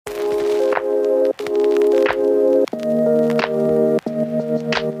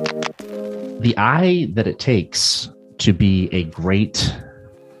the eye that it takes to be a great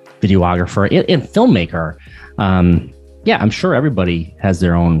videographer and filmmaker. I'm sure everybody has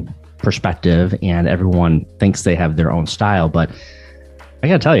their own perspective and everyone thinks they have their own style, but I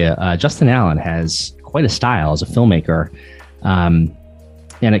gotta tell you, Justin Allen has quite a style as a filmmaker, and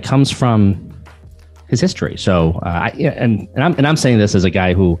it comes from his history. So, I'm saying this as a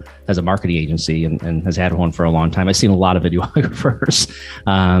guy who has a marketing agency and has had one for a long time. I've seen a lot of videographers.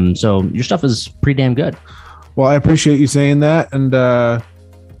 So your stuff is pretty damn good. Well, I appreciate you saying that, and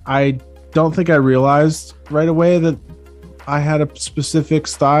I don't think I realized right away that I had a specific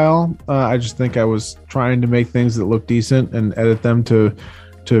style. I just think I was trying to make things that look decent and edit them to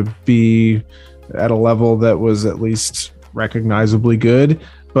be at a level that was at least recognizably good.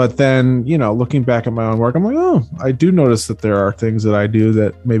 But then, looking back at my own work, I'm like, oh, I do notice that there are things that I do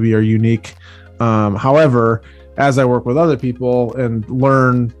that maybe are unique. However, as I work with other people and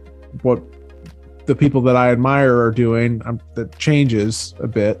learn what the people that I admire are doing, that changes a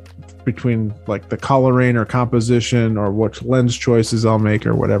bit between like the coloring or composition or which lens choices I'll make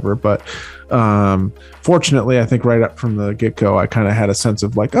or whatever. But fortunately, I think right up from the get-go, I kind of had a sense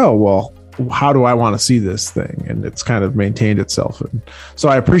of like, oh, well, how do I want to see this thing? And it's kind of maintained itself. And so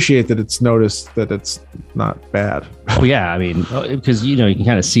I appreciate that it's noticed that it's not bad. Oh, yeah. I mean, because, you can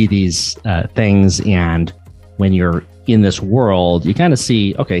kind of see these things. And when you're in this world, you kind of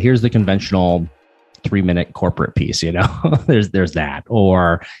see, okay, here's the conventional 3-minute corporate piece, there's that,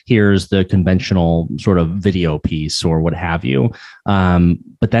 or here's the conventional sort of video piece or what have you.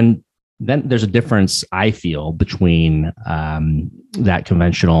 But then there's a difference, I feel, between that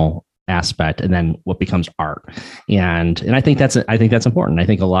conventional aspect and then what becomes art. And I think that's important. I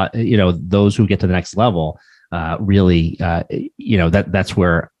think a lot, those who get to the next level really, that's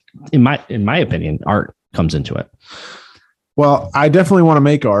where, in my opinion, art comes into it. Well, I definitely want to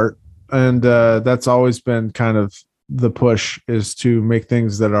make art. And that's always been kind of the push, is to make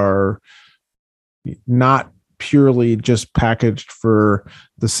things that are not purely just packaged for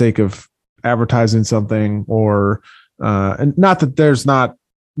the sake of advertising something, or and not that there's not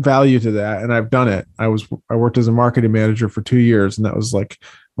value to that. And I've done it. I worked as a marketing manager for 2 years, and that was like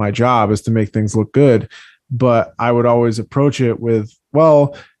my job, is to make things look good. But I would always approach it with,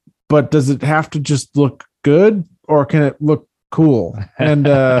 well, but does it have to just look good, or can it look cool? And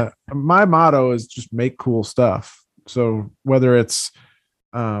my motto is just make cool stuff. So whether it's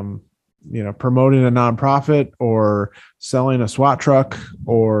promoting a nonprofit, or selling a SWAT truck,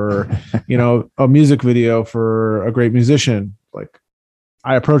 or a music video for a great musician, like,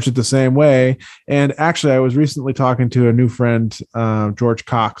 I approach it the same way. And actually, I was recently talking to a new friend, George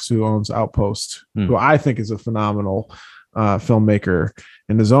Cox, who owns Outpost, who I think is a phenomenal filmmaker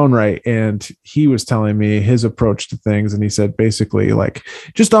in his own right. And he was telling me his approach to things. And he said, basically, like,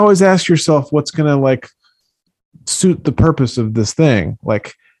 just always ask yourself what's going to like suit the purpose of this thing.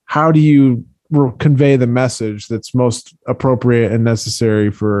 Like, how do you convey the message that's most appropriate and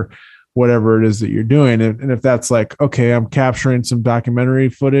necessary for whatever it is that you're doing? And if that's like, okay, I'm capturing some documentary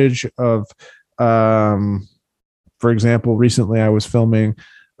footage of, for example, recently I was filming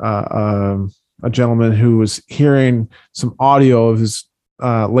a gentleman who was hearing some audio of his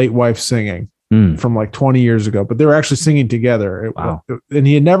late wife singing from like 20 years ago, but they were actually singing together. Wow. And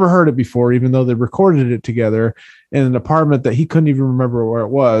he had never heard it before, even though they recorded it together in an apartment that he couldn't even remember where it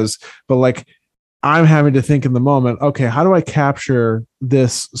was. But like, I'm having to think in the moment, okay, how do I capture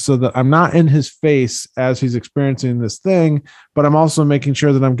this so that I'm not in his face as he's experiencing this thing, but I'm also making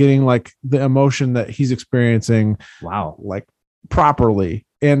sure that I'm getting like the emotion that he's experiencing, like properly,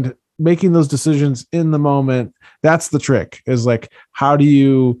 and making those decisions in the moment. That's the trick, is like, how do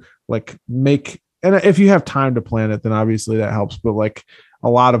you like make, and if you have time to plan it, then obviously that helps. But like, a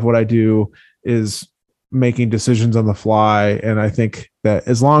lot of what I do is making decisions on the fly. And I think that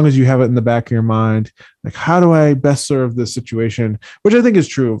as long as you have it in the back of your mind, like, how do I best serve this situation? Which I think is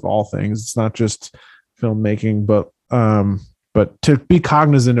true of all things. It's not just filmmaking, but to be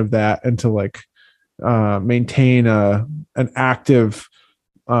cognizant of that, and to like maintain an active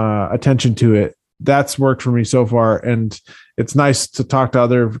attention to it. That's worked for me so far. And it's nice to talk to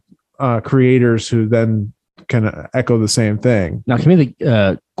other creators who then kind of echo the same thing. Now, give me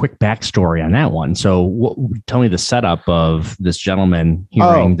the quick backstory on that one. So tell me the setup of this gentleman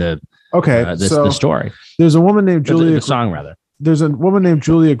hearing the story. There's a woman named Julia. The song, rather. There's a woman named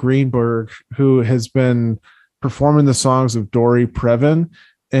Julia Greenberg who has been performing the songs of Dory Previn.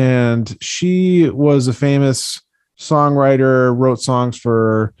 And she was a famous songwriter, wrote songs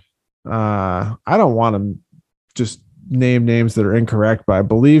for, I don't want to just name names that are incorrect, but I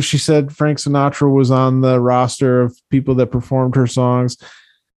believe she said Frank Sinatra was on the roster of people that performed her songs.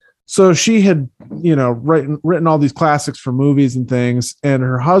 So she had, written all these classics for movies and things. And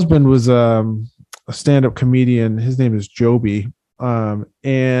her husband was a stand-up comedian. His name is Joby.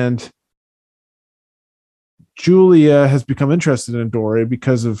 And Julia has become interested in Dory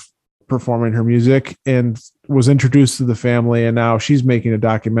because of performing her music and was introduced to the family. And now she's making a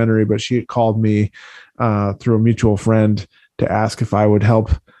documentary, but she had called me through a mutual friend to ask if I would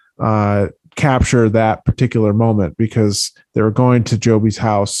help capture that particular moment, because they were going to Joby's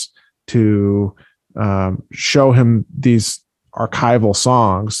house to show him these archival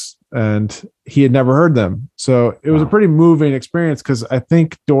songs, and he had never heard them. So it was a pretty moving experience, because I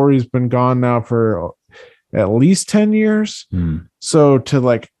think Dory's been gone now for at least 10 years. So to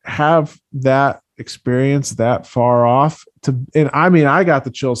like have that experience that far off and I mean, I got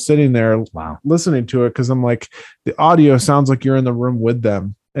the chills sitting there listening to it, because I'm like, the audio sounds like you're in the room with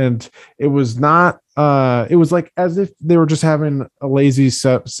them. And it was not, it was like as if they were just having a lazy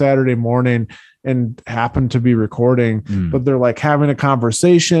Saturday morning and happened to be recording, but they're like having a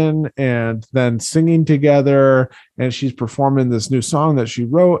conversation and then singing together. And she's performing this new song that she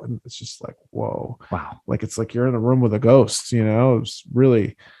wrote. And it's just like, whoa, wow. Like, it's like you're in a room with a ghost, it was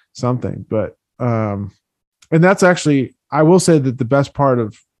really something. But, and that's actually, I will say that the best part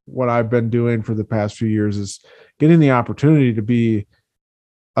of what I've been doing for the past few years is getting the opportunity to be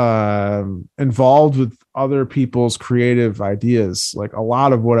involved with other people's creative ideas. Like, a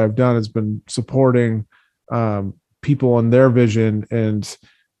lot of what I've done has been supporting people and their vision, and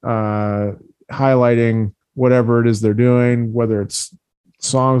highlighting whatever it is they're doing, whether it's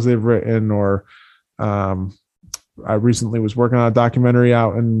songs they've written or I recently was working on a documentary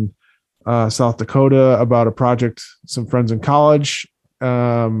out in South Dakota about a project some friends in college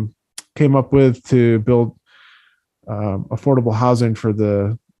came up with to build affordable housing for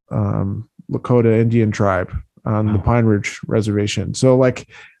the Lakota Indian tribe on the Pine Ridge Reservation. So like,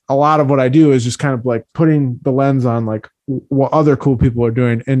 a lot of what I do is just kind of like putting the lens on like what other cool people are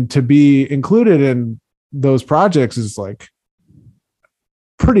doing, and to be included in those projects is like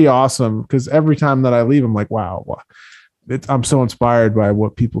pretty awesome, because every time that I leave, I'm like, wow, I'm so inspired by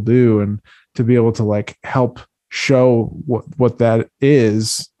what people do, and to be able to like help show what that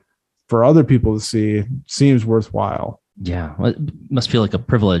is for other people to see seems worthwhile. Yeah, well, it must feel like a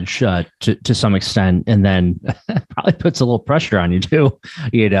privilege to some extent, and then probably puts a little pressure on you too,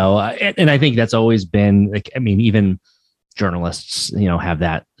 and I think that's always been like, I mean, even journalists, have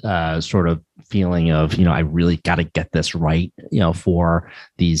that sort of feeling of, I really got to get this right, for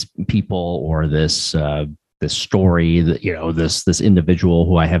these people, or this story that, this individual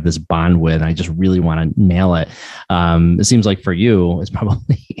who I have this bond with. I just really want to nail it. It seems like for you, it's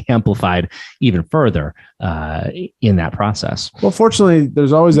probably amplified even further in that process. Well, fortunately,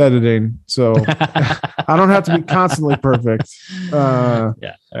 there's always editing, so I don't have to be constantly perfect. Yeah.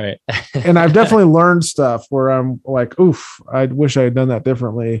 All right. And I've definitely learned stuff where I'm like, oof, I wish I had done that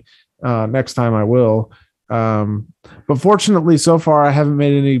differently. Next time I will. But fortunately, so far, I haven't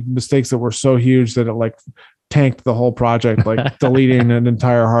made any mistakes that were so huge that it like tanked the whole project, like deleting an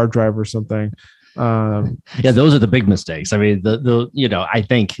entire hard drive or something. Yeah, those are the big mistakes. I mean, I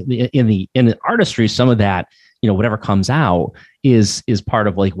think in the artistry, some of that, whatever comes out is part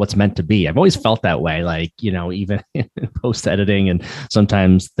of like what's meant to be. I've always felt that way, like, even in post editing, and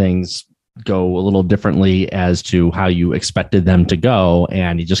sometimes things go a little differently as to how you expected them to go,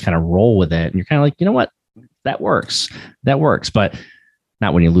 and you just kind of roll with it, and you're kind of like, you know what, that works, but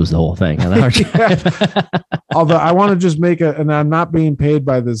not when you lose the whole thing. Yeah. Although I want to just make and I'm not being paid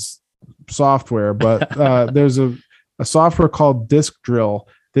by this software, but there's a software called Disk Drill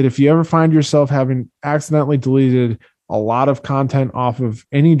that if you ever find yourself having accidentally deleted a lot of content off of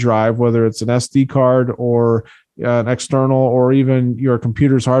any drive, whether it's an SD card or an external or even your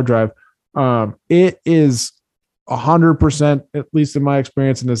computer's hard drive, it is 100%, at least in my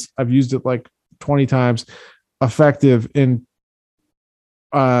experience, and I've used it like 20 times, effective in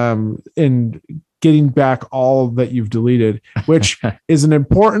getting back all that you've deleted, which is an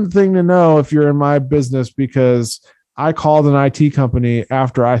important thing to know if you're in my business, because I called an IT company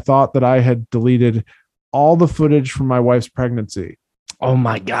after I thought that I had deleted all the footage from my wife's pregnancy. Oh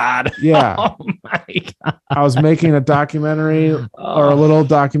my God. Yeah. Oh my God. I was making a documentary or a little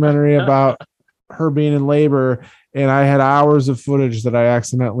documentary about her being in labor, and I had hours of footage that I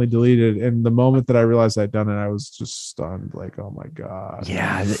accidentally deleted. And the moment that I realized I'd done it, I was just stunned, like, oh my God.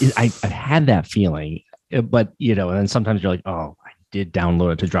 Yeah, I've had that feeling, but and then sometimes you're like, oh, I did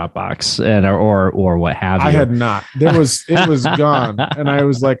download it to Dropbox and or what have you. I had not. It was gone, and I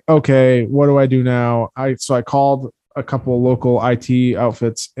was like, okay, what do I do now? So I called a couple of local IT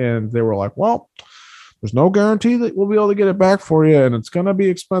outfits, and they were like, well, there's no guarantee that we'll be able to get it back for you, and it's gonna be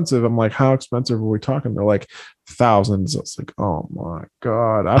expensive. I'm like, how expensive are we talking? They're like thousands. It's like, oh my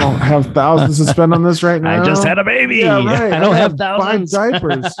god, I don't have thousands to spend on this right now. I just had a baby. Yeah, right. I don't have thousands. 5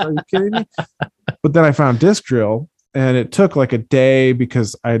 diapers. Are you kidding me? But then I found Disc Drill, and it took like a day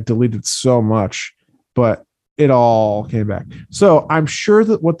because I had deleted so much, but it all came back. So I'm sure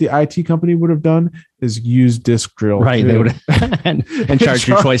that what the IT company would have done is use Disc Drill. Right. They would and charge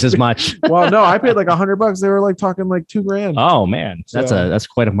you twice as much. Well, no, I paid like $100. They were like talking like $2,000. Oh man, that's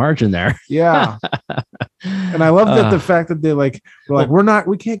quite a margin there. Yeah. And I love that the fact that they like were like,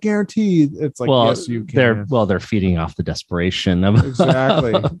 we can't guarantee. It's like, well, yes, you can. They're feeding off the desperation of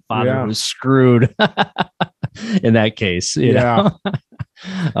exactly father who's screwed in that case. You know?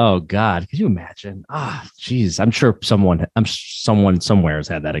 Oh God, could you imagine? Geez, I'm sure someone somewhere has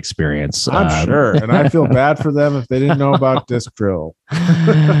had that experience. I'm sure, and I feel bad for them if they didn't know about Disc Drill.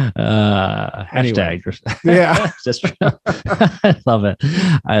 Hashtag, yeah, Disc Drill.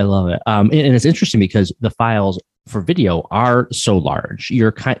 I love it. And it's interesting because the files for video are so large.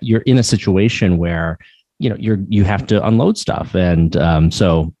 You're in a situation where you have to unload stuff, and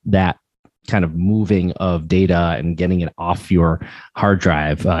so that kind of moving of data and getting it off your hard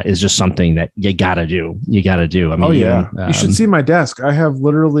drive is just something that you gotta do. I mean, you should see my desk. I have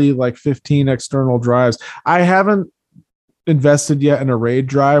literally like 15 external drives. I haven't invested yet in a RAID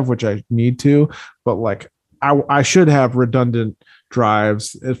drive, which I need to, but like I should have redundant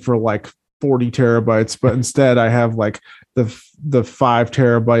drives for like 40 terabytes, but instead I have like the 5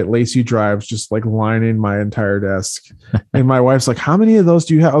 terabyte lacy drives just like lining my entire desk. And my wife's like, how many of those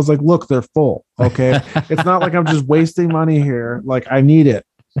do you have? I was like, look, they're full. Okay. It's not like I'm just wasting money here. Like I need it.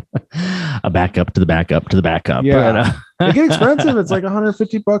 A backup to the backup to the backup. Yeah. They get expensive. It's like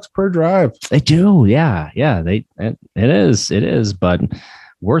 $150 per drive. They do. Yeah. It is, but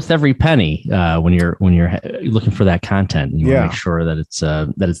worth every penny when you're looking for that content. You want to make sure that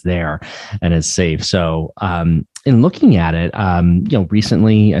it's there and it's safe. So in looking at it,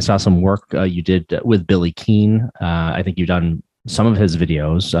 recently I saw some work you did with Billy Keane. I think you've done some of his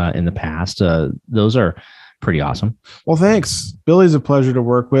videos in the past. Those are pretty awesome. Well, thanks. Billy's a pleasure to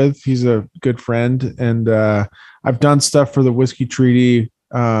work with. He's a good friend, and I've done stuff for the Whiskey Treaty,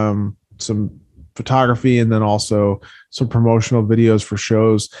 some photography, and then also some promotional videos for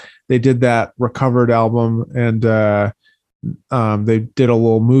shows. They did that Recovered album, and they did a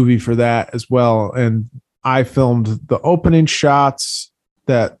little movie for that as well. And I filmed the opening shots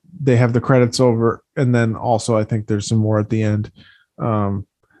that they have the credits over, and then also I think there's some more at the end.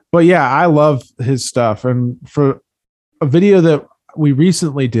 But yeah, I love his stuff. And for a video that we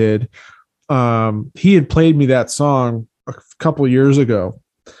recently did, he had played me that song a couple of years ago.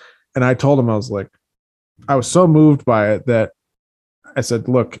 And I told him, I was so moved by it that I said,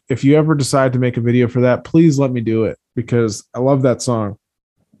 look, if you ever decide to make a video for that, please let me do it, because I love that song.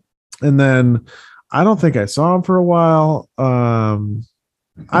 And then I don't think I saw him for a while.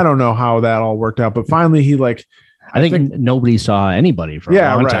 I don't know how that all worked out, but finally he I think nobody saw anybody for a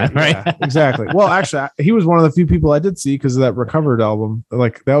long time, right? Yeah, exactly. Well, actually, he was one of the few people I did see because of that Recovered album.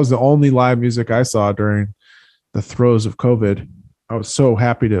 Like that was the only live music I saw during the throes of COVID. I was so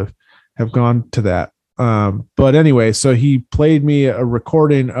happy to have gone to that. But anyway, so he played me a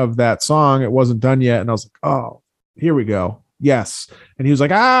recording of that song. It wasn't done yet. And I was like, oh, here we go. Yes. And he was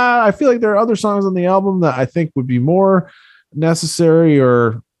like, I feel like there are other songs on the album that I think would be more necessary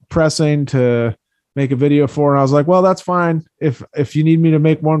or pressing to make a video for. And I was like, well, that's fine. If you need me to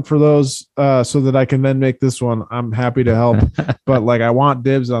make one for those so that I can then make this one, I'm happy to help. But I want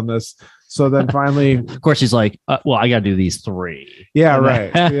dibs on this. So then finally, of course, he's like, well, I got to do these 3. Yeah,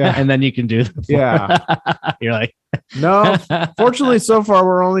 right. Yeah. And then you can do the 4. Yeah. You're like, no, fortunately, so far,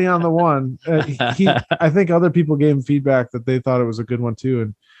 we're only on the one. I think other people gave him feedback that they thought it was a good one too.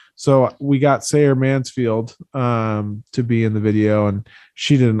 And so we got Sayer Mansfield to be in the video, and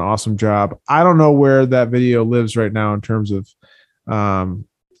she did an awesome job. I don't know where that video lives right now in terms of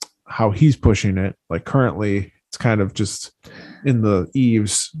how he's pushing it. Like currently, it's kind of just in the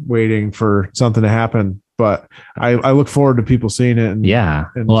eaves waiting for something to happen. But I look forward to people seeing it. And,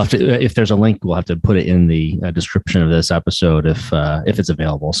 we'll have to, if there's a link, we'll have to put it in the description of this episode if it's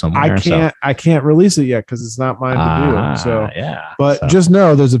available somewhere. I can't release it yet because it's not mine to do. So but just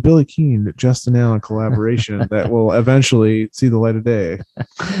know there's a Billy Keane, Justin Allen collaboration that will eventually see the light of day.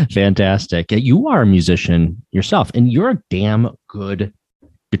 Fantastic. You are a musician yourself, and you're a damn good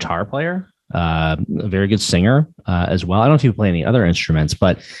guitar player. A very good singer as well. I don't know if you play any other instruments,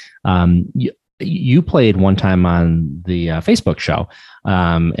 but you played one time on the Facebook show,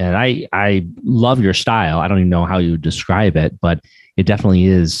 and I love your style. I don't even know how you describe it, but it definitely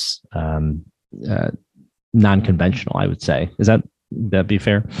is non-conventional, I would say. That be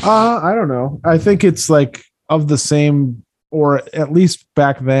fair? I don't know. I think it's like of the same, or at least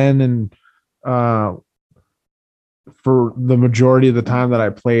back then, and for the majority of the time that I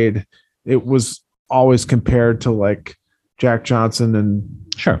played, it was always compared to like Jack Johnson and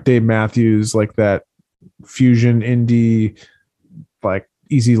Sure. Dave Matthews, like that fusion indie, like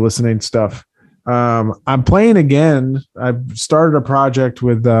easy listening stuff. I'm playing again. I've started a project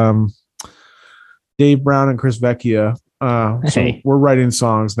with Dave Brown and Chris Vecchia. So we're writing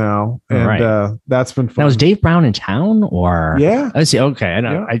songs now, and that's been fun. Now, was Dave Brown in town, or? Yeah, I see. Okay, I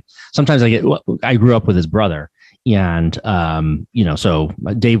know. Yeah. Sometimes I grew up with his brother, and so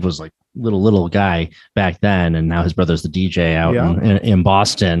Dave was like little guy back then, and now his brother's the DJ out in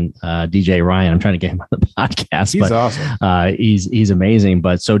Boston, DJ Ryan. I'm trying to get him on the podcast. He's awesome. He's amazing.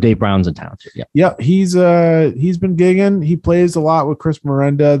 But so Dave Brown's in town too. Yeah. He's been gigging. He plays a lot with Chris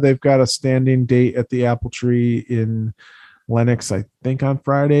Miranda. They've got a standing date at the Apple Tree in Lenox, I think, on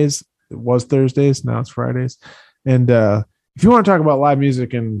Fridays. It was Thursdays, now it's Fridays. And if you want to talk about live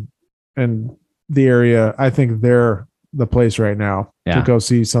music and the area, I think they're the place right now to go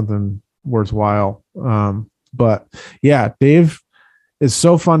see something worthwhile. But yeah, Dave is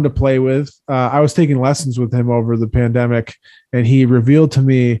so fun to play with. I was taking lessons with him over the pandemic, and he revealed to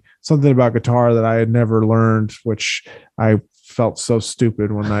me something about guitar that I had never learned, which I felt so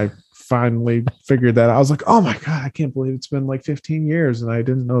stupid when I finally figured that out. I was like, oh my God, I can't believe it's been like 15 years and I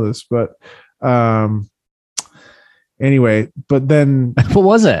didn't know this. But anyway, but then what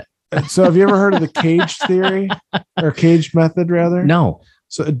was it? So have you ever heard of the caged theory or caged method rather? No.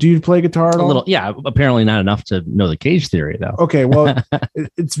 So do you play guitar at all? A little, yeah. Apparently not enough to know the cage theory though. Okay. Well,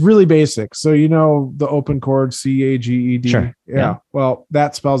 it's really basic. So, the open chord C-A-G-E-D. Sure. Yeah. Well,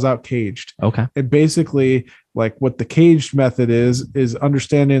 that spells out caged. Okay. And basically like what the caged method is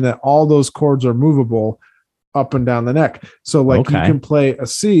understanding that all those chords are movable up and down the neck. So like you can play a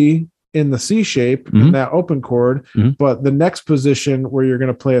C in the C shape in that open chord, but the next position where you're going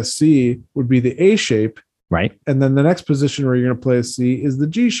to play a C would be the A shape. Right. And then the next position where you're going to play a C is the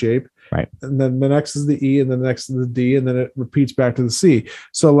G shape. Right. And then the next is the E, and then the next is the D, and then it repeats back to the C.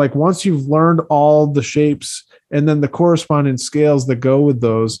 So like once you've learned all the shapes and then the corresponding scales that go with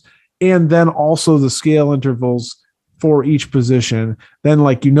those, and then also the scale intervals for each position, then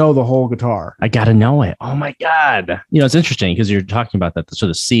like the whole guitar. I got to know it. Oh my God. It's interesting because you're talking about that. So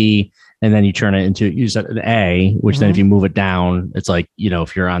the C, and then you turn it into, you said an A, which then if you move it down, it's like,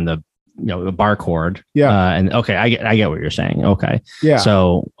 if you're on the, the bar chord. Yeah. And okay, I get what you're saying. Okay. Yeah.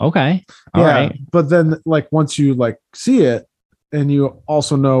 So, okay. All right. But then like once you like see it, and you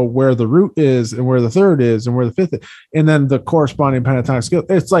also know where the root is and where the third is and where the fifth is, and then the corresponding pentatonic scale,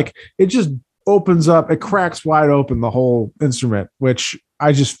 it's like, it just opens up, it cracks wide open the whole instrument, which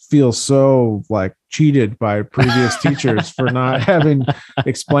I just feel so like cheated by previous teachers for not having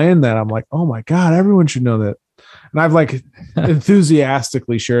explained that. I'm like, oh my God, everyone should know that. And I've like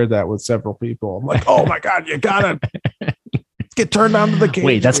enthusiastically shared that with several people. I'm like, oh my God, you gotta get turned on to the cage.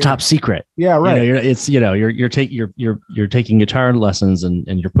 Wait, that's top secret. Yeah, right. You're taking guitar lessons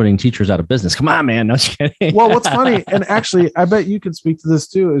and you're putting teachers out of business. Come on, man. No, just kidding. Well, what's funny, and actually, I bet you can speak to this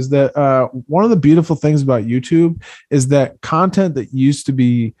too, is that one of the beautiful things about YouTube is that content that used to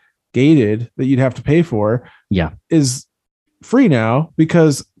be gated that you'd have to pay for, is free now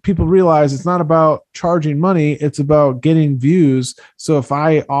because people realize it's not about charging money, it's about getting views. So if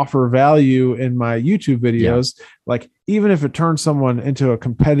I offer value in my YouTube videos, like even if it turns someone into a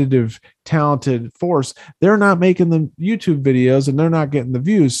competitive, talented force, they're not making the YouTube videos and they're not getting the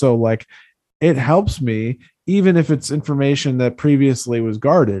views. So like it helps me, even if it's information that previously was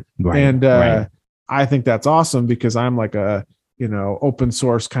guarded. Right. And I think that's awesome because I'm like a, open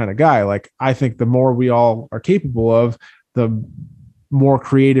source kind of guy. Like I think the more we all are capable of, the more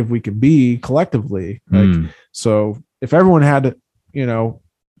creative we can be collectively. Like, so if everyone had,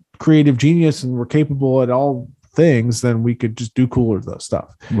 creative genius and were capable at all things, then we could just do cooler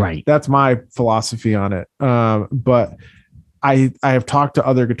stuff. Right. That's my philosophy on it. But I have talked to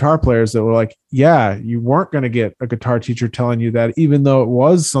other guitar players that were like, yeah, you weren't going to get a guitar teacher telling you that, even though it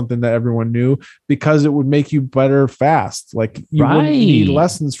was something that everyone knew, because it would make you better fast. Like you wouldn't need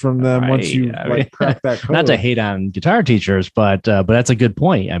lessons from them once you crack that code. Not to hate on guitar teachers, but that's a good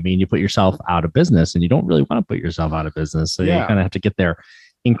point. I mean, you put yourself out of business and you don't really want to put yourself out of business. So you kind of have to get there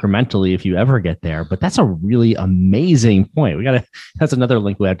incrementally if you ever get there. But that's a really amazing point. That's another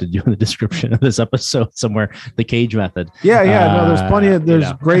link we have to do in the description of this episode somewhere, the cage method. No, there's plenty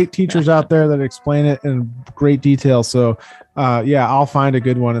of great teachers out there that explain it in great detail. So I'll find a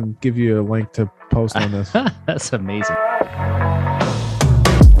good one and give you a link to post on this. That's amazing.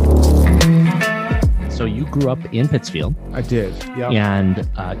 So you grew up in Pittsfield. I did. Yeah. And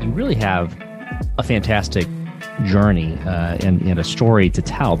you really have a fantastic journey and a story to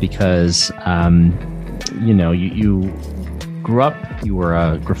tell because, you grew up, you were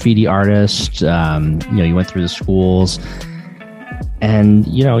a graffiti artist, you went through the schools and,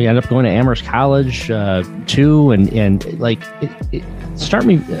 you ended up going to Amherst College too. And like, start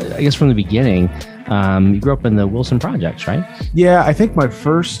me, I guess, from the beginning. You grew up in the Wilson Projects, right? Yeah, I think my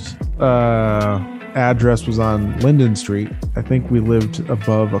first address was on Linden Street. I think we lived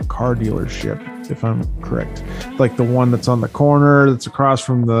above a car dealership, if I'm correct. Like the one that's on the corner, that's across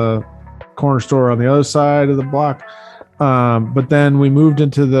from the corner store on the other side of the block. But then we moved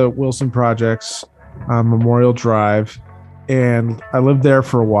into the Wilson Projects on Memorial Drive. And I lived there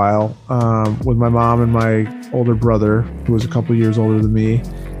for a while with my mom and my older brother, who was a couple years older than me.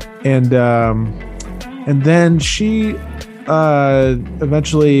 And then she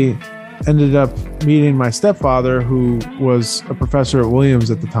eventually ended up meeting my stepfather, who was a professor at Williams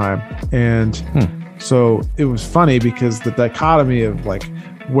at the time. And so it was funny because the dichotomy of like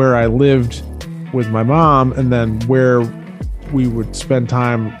where I lived with my mom and then where we would spend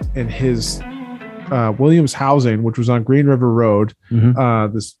time in his Williams housing, which was on Green River Road,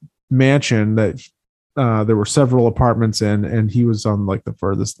 this mansion that there were several apartments in, and he was on like the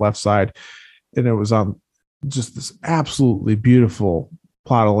furthest left side. And it was on just this absolutely beautiful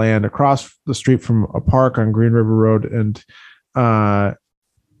plot of land across the street from a park on Green River Road. And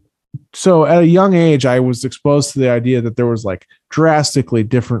so at a young age, I was exposed to the idea that there was like drastically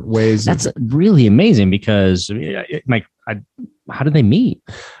different ways. That's really amazing because how did they meet?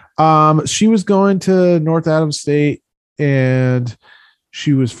 She was going to North Adams State and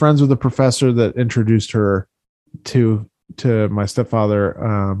she was friends with a professor that introduced her to my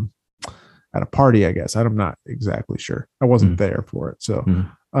stepfather at a party, I guess. I'm not exactly sure. I wasn't there for it. So,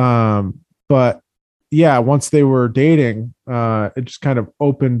 but yeah, once they were dating, it just kind of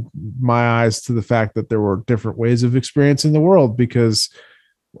opened my eyes to the fact that there were different ways of experiencing the world because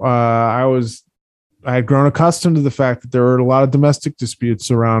I had grown accustomed to the fact that there were a lot of domestic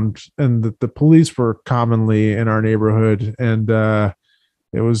disputes around and that the police were commonly in our neighborhood. And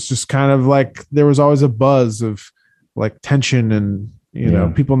it was just kind of like there was always a buzz of like tension and,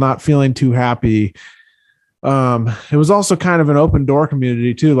 people not feeling too happy. It was also kind of an open door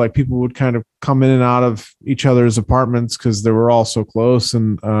community too. Like people would kind of come in and out of each other's apartments because they were all so close.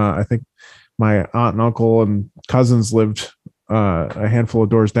 And I think my aunt and uncle and cousins lived a handful of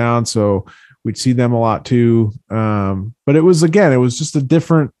doors down. So we'd see them a lot too. But it was just a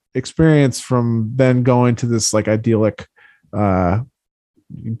different experience from then going to this like idyllic,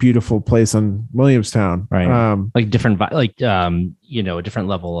 beautiful place in Williamstown. Right. Like different, a different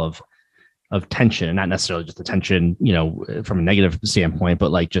level of tension, and not necessarily just the tension, from a negative standpoint,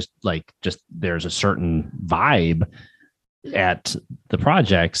 but just there's a certain vibe at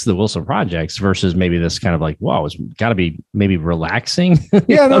the Wilson Projects versus maybe this kind of like, wow, it's got to be maybe relaxing.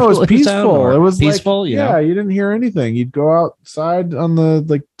 Yeah, no, it was peaceful. It was peaceful. You didn't hear anything. You'd go outside on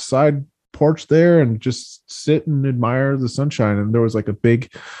the side porch there and just sit and admire the sunshine. And there was like a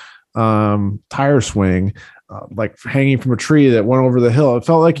big tire swing like hanging from a tree that went over the hill. It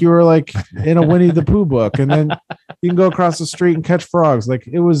felt like you were like in a Winnie the Pooh book, and then you can go across the street and catch frogs. Like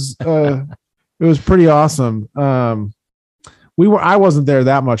it was pretty awesome. I wasn't there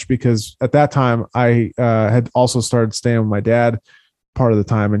that much because at that time I had also started staying with my dad part of the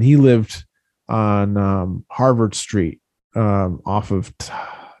time, and he lived on Harvard Street off of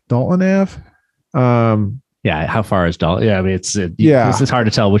Dalton Ave. Yeah, how far is Dalton? Yeah, I mean it's hard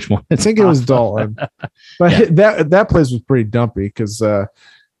to tell which one. I think it was Dalton, but that place was pretty dumpy because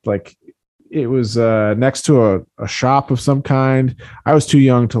like it was next to a shop of some kind. I was too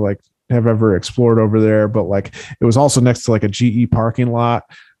young to like have ever explored over there, but like it was also next to like a GE parking lot.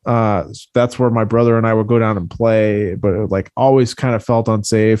 That's where my brother and I would go down and play, but it like always kind of felt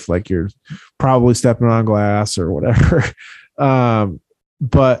unsafe, like you're probably stepping on glass or whatever.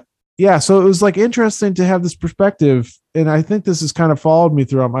 But yeah, so it was like interesting to have this perspective, and I think this has kind of followed me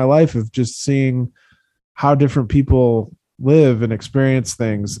throughout my life of just seeing how different people live and experience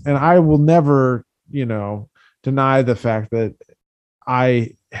things. And I will never, deny the fact that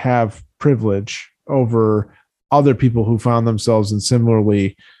I have privilege over other people who found themselves in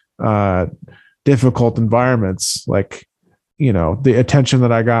similarly difficult environments, like, the attention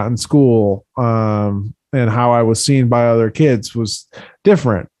that I got in school, and how I was seen by other kids was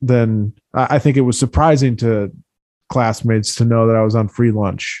different than I think it was surprising to classmates to know that I was on free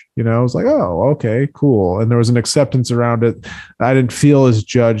lunch. I was like, oh, okay, cool. And there was an acceptance around it. I didn't feel as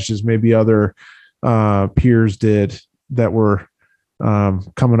judged as maybe other peers did that were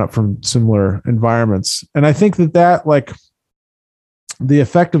coming up from similar environments. And I think that like the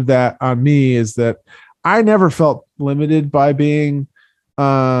effect of that on me is that I never felt limited by being,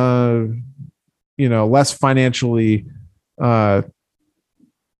 less financially, having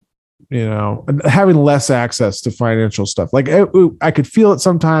less access to financial stuff. Like I could feel it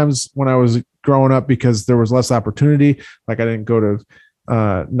sometimes when I was growing up because there was less opportunity. Like I didn't go to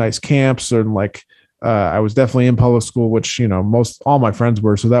nice camps, or like I was definitely in public school, which, all my friends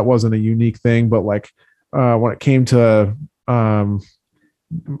were. So that wasn't a unique thing. But like when it came to,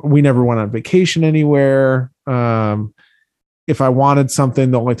 we never went on vacation anywhere. If I wanted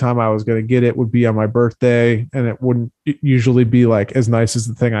something, the only time I was going to get it would be on my birthday, and it wouldn't usually be like as nice as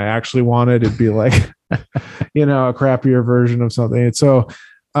the thing I actually wanted. It'd be like, a crappier version of something. And so,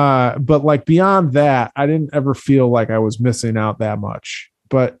 but like beyond that, I didn't ever feel like I was missing out that much.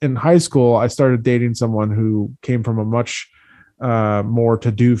 But in high school, I started dating someone who came from a much more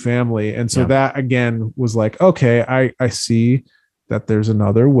to-do family. And so that again was like, okay, I see that there's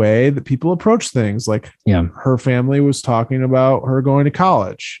another way that people approach things. Like her family was talking about her going to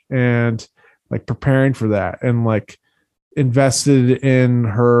college and like preparing for that, and like invested in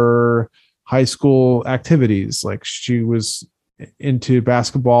her high school activities. Like she was into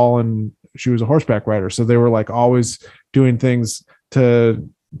basketball and she was a horseback rider. So they were like always doing things to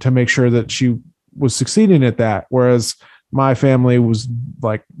make sure that she was succeeding at that. Whereas my family was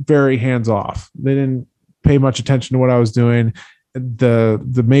like very hands off. They didn't pay much attention to what I was doing.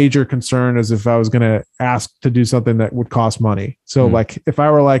 The major concern is if I was going to ask to do something that would cost money. So like if I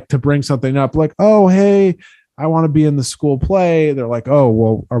were like to bring something up, like, oh, hey, I want to be in the school play. They're like, oh,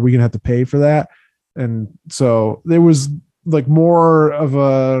 well, are we going to have to pay for that? And so there was like more of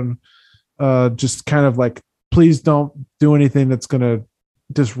a just kind of like, please don't do anything that's going to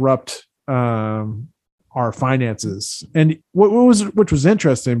disrupt our finances. And which was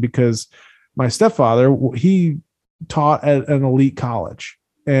interesting because my stepfather, he taught at an elite college,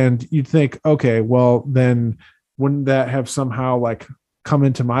 and you'd think, okay, well then wouldn't that have somehow like come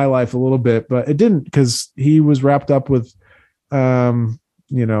into my life a little bit? But it didn't, because he was wrapped up with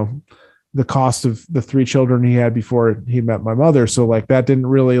the cost of the 3 children he had before he met my mother. So like that didn't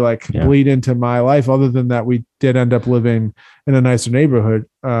really like bleed into my life, other than that we did end up living in a nicer neighborhood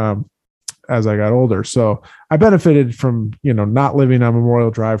as I got older. So I benefited from, not living on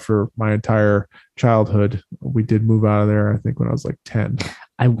Memorial Drive for my entire childhood. We did move out of there, I think, when I was like 10.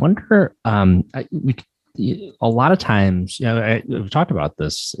 I wonder, a lot of times, we've talked about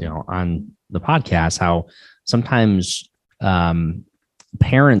this, on the podcast, how sometimes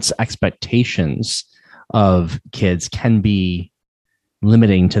parents' expectations of kids can be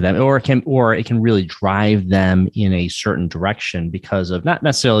limiting to them, or it can really drive them in a certain direction because of not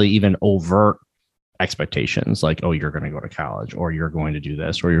necessarily even overt expectations, like, oh, you're going to go to college, or you're going to do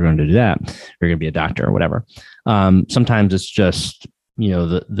this, or you're going to do that, or you're going to be a doctor or whatever. Sometimes it's just,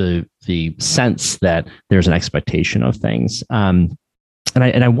 the sense that there's an expectation of things. And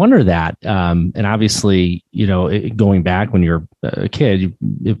I wonder that, and obviously, going back when you're a kid,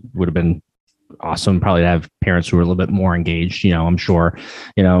 it would have been awesome probably to have parents who were a little bit more engaged. I'm sure,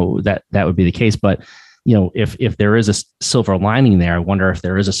 that would be the case. But, if there is a silver lining there, I wonder if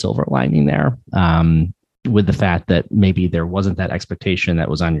there is a silver lining there with the fact that maybe there wasn't that expectation that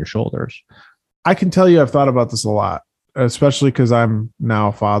was on your shoulders. I can tell you I've thought about this a lot, especially because I'm now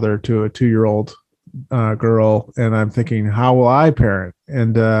a father to a 2-year-old girl, and I'm thinking, how will I parent?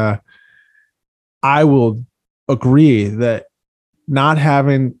 And I will agree that not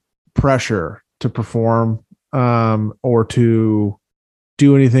having pressure to perform or to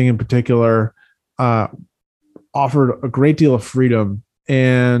do anything in particular offered a great deal of freedom,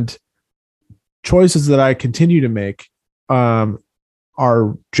 and choices that I continue to make are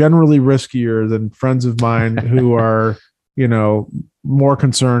generally riskier than friends of mine who are, more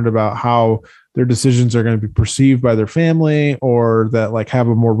concerned about how their decisions are going to be perceived by their family, or that like have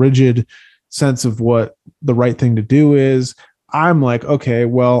a more rigid sense of what the right thing to do is. I'm like, okay,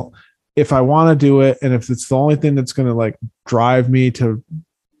 well, if I want to do it, and if it's the only thing that's going to like drive me to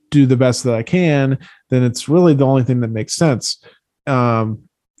do the best that I can, then it's really the only thing that makes sense.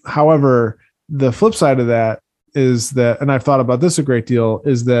 However, the flip side of that is that, and I've thought about this a great deal,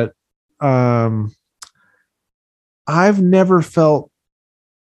 is that I've never felt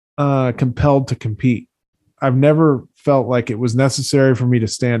compelled to compete. I've never felt like it was necessary for me to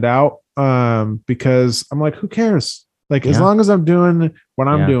stand out, because I'm like, who cares? Like, as long as I'm doing what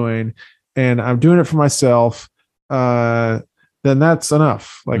I'm doing, and I'm doing it for myself, then that's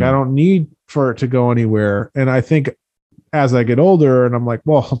enough. Like, I don't need for it to go anywhere. And I think as I get older, and I'm like,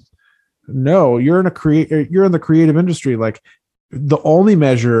 well, no, you're in the creative industry. Like, the only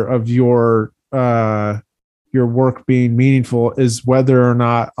measure of your work being meaningful is whether or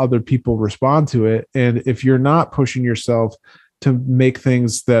not other people respond to it. And if you're not pushing yourself to make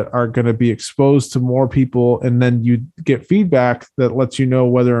things that are going to be exposed to more people, and then you get feedback that lets you know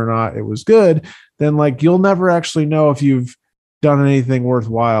whether or not it was good, then like you'll never actually know if you've done anything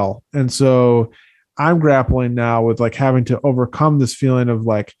worthwhile. And so I'm grappling now with like having to overcome this feeling of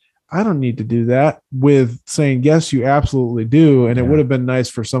like, I don't need to do that, with saying, yes, you absolutely do. And it would have been nice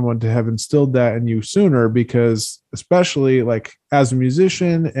for someone to have instilled that in you sooner, because especially like as a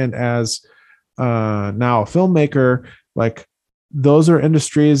musician and as now a filmmaker, like those are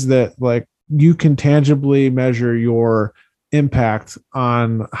industries that like you can tangibly measure your impact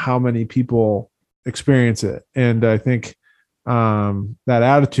on how many people experience it. And I think that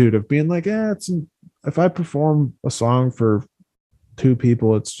attitude of being like, if I perform a song for 2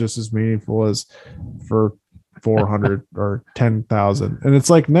 people, it's just as meaningful as for 400 or 10,000. And it's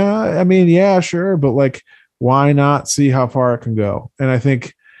like, nah, I mean, yeah, sure. But like, why not see how far it can go? And I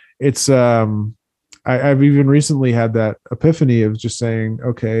think it's, I've even recently had that epiphany of just saying,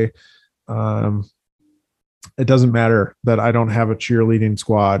 okay, it doesn't matter that I don't have a cheerleading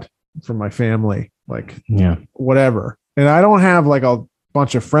squad for my family, like, whatever. And I don't have like a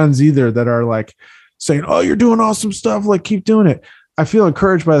bunch of friends either that are like saying, oh, you're doing awesome stuff, like keep doing it. I feel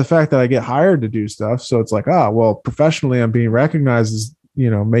encouraged by the fact that I get hired to do stuff. So it's like, well, professionally I'm being recognized as,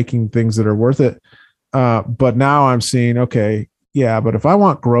 making things that are worth it. But now I'm seeing, okay, yeah, but if I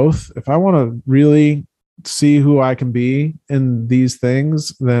want growth, if I want to really see who I can be in these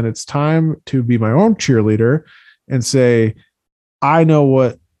things, then it's time to be my own cheerleader and say, I know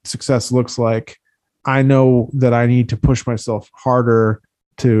what success looks like. I know that I need to push myself harder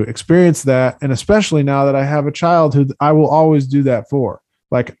to experience that. And especially now that I have a child who I will always do that for.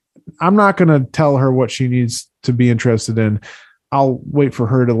 Like, I'm not going to tell her what she needs to be interested in. I'll wait for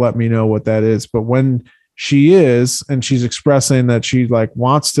her to let me know what that is. But when she is, and she's expressing that she like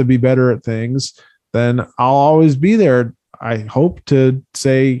wants to be better at things, then I'll always be there. I hope to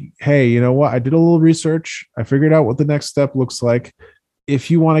say, hey, you know what? I did a little research. I figured out what the next step looks like. If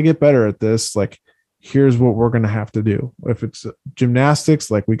you want to get better at this, like, here's what we're going to have to do. If it's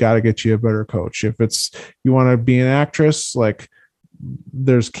gymnastics, like we got to get you a better coach. If it's, you want to be an actress, like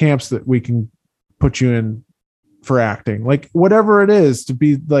there's camps that we can put you in for acting, like whatever it is, to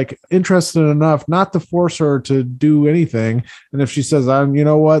be like interested enough not to force her to do anything. And if she says, you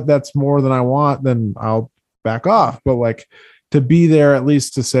know what, that's more than I want, then I'll back off. But like to be there at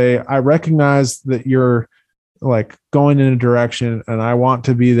least to say, I recognize that you're like going in a direction and I want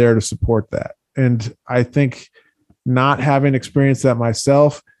to be there to support that. And I think not having experienced that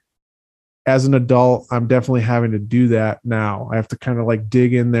myself as an adult, I'm definitely having to do that now. I have to kind of like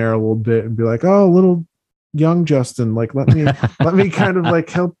dig in there a little bit and be like, oh, little young Justin, like let me kind of like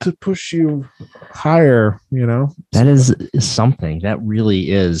help to push you higher, That is something that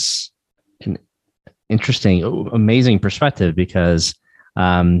really is an interesting, amazing perspective, because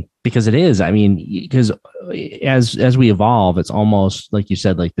it is, I mean, because as we evolve, it's almost like you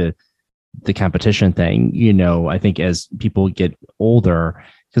said, like the competition thing, I think as people get older,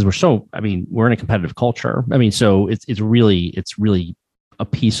 because we're in a competitive culture. I mean, so it's really a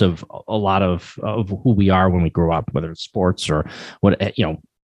piece of a lot of who we are when we grow up, whether it's sports or what,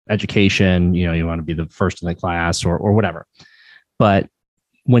 education, you want to be the first in the class or whatever. But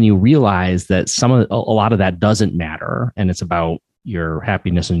when you realize that a lot of that doesn't matter, and it's about your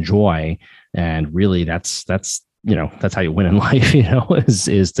happiness and joy, and really that's how you win in life,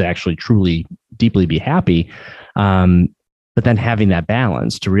 is to actually truly deeply be happy. But then having that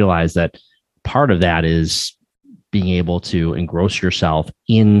balance to realize that part of that is being able to engross yourself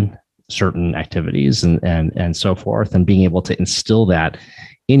in certain activities and so forth, and being able to instill that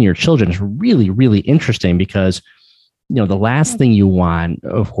in your children is really, really interesting, because, the last thing you want,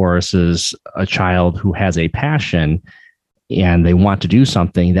 of course, is a child who has a passion and they want to do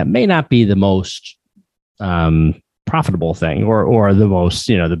something that may not be the most profitable thing or the most,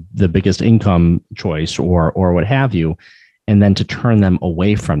 the biggest income choice or what have you, and then to turn them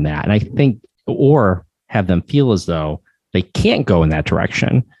away from that. And I think, or have them feel as though they can't go in that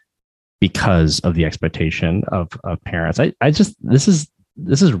direction because of the expectation of parents. This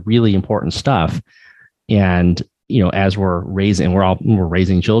is really important stuff. And, as we're raising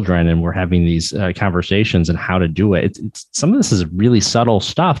children and we're having these conversations and how to do it, it's some of this is really subtle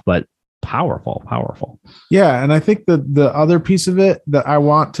stuff, but powerful. Yeah. And I think the other piece of it that I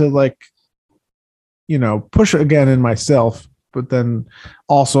want to push again in myself, but then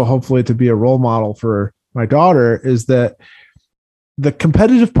also hopefully to be a role model for my daughter, is that the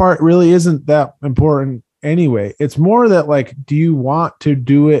competitive part really isn't that important anyway. It's more that like, do you want to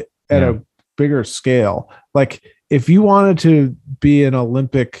do it at a bigger scale? Like if you wanted to be an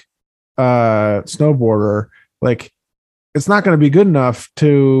Olympic snowboarder, like it's not going to be good enough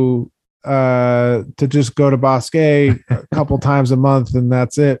to just go to Bosque a couple times a month and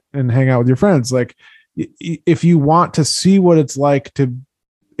that's it, and hang out with your friends. Like if you want to see what it's like to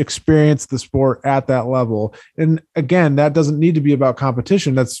experience the sport at that level, and again, that doesn't need to be about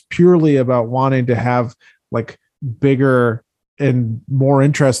competition. That's purely about wanting to have like bigger and more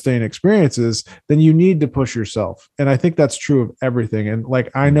interesting experiences, then you need to push yourself. And I think that's true of everything. And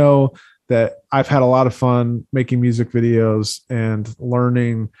like, I know that I've had a lot of fun making music videos and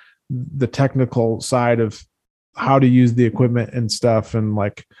learning the technical side of how to use the equipment and stuff, and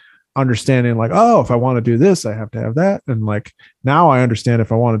like understanding like, oh, if I want to do this, I have to have that. And like, now I understand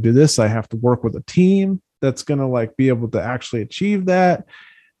if I want to do this, I have to work with a team that's going to like be able to actually achieve that.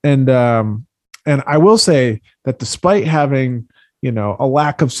 And I will say that despite having, you know, a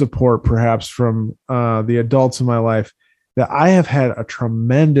lack of support perhaps from the adults in my life, that I have had a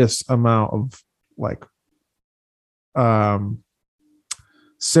tremendous amount of like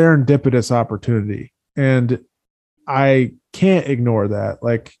serendipitous opportunity, and I can't ignore that.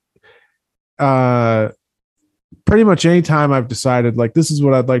 Like pretty much anytime I've decided like this is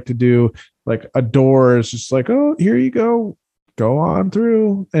what I'd like to do, like a door is just like, oh, here you go on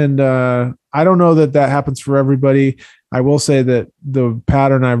through. And I don't know that happens for everybody. I will say that the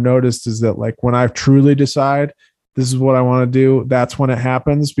pattern I've noticed is that like when I truly decide this is what I want to do, that's when it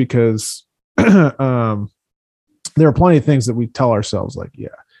happens, because there are plenty of things that we tell ourselves like, yeah,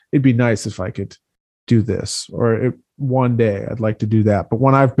 it'd be nice if I could do this, or one day I'd like to do that. But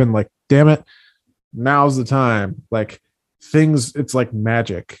when I've been like, damn it, now's the time, like things, it's like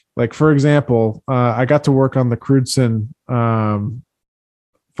magic. Like for example, I got to work on the Crudson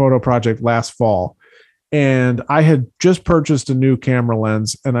photo project last fall, and I had just purchased a new camera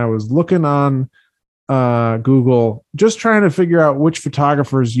lens, and I was looking on Google, just trying to figure out which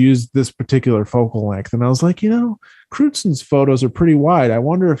photographers used this particular focal length. And I was like, you know, Crudson's photos are pretty wide. I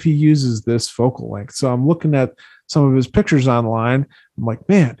wonder if he uses this focal length. So I'm looking at some of his pictures online. I'm like,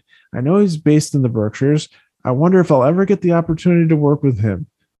 man, I know he's based in the Berkshires. I wonder if I'll ever get the opportunity to work with him.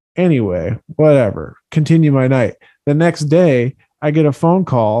 Anyway, whatever. Continue my night. The next day, I get a phone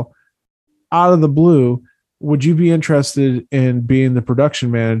call out of the blue. Would you be interested in being the production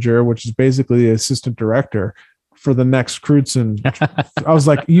manager, which is basically the assistant director for the next Crudson? I was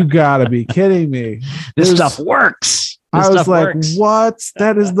like, you gotta be kidding me. This stuff works. I was like, what?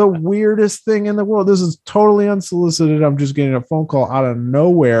 That is the weirdest thing in the world. This is totally unsolicited. I'm just getting a phone call out of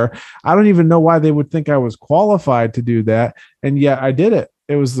nowhere. I don't even know why they would think I was qualified to do that. And yet I did it.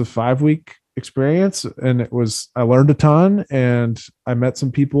 It was the 5-week experience, and I learned a ton, and I met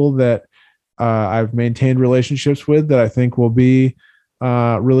some people that I've maintained relationships with that I think will be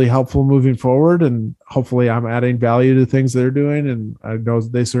really helpful moving forward. And hopefully I'm adding value to things they're doing. And I know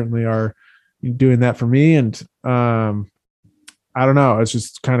they certainly are doing that for me. And I don't know, it's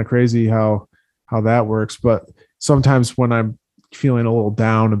just kind of crazy how that works. But sometimes when I'm feeling a little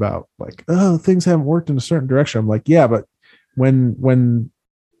down about like, oh, things haven't worked in a certain direction, I'm like, yeah, but when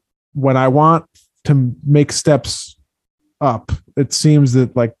I want to make steps up, it seems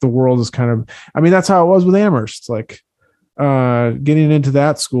that like the world is kind of, I mean, that's how it was with Amherst. Like getting into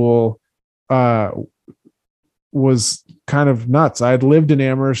that school was kind of nuts. I had lived in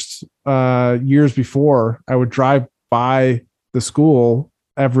Amherst years before. I would drive by the school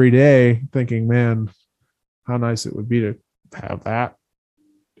every day thinking, man, how nice it would be to have that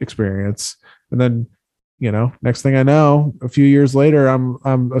experience. And then, you know, next thing I know, a few years later,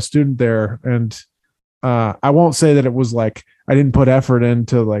 I'm a student there. And I won't say that it was like I didn't put effort in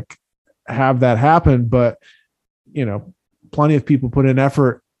to like have that happen, but you know, plenty of people put in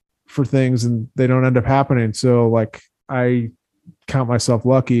effort for things and they don't end up happening. So like I count myself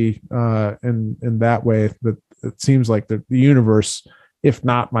lucky in that way, that it seems like the universe, if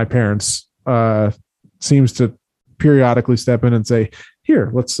not my parents, seems to periodically step in and say, here,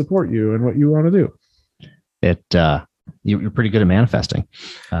 let's support you and what you want to do. You're pretty good at manifesting.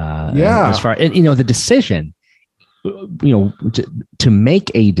 Yeah. As far, and you know, the decision, you know, to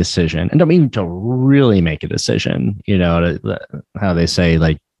make a decision, and don't mean to really make a decision, you know, how they say,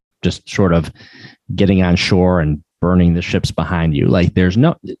 like just sort of getting on shore and burning the ships behind you. Like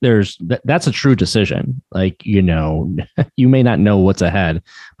that's a true decision. Like, you know, you may not know what's ahead,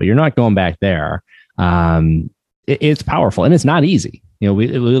 but you're not going back there. It's powerful and it's not easy. You know, we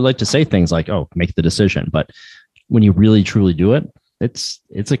like to say things like, oh, make the decision, but when you really truly do it, it's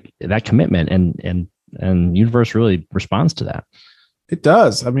like that commitment, and universe really responds to that. It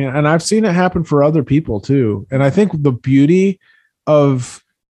does. I mean, and I've seen it happen for other people too. And I think the beauty of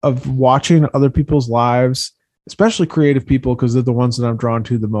watching other people's lives, especially creative people, because they're the ones that I'm drawn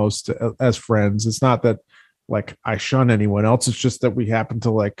to the most as friends. It's not that like I shun anyone else. It's just that we happen to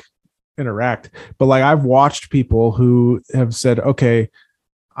like interact. But like I've watched people who have said, okay,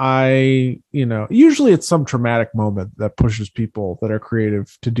 usually it's some traumatic moment that pushes people that are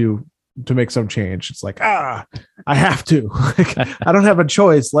creative to make some change. It's like, I have to. Like, I don't have a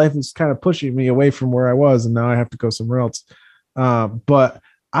choice. Life is kind of pushing me away from where I was, and now I have to go somewhere else. But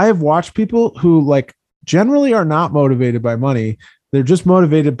I have watched people who like generally are not motivated by money. They're just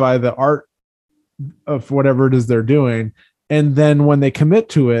motivated by the art of whatever it is they're doing. And then when they commit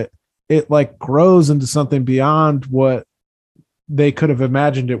to it, it like grows into something beyond what they could have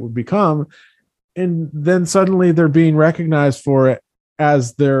imagined it would become. And then suddenly they're being recognized for it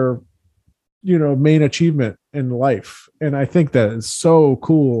as their, main achievement in life. And I think that is so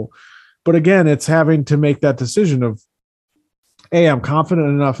cool. But again, it's having to make that decision of, hey, I'm confident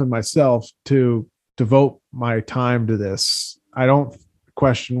enough in myself to devote my time to this. I don't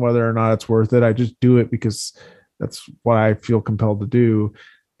question whether or not it's worth it. I just do it because that's what I feel compelled to do.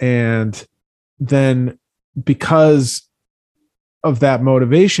 And then because of that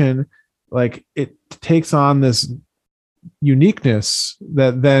motivation, like it takes on this uniqueness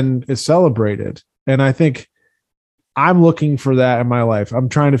that then is celebrated. And I think I'm looking for that in my life. I'm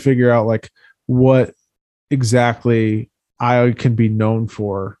trying to figure out like what exactly I can be known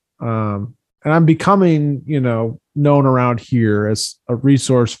for. And I'm becoming, known around here as a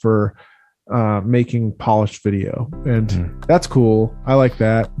resource for making polished video. And that's cool. I like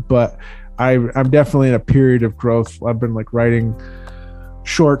that. But I'm definitely in a period of growth. I've been like writing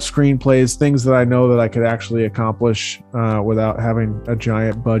short screenplays, things that I know that I could actually accomplish without having a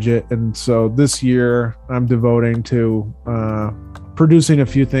giant budget. And so this year I'm devoting to producing a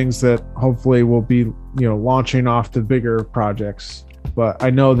few things that hopefully will be, launching off to bigger projects. But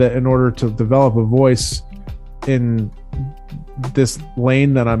I know that in order to develop a voice in this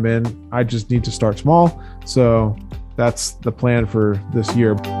lane that I'm in, I just need to start small. So that's the plan for this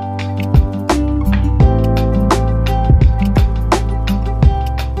year.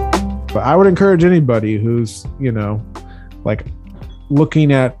 But I would encourage anybody who's, like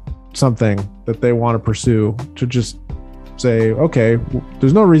looking at something that they want to pursue to just say, okay,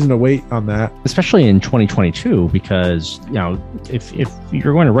 there's no reason to wait on that. Especially in 2022, because, if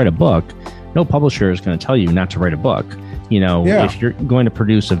you're going to write a book, no publisher is going to tell you not to write a book. If you're going to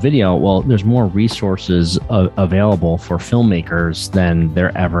produce a video, well, there's more resources available for filmmakers than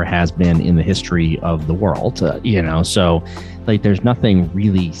there ever has been in the history of the world, so like there's nothing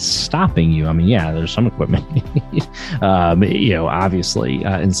really stopping you. I mean, yeah, there's some equipment, obviously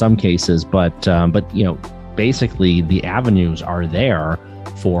in some cases, but basically the avenues are there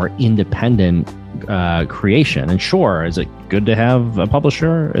for independent creation. And sure, is it good to have a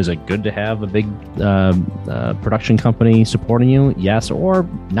publisher? Is it good to have a big production company supporting you? Yes, or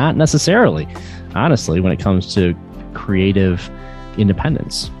not necessarily, honestly, when it comes to creative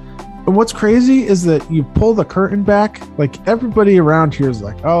independence. And what's crazy is that you pull the curtain back, like everybody around here is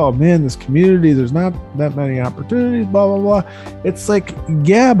like, oh man, this community, there's not that many opportunities, blah, blah, blah. It's like,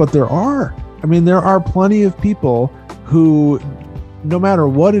 yeah, but there are. I mean, there are plenty of people who, no matter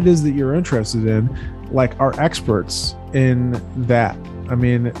what it is that you're interested in, like are experts in that. I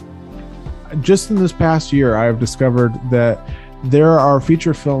mean, just in this past year, I've discovered that there are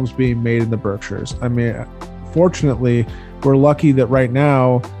feature films being made in the Berkshires. I mean, fortunately, we're lucky that right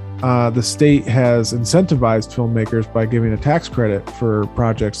now the state has incentivized filmmakers by giving a tax credit for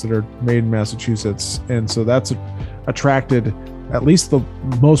projects that are made in Massachusetts. And so that's attracted at least the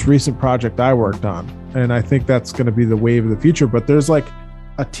most recent project I worked on. And I think that's going to be the wave of the future. But there's like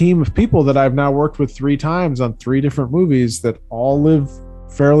a team of people that I've now worked with 3 times on 3 different movies that all live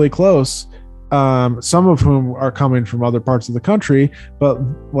fairly close. Some of whom are coming from other parts of the country, but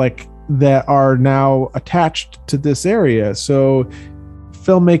like that are now attached to this area. So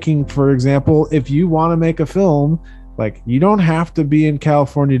filmmaking, for example, if you want to make a film, like you don't have to be in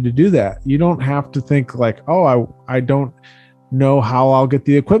California to do that. You don't have to think like, oh, I don't know how I'll get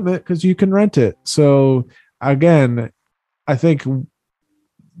the equipment, because you can rent it. So again, I think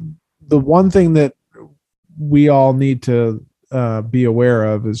the one thing that we all need to be aware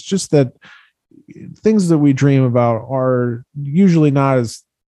of is just that things that we dream about are usually not as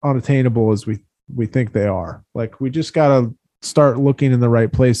unattainable as we think they are. Like we just gotta start looking in the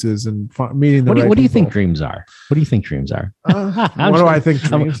right places and meeting the right What do you think people. dreams are? What do you think dreams are? What do I think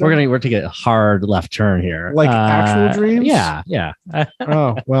dreams are? We're to get a hard left turn here. Like actual dreams? Yeah.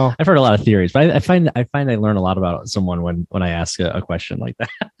 Oh, well, I've heard a lot of theories, but I find I learn a lot about someone when I ask a question like that.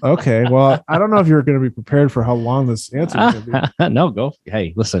 okay. Well, I don't know if you're going to be prepared for how long this answer is going to be. No, go.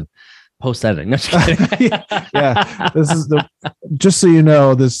 Hey, listen, post editing. No, just kidding. Yeah, this is just so you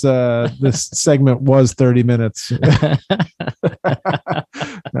know, this segment was 30 minutes.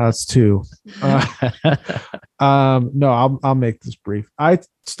 Now it's 2. No, I'll make this brief. I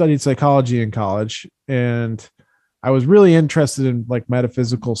studied psychology in college, and I was really interested in like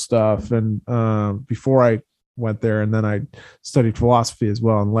metaphysical stuff. And before I went there, and then I studied philosophy as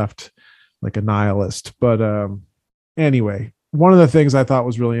well and left like a nihilist. But anyway, one of the things I thought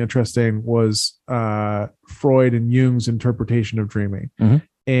was really interesting was Freud and Jung's interpretation of dreaming. Mm-hmm.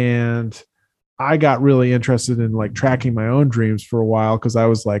 And I got really interested in like tracking my own dreams for a while, because I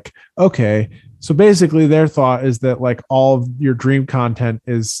was like, okay, so basically their thought is that like all of your dream content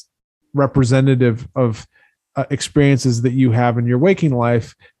is representative of experiences that you have in your waking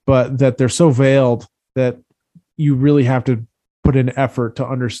life, but that they're so veiled that you really have to put in effort to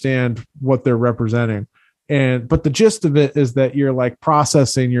understand what they're representing. But the gist of it is that you're like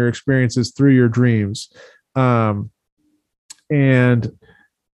processing your experiences through your dreams. And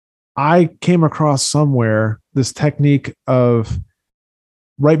I came across somewhere this technique of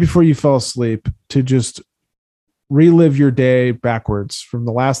right before you fell asleep to just relive your day backwards from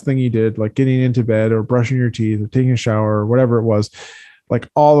the last thing you did, like getting into bed or brushing your teeth or taking a shower or whatever it was, like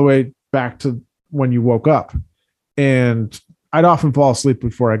all the way back to when you woke up. And I'd often fall asleep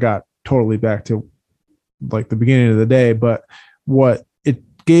before I got totally back to like the beginning of the day. But what it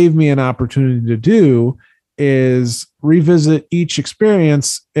gave me an opportunity to do is revisit each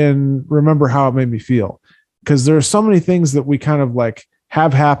experience and remember how it made me feel. Because there are so many things that we kind of like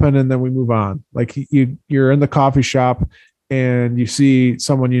have happen and then we move on. Like you're in the coffee shop and you see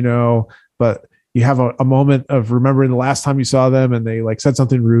someone, you know, but you have a moment of remembering the last time you saw them and they like said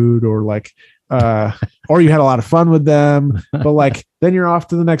something rude, or like, or you had a lot of fun with them, but like, then you're off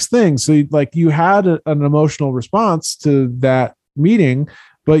to the next thing. So you had an emotional response to that meeting,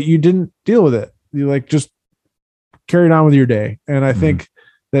 but you didn't deal with it. You like just carried on with your day. And I think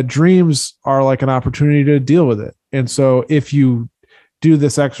that dreams are like an opportunity to deal with it. And so if you do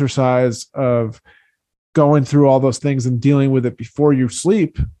this exercise of going through all those things and dealing with it before you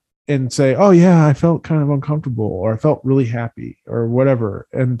sleep and say, oh yeah, I felt kind of uncomfortable, or I felt really happy, or whatever,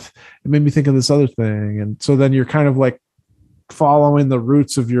 and it made me think of this other thing. And so then you're kind of like following the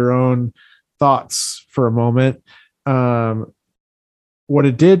roots of your own thoughts for a moment. What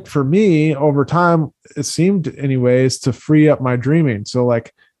it did for me over time, it seemed anyways, to free up my dreaming. So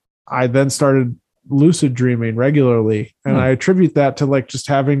like I then started lucid dreaming regularly, and I attribute that to like just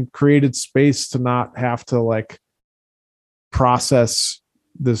having created space to not have to like process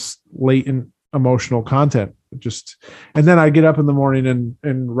this latent emotional content. And then I get up in the morning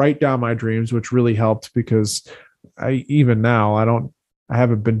and write down my dreams, which really helped, because I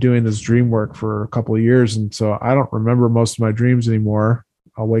haven't been doing this dream work for a couple of years, and so I don't remember most of my dreams anymore.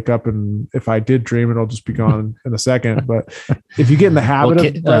 I'll wake up, and if I did dream, it'll just be gone in a second. But if you get in the habit of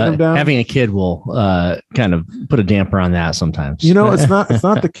writing them down, having a kid will kind of put a damper on that sometimes. You know, it's not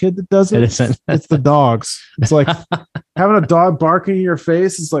the kid that does it. It's the dogs. It's like having a dog barking in your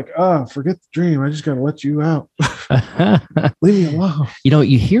face. It's like, oh, forget the dream. I just got to let you out. Leave me alone. You know,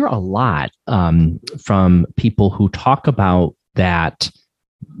 you hear a lot from people who talk about that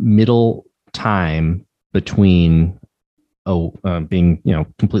middle time between being, you know,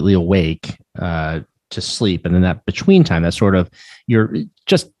 completely awake to sleep, and then that between time, that sort of you're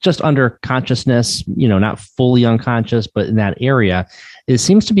just under consciousness, you know, not fully unconscious, but in that area, it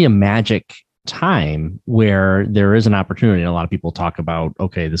seems to be a magic time where there is an opportunity. And a lot of people talk about,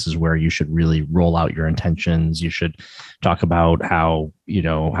 okay, this is where you should really roll out your intentions. You should talk about how, you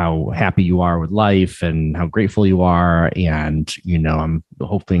know, how happy you are with life and how grateful you are. And, you know, I'm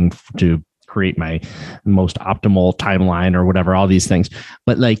hoping to create my most optimal timeline or whatever, all these things.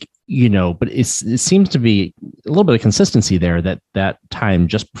 But like, you know, but it seems to be a little bit of consistency there, that time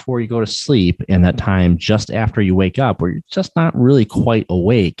just before you go to sleep and that time just after you wake up, where you're just not really quite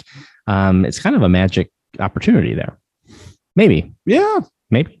awake. It's kind of a magic opportunity there. Maybe. Yeah.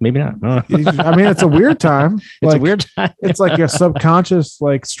 Maybe not. I mean, it's a weird time. It's a weird time. It's like a subconscious,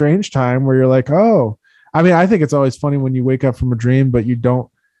 like strange time where you're like, oh, I mean, I think it's always funny when you wake up from a dream, but you don't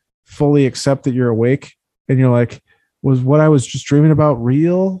fully accept that you're awake, and you're like, was what I was just dreaming about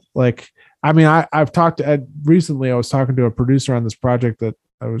real? Like, I mean, I've talked recently, I was talking to a producer on this project that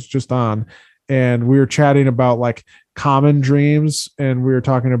I was just on, and we were chatting about like common dreams, and we were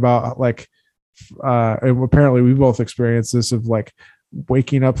talking about like and apparently we both experienced this of like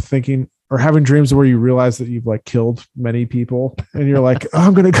waking up thinking or having dreams where you realize that you've like killed many people, and you're like, oh,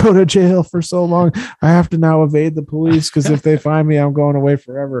 I'm going to go to jail for so long. I have to now evade the police because if they find me, I'm going away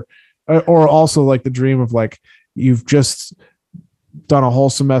forever. Or also like the dream of like you've just done a whole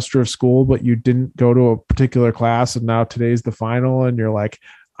semester of school, but you didn't go to a particular class, and now today's the final, and you're like,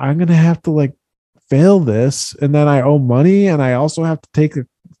 I'm going to have to like fail this, and then I owe money, and I also have to take the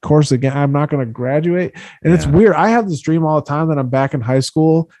course again. I'm not going to graduate. And it's weird. I have this dream all the time that I'm back in high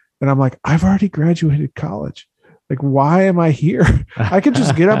school, and I'm like, I've already graduated college. Like, why am I here? I could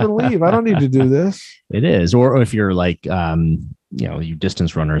just get up and leave. I don't need to do this. It is. Or if you're like, you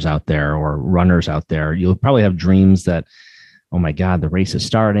distance runners out there or runners out there, you'll probably have dreams that, oh my God, the race is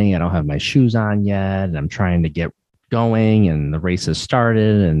starting. I don't have my shoes on yet. And I'm trying to get going, and the race has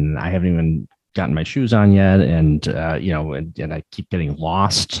started, and I haven't even gotten my shoes on yet. And, and I keep getting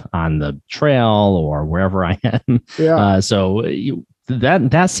lost on the trail or wherever I am. Yeah.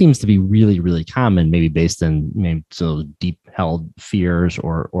 That seems to be really, really common, maybe based on maybe some deep held fears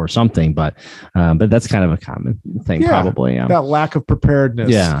or something, but that's kind of a common thing, probably. Yeah. That lack of preparedness.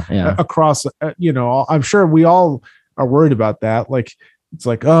 Yeah. Across, I'm sure we all are worried about that. Like, it's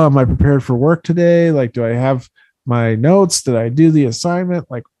like, oh, am I prepared for work today? Like, do I have my notes? Did I do the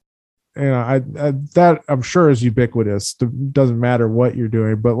assignment? Like, that I'm sure is ubiquitous. It doesn't matter what you're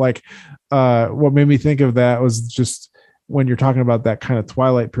doing, but like, what made me think of that was just when you're talking about that kind of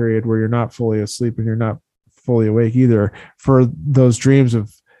twilight period where you're not fully asleep and you're not fully awake either, for those dreams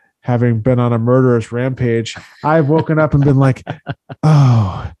of having been on a murderous rampage, I've woken up and been like,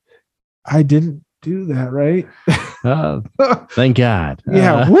 oh, I didn't do that, right? Thank God.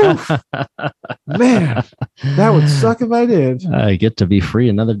 Yeah. Man, that would suck if I did. I get to be free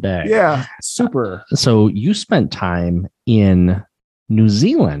another day. Yeah. Super. So you spent time in New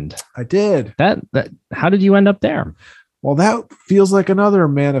Zealand. I did. How did you end up there? Well, that feels like another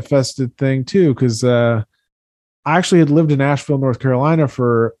manifested thing too, because I actually had lived in Asheville, North Carolina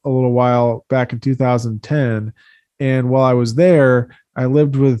for a little while back in 2010. And while I was there, I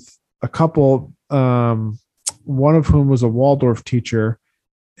lived with a couple, one of whom was a Waldorf teacher,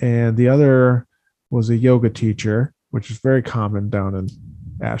 and the other was a yoga teacher, which is very common down in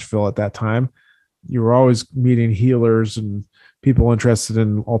Asheville at that time. You were always meeting healers and people interested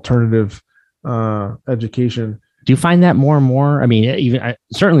in alternative education. Do you find that more and more? I mean,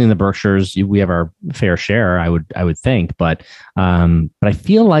 certainly in the Berkshires, we have our fair share, I would think, but I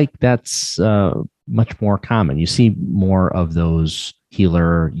feel like that's much more common. You see more of those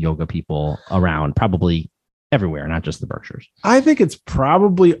healer yoga people around, probably everywhere, not just the Berkshires. I think it's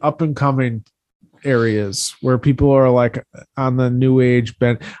probably up and coming areas where people are like on the new age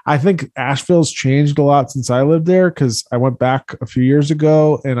bent. I think Asheville's changed a lot since I lived there, because I went back a few years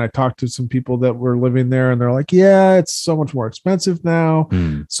ago and I talked to some people that were living there, and they're like, yeah, it's so much more expensive now.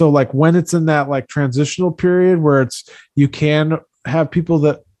 So like when it's in that like transitional period where you can have people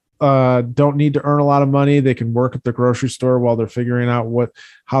that don't need to earn a lot of money, they can work at the grocery store while they're figuring out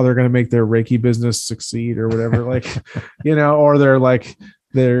how they're going to make their Reiki business succeed or whatever, like, or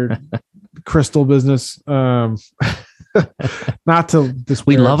their crystal business. Not to this,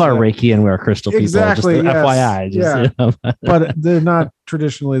 we love our Reiki and we're crystal people. Exactly. Just FYI. But they're not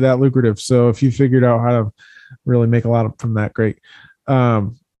traditionally that lucrative. So if you figured out how to really make a lot from that, great.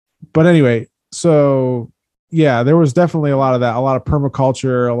 But anyway, so yeah, there was definitely a lot of that, a lot of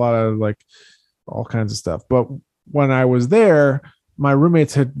permaculture, a lot of like all kinds of stuff. But when I was there, my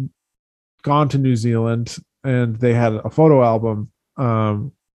roommates had gone to New Zealand and they had a photo album.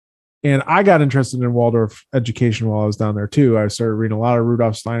 And I got interested in Waldorf education while I was down there too. I started reading a lot of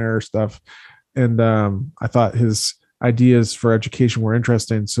Rudolf Steiner stuff, and I thought his ideas for education were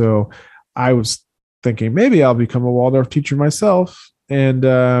interesting. So I was thinking maybe I'll become a Waldorf teacher myself. And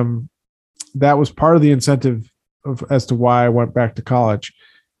that was part of the incentive as to why I went back to college.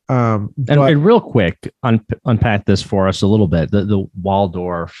 And real quick, unpack this for us a little bit. The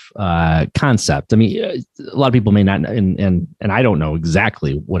Waldorf concept. I mean, a lot of people may not, and I don't know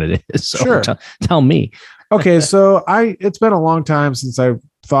exactly what it is. So sure. Tell me. Okay, so it's been a long time since I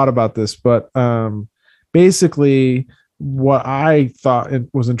thought about this, but basically, what I thought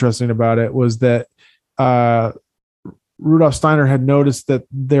was interesting about it was that Rudolf Steiner had noticed that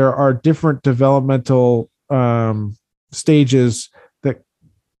there are different developmental stages that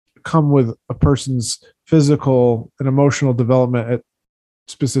come with a person's physical and emotional development at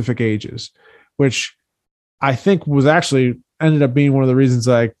specific ages, which I think was actually ended up being one of the reasons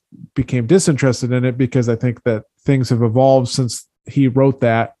I became disinterested in it, because I think that things have evolved since he wrote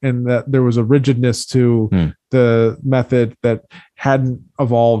that, and that there was a rigidness to the method that hadn't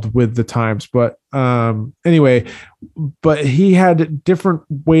evolved with the times. But anyway, but he had different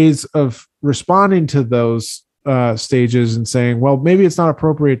ways of responding to those stages and saying, well, maybe it's not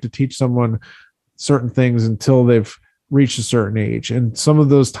appropriate to teach someone certain things until they've reached a certain age. And some of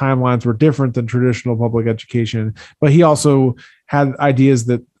those timelines were different than traditional public education. But he also had ideas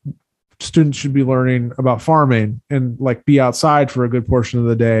that students should be learning about farming and like be outside for a good portion of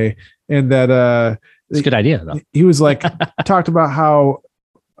the day. And that it's a good idea, though. He was like, talked about how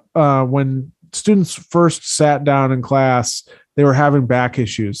when students first sat down in class, they were having back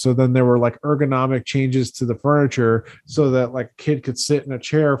issues. So then there were like ergonomic changes to the furniture so that like a kid could sit in a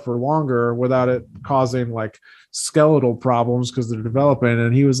chair for longer without it causing like skeletal problems because they're developing.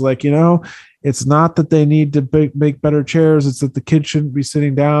 And he was like, it's not that they need to make better chairs. It's that the kid shouldn't be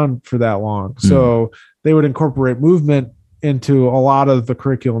sitting down for that long. So they would incorporate movement into a lot of the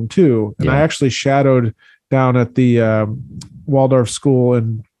curriculum too. And I actually shadowed down at the Waldorf school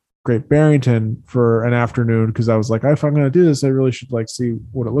in Great Barrington for an afternoon because I was like, if I'm going to do this, I really should like see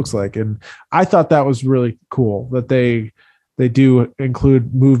what it looks like. And I thought that was really cool that they do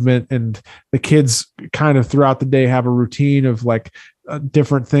include movement, and the kids kind of throughout the day have a routine of like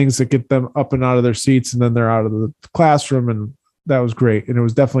different things that get them up and out of their seats, and then they're out of the classroom. And that was great. And it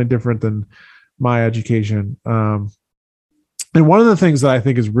was definitely different than my education. And one of the things that I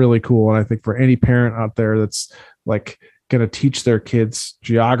think is really cool, and I think for any parent out there that's like going to teach their kids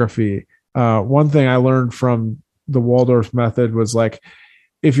geography, one thing I learned from the Waldorf method was like,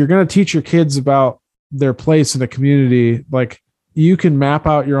 if you're going to teach your kids about their place in a community, like you can map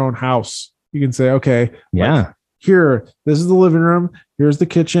out your own house. You can say, okay, like, here, this is the living room, here's the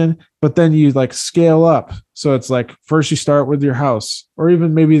kitchen, but then you like scale up. So it's like, first you start with your house, or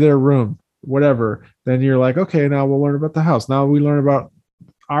even maybe their room, whatever. Then you're like, okay, now we'll learn about the house. Now we learn about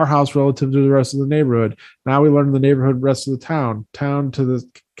our house relative to the rest of the neighborhood. Now we learn the neighborhood, rest of the town to the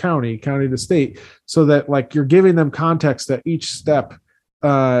county to state, so that like you're giving them context at each step,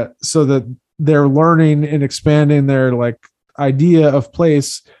 so that they're learning and expanding their like idea of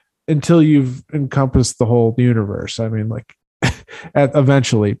place until you've encompassed the whole universe. I mean, like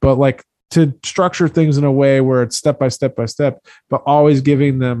eventually, but like to structure things in a way where it's step by step by step, but always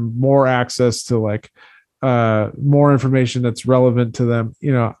giving them more access to like more information that's relevant to them.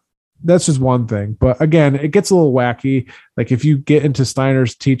 That's just one thing. But again, it gets a little wacky. Like if you get into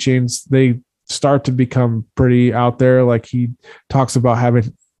Steiner's teachings, they start to become pretty out there. Like he talks about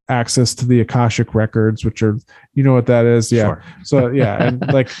having access to the Akashic records, which are, what that is. Yeah. Sure. So yeah.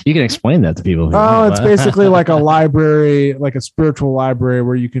 And like, you can explain that to people. It's basically like a library, like a spiritual library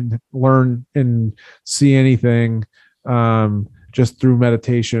where you can learn and see anything, just through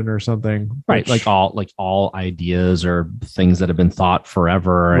meditation or something. Right. Like all ideas or things that have been thought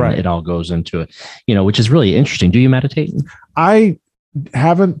forever, and it all goes into it, which is really interesting. Do you meditate? I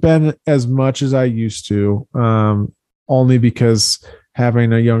haven't been as much as I used to, only because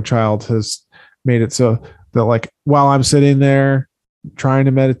having a young child has made it so that like while I'm sitting there trying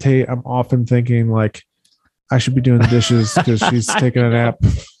to meditate, I'm often thinking like I should be doing the dishes because she's taking a nap,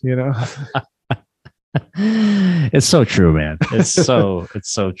 It's so true, man. It's so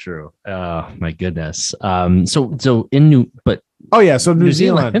true. Oh my goodness. So in New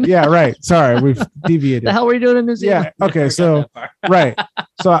Zealand. Yeah, right. Sorry, we've deviated. The hell were you doing in New Zealand? Yeah. Okay. So right.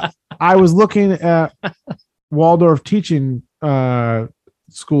 So I was looking at Waldorf teaching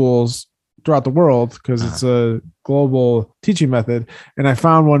schools throughout the world because it's a global teaching method, and I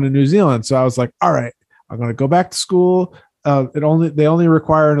found one in New Zealand. So I was like, all right, I'm going to go back to school. They only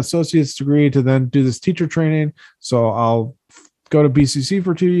require an associate's degree to then do this teacher training. So I'll go to BCC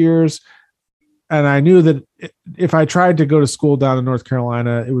for 2 years. And I knew that if I tried to go to school down in North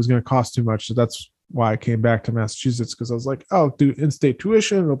Carolina, it was going to cost too much. So that's why I came back to Massachusetts, because I was like, oh, do in-state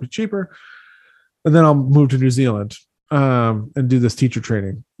tuition, it'll be cheaper. And then I'll move to New Zealand and do this teacher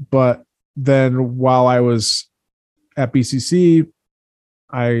training. But then while I was at BCC,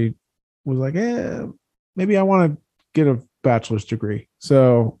 I was like, maybe I want to get a bachelor's degree.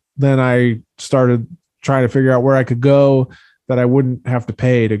 So then I started trying to figure out where I could go that I wouldn't have to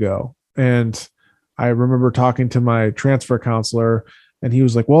pay to go. And I remember talking to my transfer counselor, and he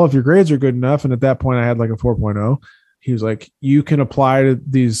was like, well, if your grades are good enough, and at that point I had like a 4.0, he was like, you can apply to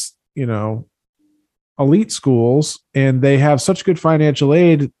these, elite schools, and they have such good financial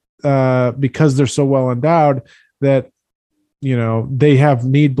aid because they're so well endowed that, they have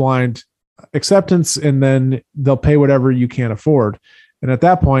need blind acceptance, and then they'll pay whatever you can't afford. And at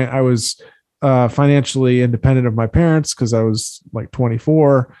that point I was financially independent of my parents because I was like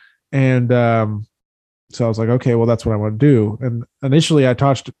 24. And So I was like, okay, well, that's what I want to do. And initially I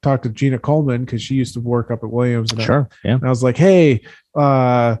talked to Gina Coleman, because she used to work up at Williams. And Sure. and I was like, hey,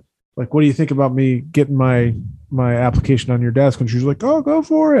 like, what do you think about me getting my application on your desk? And she was like, oh, go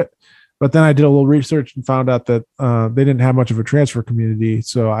for it. But then I did a little research and found out that they didn't have much of a transfer community.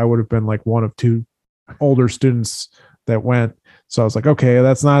 So I would have been like one of two older students that went. So I was like, okay,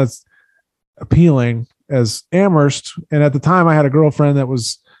 that's not as appealing as Amherst. And at the time I had a girlfriend that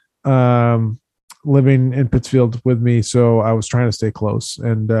was living in Pittsfield with me. So I was trying to stay close.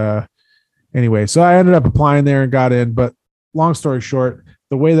 And anyway, so I ended up applying there and got in. But long story short,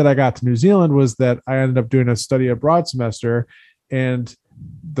 the way that I got to New Zealand was that I ended up doing a study abroad semester, and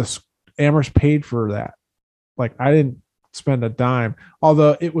the Amherst paid for that. Like, I didn't spend a dime,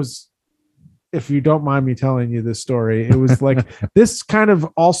 although it was, if you don't mind me telling you this story, it was like, this kind of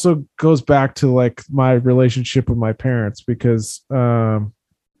also goes back to like my relationship with my parents, because I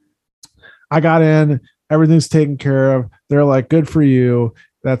got in, everything's taken care of. They're like, good for you.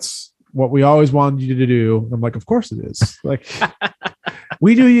 That's what we always wanted you to do. I'm like, of course it is. Like,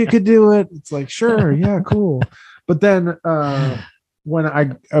 we knew you could do it. It's like, sure. Yeah, cool. But then when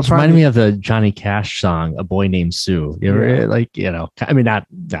I reminded me of the Johnny Cash song, "A Boy Named Sue." You ever, like, I mean, not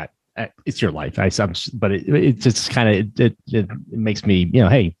it's your life. But it just kind of it makes me,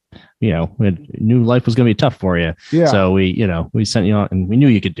 hey, knew life was going to be tough for you. Yeah. So we sent you on, and we knew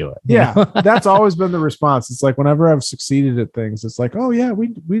you could do it. Yeah. That's always been the response. It's like, whenever I've succeeded at things, it's like, oh yeah,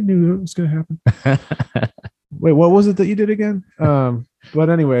 we knew it was going to happen. Wait, what was it that you did again? But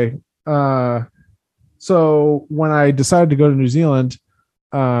anyway, so when I decided to go to New Zealand,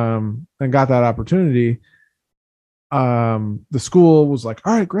 and got that opportunity, the school was like,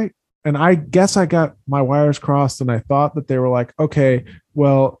 all right, great. And I guess I got my wires crossed, and I thought that they were like, okay,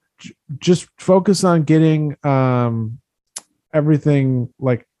 well, just focus on getting everything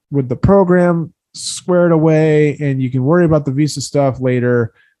like with the program squared away, and you can worry about the visa stuff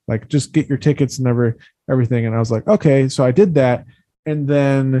later. Like, just get your tickets and everything. And I was like, okay. So I did that. And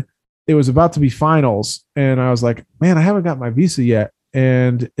then it was about to be finals. And I was like, man, I haven't got my visa yet.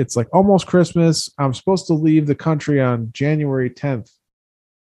 And it's like almost Christmas. I'm supposed to leave the country on January 10th.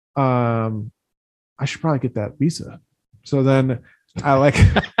 I should probably get that visa. So then I like,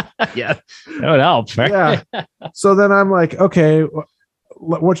 yeah, that would help. Right? Yeah. So then I'm like, okay,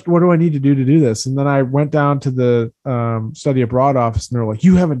 what do I need to do this? And then I went down to the study abroad office, and they're like,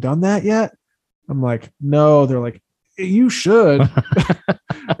 you haven't done that yet? I'm like, no. They're like, you should.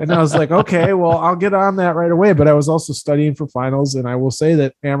 And I was like, okay, well, I'll get on that right away. But I was also studying for finals, and I will say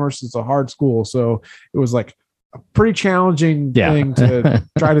that Amherst is a hard school. So it was like a pretty challenging thing to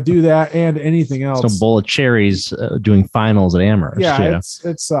try to do that and anything else. Some bowl of cherries doing finals at Amherst. Yeah,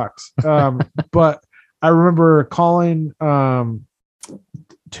 it sucks. But I remember calling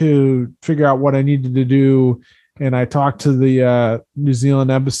to figure out what I needed to do. And I talked to the New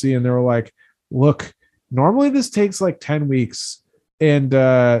Zealand embassy, and they were like, look, normally this takes like 10 weeks. And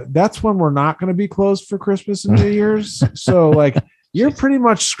that's when we're not going to be closed for Christmas and New Year's. So like, you're pretty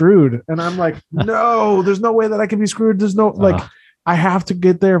much screwed. And I'm like, no, there's no way that I can be screwed. There's no, like, I have to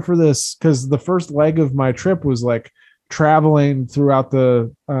get there for this. Cause the first leg of my trip was like traveling throughout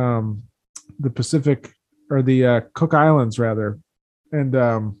the Pacific, or the Cook Islands rather.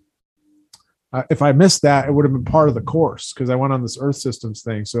 And if I missed that, it would have been part of the course, because I went on this Earth Systems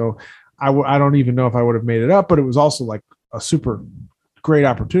thing. So I don't even know if I would have made it up, but it was also like a super great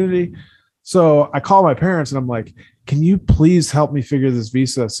opportunity. So I called my parents, and I'm like, can you please help me figure this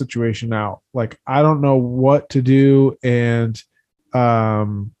visa situation out? Like, I don't know what to do. And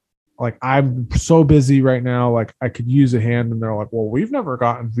like, I'm so busy right now. Like, I could use a hand. And they're like, well, we've never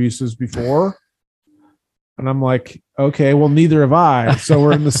gotten visas before. And I'm like, okay, well, neither have I. So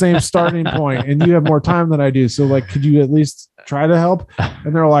we're in the same starting point, and you have more time than I do. So like, could you at least try to help?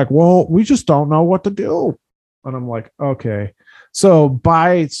 And they're like, well, we just don't know what to do. And I'm like, okay. So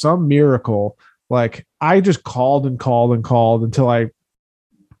by some miracle, like, I just called until I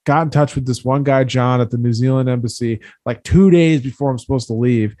got in touch with this one guy, John, at the New Zealand embassy, like 2 days before I'm supposed to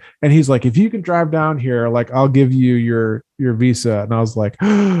leave. And he's like, if you can drive down here, like, I'll give you your visa. And I was like,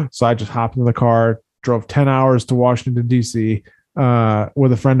 so I just hopped in the car, drove 10 hours to Washington, DC,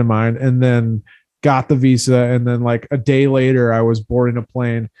 with a friend of mine, and then got the visa. And then like a day later, I was boarding a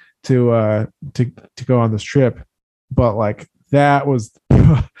plane to go on this trip. But like, that was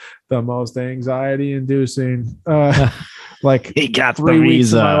the most anxiety inducing, like, he got 3 the weeks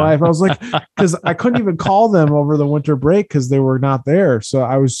visa. of my life. I was like, because I couldn't even call them over the winter break because they were not there. So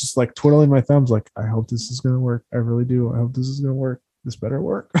I was just like twiddling my thumbs, like, I hope this is going to work. I really do. I hope this is going to work. This better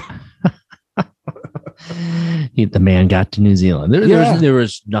work. The man got to New Zealand. There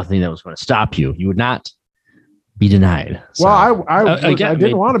was nothing that was going to stop you. You would not be denied. So, Well, I again,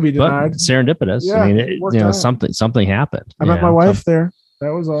 didn't want to be denied. Serendipitous. Yeah, I mean, out. something happened. I met my wife there. That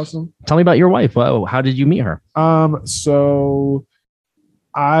was awesome. Tell me about your wife. Well, how did you meet her? So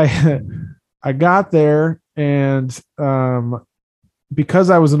I I got there, and because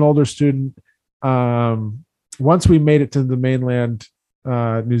I was an older student, once we made it to the mainland,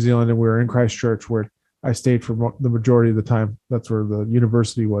 New Zealand, and we were in Christchurch, where I stayed for the majority of the time. That's where the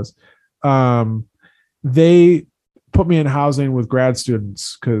university was. They put me in housing with grad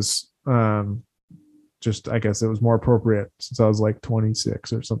students because just, I guess it was more appropriate since I was like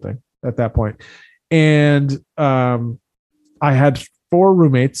 26 or something at that point. And I had 4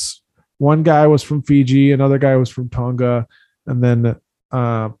 roommates. One guy was from Fiji, another guy was from Tonga, and then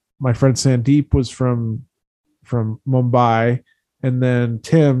my friend Sandeep was from Mumbai, and then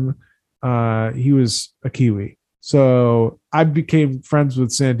Tim, he was a Kiwi. So I became friends with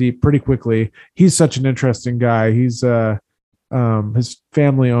Sandeep pretty quickly. He's such an interesting guy. He's his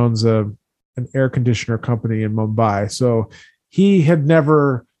family owns an air conditioner company in Mumbai. So he had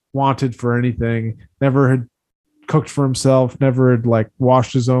never wanted for anything, never had cooked for himself, never had like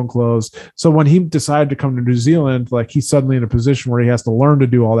washed his own clothes. So when he decided to come to New Zealand, like he's suddenly in a position where he has to learn to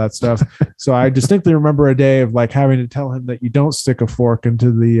do all that stuff. So I distinctly remember a day of like having to tell him that you don't stick a fork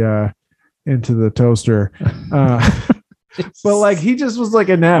into the toaster. But like he just was like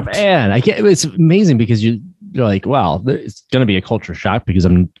inept. Man, it's amazing because you're like, well, it's going to be a culture shock because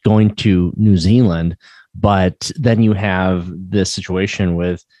I'm going to New Zealand, but then you have this situation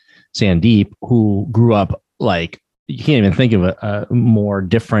with Sandeep, who grew up like you can't even think of a more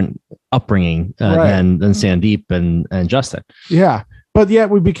different upbringing than Sandeep and Justin. Yeah. But yet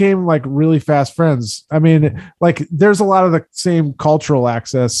we became like really fast friends. I mean, like there's a lot of the same cultural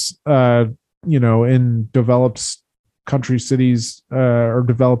access, in developed country cities or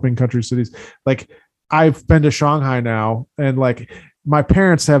developing country cities. Like I've been to Shanghai now, and like my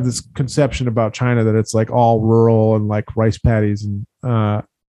parents have this conception about China that it's like all rural and like rice paddies. And I'm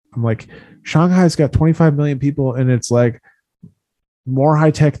like, Shanghai's got 25 million people, and it's like more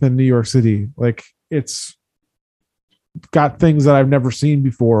high tech than New York City. Like it's got things that I've never seen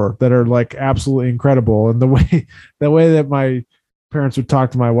before that are like absolutely incredible. And the way that my parents would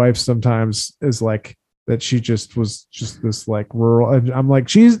talk to my wife sometimes is like that she just was just this like rural, and I'm like,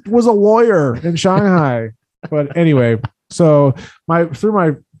 she was a lawyer in Shanghai. But anyway, so through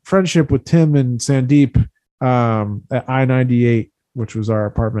my friendship with Tim and Sandeep at I-98, which was our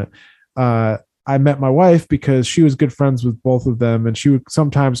apartment, I met my wife because she was good friends with both of them, and she would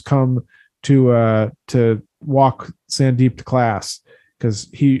sometimes come to walk Sandeep to class because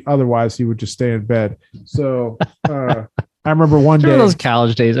he would just stay in bed. So I remember one day those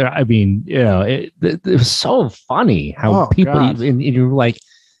college days. I mean, it was so funny how people and you're like,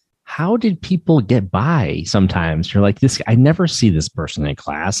 how did people get by? Sometimes you're like, this. I never see this person in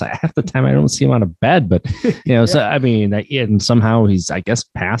class. Half the time I don't see him out of bed. But yeah. So I mean, and somehow he's, I guess,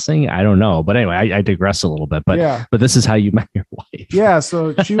 passing. I don't know. But anyway, I digress a little bit. But but this is how you met your wife. Yeah.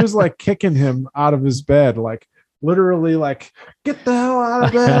 So she was like kicking him out of his bed, like literally, like, get the hell out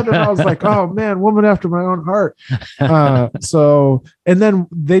of bed. And I was like, oh man, woman after my own heart. So, and then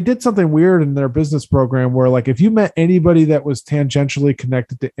they did something weird in their business program where like, if you met anybody that was tangentially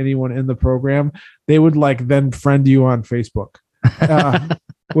connected to anyone in the program, they would like then friend you on Facebook,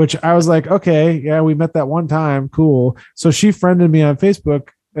 which I was like, okay, yeah, we met that one time. Cool. So she friended me on Facebook,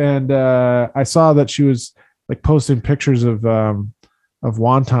 and I saw that she was like posting pictures of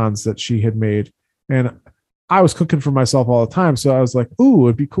wontons that she had made. And I was cooking for myself all the time. So I was like, ooh,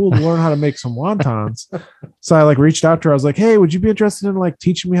 it'd be cool to learn how to make some wontons. So I like reached out to her. I was like, hey, would you be interested in like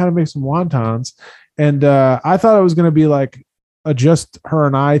teaching me how to make some wontons? And I thought it was going to be like a just her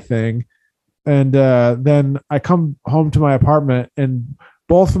and I thing. And then I come home to my apartment, and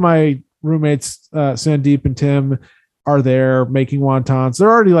both of my roommates, Sandeep and Tim, are there making wontons.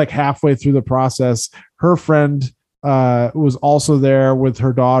 They're already like halfway through the process. Her friend was also there with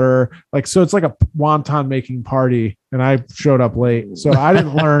her daughter. Like, so it's like a wonton making party, and I showed up late. So I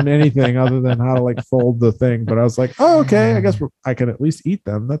didn't learn anything other than how to like fold the thing. But I was like, oh, okay, I guess I can at least eat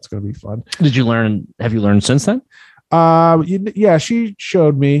them. That's going to be fun. Have you learned since then? Yeah, she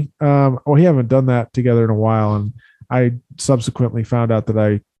showed me. We haven't done that together in a while. And I subsequently found out that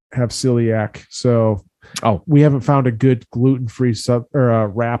I have celiac. So we haven't found a good gluten-free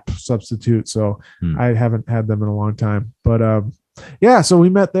wrap substitute. So I haven't had them in a long time. But yeah, so we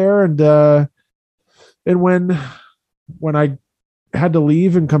met there, and when I had to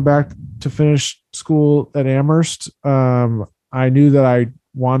leave and come back to finish school at Amherst, I knew that I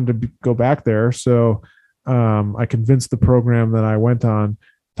wanted to go back there. So I convinced the program that I went on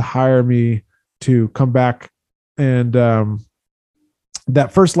to hire me to come back And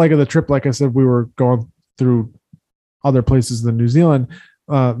that first leg of the trip, like I said, we were going through other places than New Zealand.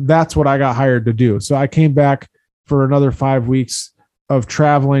 That's what I got hired to do. So I came back for another 5 weeks of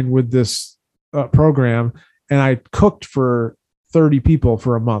traveling with this program, and I cooked for 30 people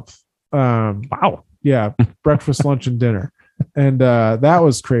for a month. Wow. Yeah. Breakfast, lunch, and dinner. And that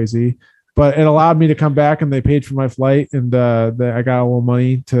was crazy, but it allowed me to come back, and they paid for my flight, and I got a little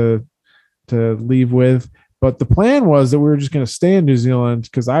money to leave with. But the plan was that we were just going to stay in New Zealand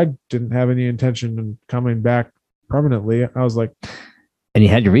because I didn't have any intention of coming back permanently. I was like, and you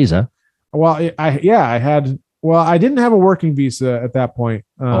had your visa. Well, I had. Well, I didn't have a working visa at that point.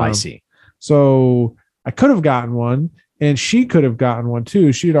 I see. So I could have gotten one, and she could have gotten one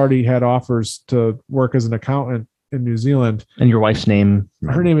too. She had already had offers to work as an accountant in New Zealand. And your wife's name?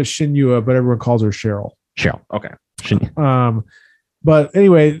 Her name is Shinyua, but everyone calls her Cheryl. Cheryl. Okay. But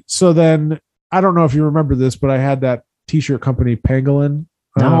anyway, so then I don't know if you remember this, but I had that t-shirt company, Pangolin.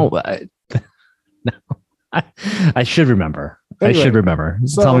 No, I should remember. Anyway, I should remember.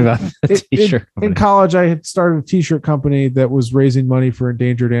 So tell me about the t-shirt company. In college, I had started a t-shirt company that was raising money for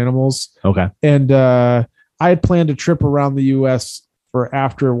endangered animals. Okay. And I had planned a trip around the U.S. for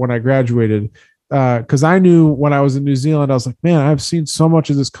after when I graduated. Because I knew when I was in New Zealand, I was like, man, I've seen so much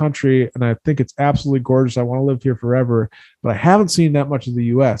of this country, and I think it's absolutely gorgeous. I want to live here forever. But I haven't seen that much of the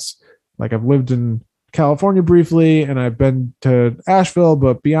U.S. Like, I've lived in California briefly, and I've been to Asheville,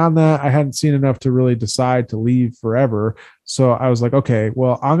 but beyond that, I hadn't seen enough to really decide to leave forever. So I was like, okay,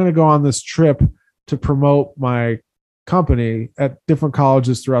 well, I'm going to go on this trip to promote my company at different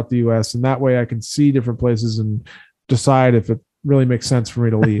colleges throughout the U.S. And that way I can see different places and decide if it really makes sense for me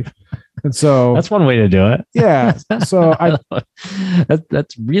to leave. And so that's one way to do it. Yeah. So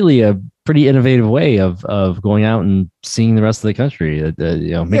that's really a pretty innovative way of going out and seeing the rest of the country.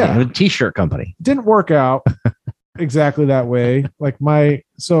 Making a t-shirt company. Didn't work out exactly that way.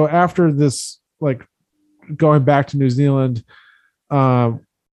 So after this, like going back to New Zealand, I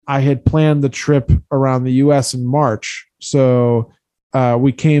had planned the trip around the US in March. So I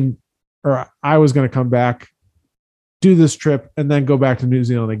was going to come back, do this trip, and then go back to New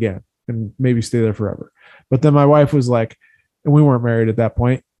Zealand again and maybe stay there forever. But then my wife was like, and we weren't married at that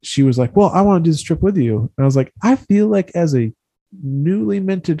point. She was like, well, I want to do this trip with you. And I was like, I feel like as a newly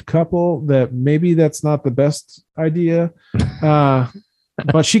minted couple that maybe that's not the best idea.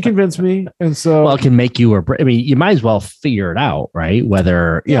 But she convinced me. And so, well, it can make you, you might as well figure it out, right?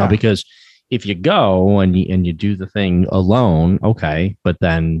 Whether, because if you go and you do the thing alone, okay, but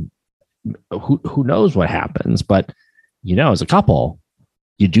then who knows what happens? But, as a couple,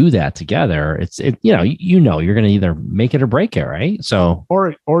 you do that together. You're going to either make it or break it, right? So,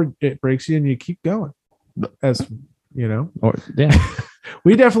 or it breaks you and you keep going, as you know. Or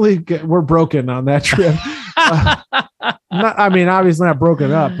we definitely we're broken on that trip. Obviously not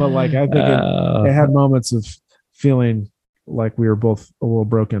broken up, but like I think it had moments of feeling like we were both a little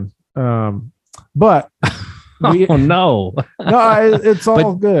broken. But it's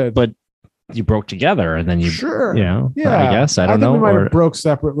all good. But you broke together, and then I guess I don't know. We might have broke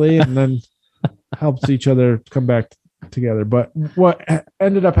separately and then helped each other come back together. But what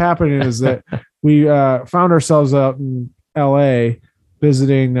ended up happening is that we found ourselves out in LA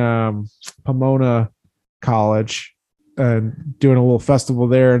visiting Pomona College and doing a little festival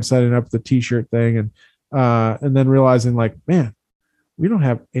there and setting up the t-shirt thing, and then realizing like, man, we don't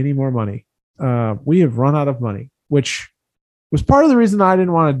have any more money. We have run out of money, which was part of the reason I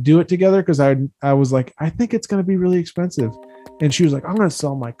didn't want to do it together, because I was like, I think it's going to be really expensive. And she was like, I'm going to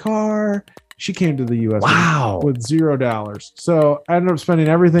sell my car. She came to the U.S. with $0. So I ended up spending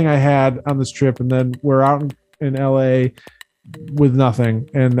everything I had on this trip, and then we're out in L.A. with nothing.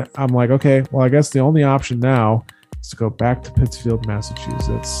 And I'm like, okay, well, I guess the only option now is to go back to Pittsfield,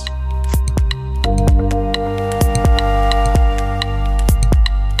 Massachusetts.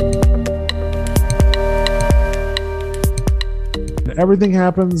 Everything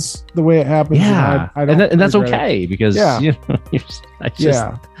happens the way it happens. Yeah, and that's okay, because But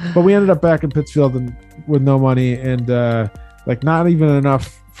we ended up back in Pittsfield and with no money, and not even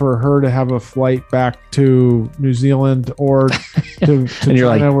enough for her to have a flight back to New Zealand or to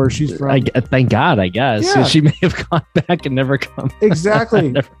China, where she's from. Thank God, I guess. Yeah. She may have gone back and never come.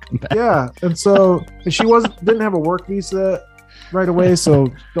 Exactly. Never come back. Yeah, and so she didn't have a work visa right away.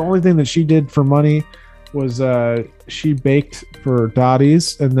 So the only thing that she did for money was she baked for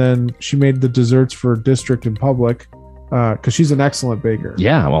Dottie's, and then she made the desserts for District and Public, because she's an excellent baker.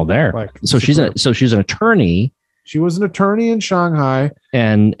 Yeah, well, she's an attorney. She was an attorney in Shanghai,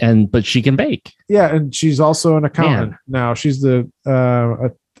 but she can bake. Yeah, and she's also an accountant now. She's a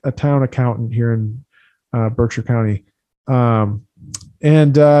town accountant here in Berkshire County.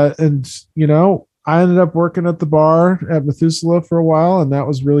 And I ended up working at the bar at Methuselah for a while, and that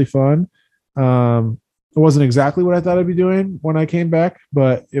was really fun. It wasn't exactly what I thought I'd be doing when I came back,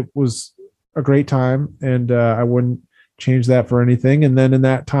 but it was a great time, and I wouldn't change that for anything. And then in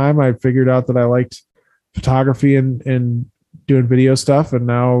that time, I figured out that I liked photography and doing video stuff. And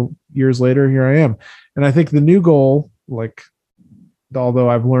now years later, here I am. And I think the new goal, like, although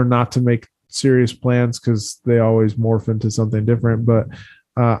I've learned not to make serious plans because they always morph into something different, but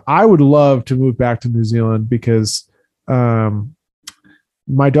I would love to move back to New Zealand because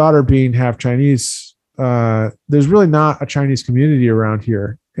my daughter being half Chinese, there's really not a Chinese community around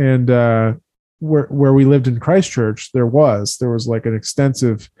here. And where we lived in Christchurch, there was like an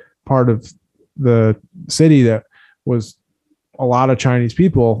extensive part of the city that was a lot of Chinese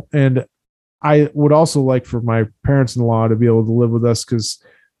people. And I would also like for my parents-in-law to be able to live with us because,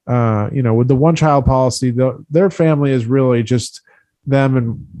 with the one child policy, their family is really just them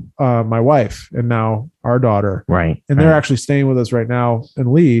and my wife and now our daughter. Right. And they're actually staying with us right now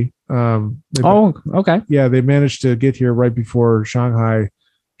in Lee. Okay. Yeah. They managed to get here right before Shanghai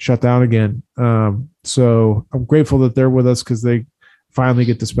shut down again. So I'm grateful that they're with us because they finally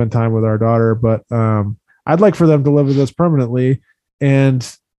get to spend time with our daughter. But I'd like for them to live with us permanently.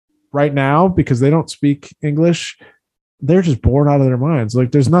 And right now, because they don't speak English, they're just bored out of their minds.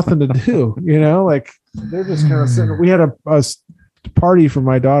 Like there's nothing to do, like they're just kind of sitting. We had a party for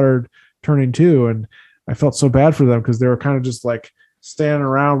my daughter turning 2, and I felt so bad for them because they were kind of just like standing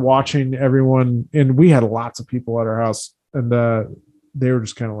around watching everyone. And we had lots of people at our house, and they were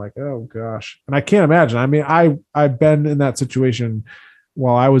just kind of like, oh gosh. And I can't imagine. I mean, I've been in that situation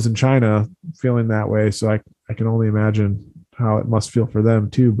while I was in China feeling that way. So I can only imagine how it must feel for them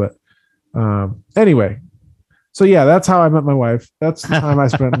too. But anyway, so yeah, that's how I met my wife. That's the time I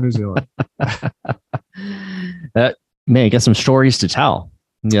spent in New Zealand. Man, you got some stories to tell.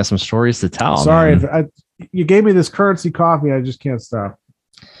 You got some stories to tell. Sorry, you gave me this currency coffee. I just can't stop.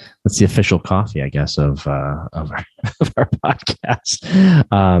 That's the official coffee, I guess, of our podcast.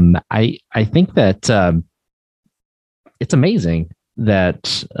 I think that it's amazing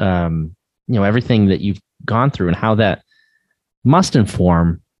that everything that you've gone through and how that must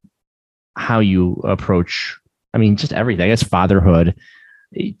inform how you approach. I mean, just everything. I guess fatherhood.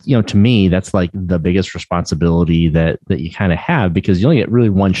 To me, that's like the biggest responsibility that you kind of have because you only get really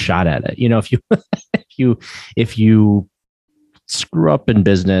one shot at it. If you screw up in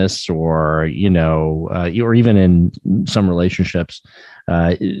business or or even in some relationships,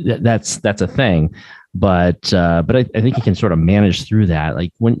 that's a thing. But I think you can sort of manage through that.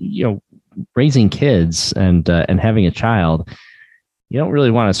 Like when raising kids and having a child, you don't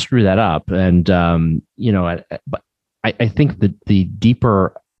really want to screw that up. And but I think that the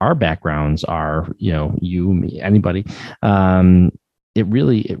deeper our backgrounds are, you, me, anybody, it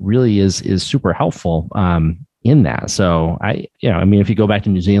really is super helpful in that. So if you go back to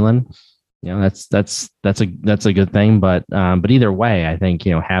New Zealand, that's a good thing. But either way, I think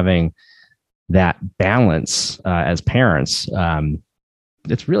having that balance as parents,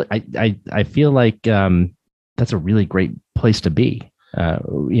 it's really I feel like that's a really great place to be.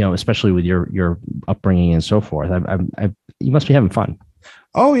 Especially with your upbringing and so forth. You must be having fun.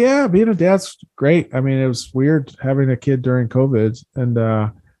 Oh yeah, being a dad's great. I mean, it was weird having a kid during COVID, and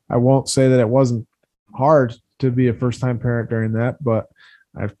I won't say that it wasn't hard to be a first-time parent during that, but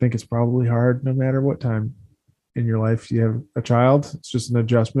I think it's probably hard no matter what time in your life you have a child. It's just an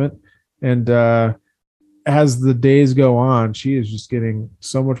adjustment, and as the days go on, she is just getting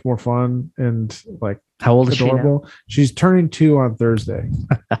so much more fun and like. How old is adorable. She now? She's turning 2 on Thursday.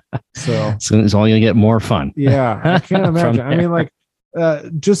 So it's only going to get more fun. Yeah. I can't imagine. I mean, like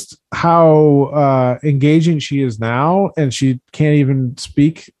just how engaging she is now, and she can't even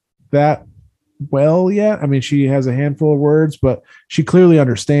speak that well yet. I mean, she has a handful of words, but she clearly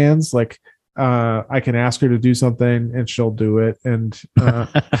understands. Like I can ask her to do something and she'll do it. And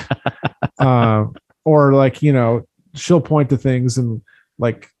or like, she'll point to things and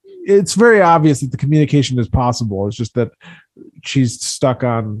like, it's very obvious that the communication is possible. It's just that she's stuck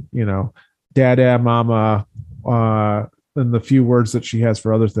on, dada, mama, and the few words that she has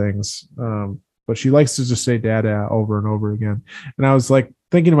for other things. But she likes to just say dada over and over again. And I was like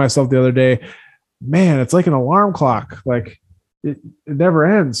thinking to myself the other day, man, it's like an alarm clock. Like it never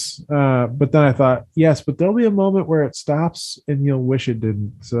ends. But then I thought, yes, but there'll be a moment where it stops and you'll wish it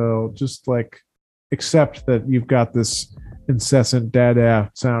didn't. So just like accept that you've got this incessant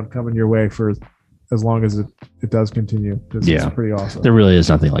dada sound coming your way for as long as it does continue. It's pretty awesome. There really is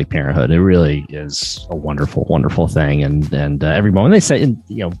nothing like parenthood. It really is a wonderful, wonderful thing. And every moment they say, and,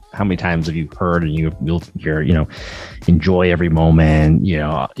 how many times have you heard and you'll hear, enjoy every moment,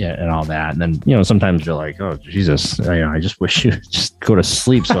 and all that. And then, sometimes you're like, oh, Jesus, I just wish you just go to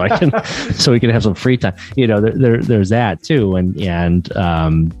sleep so I can, so we can have some free time. There's that too. But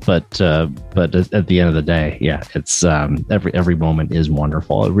at the end of the day, it's every moment is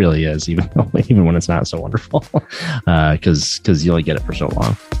wonderful. It really is, even when it's not so wonderful, because you only get it for so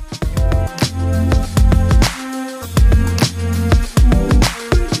long.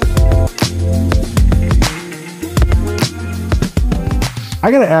 I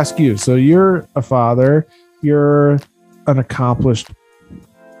got to ask you, so you're a father, you're an accomplished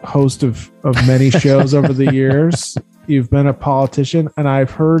host of many shows over the years. You've been a politician, and I've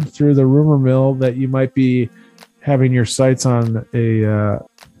heard through the rumor mill that you might be having your sights on a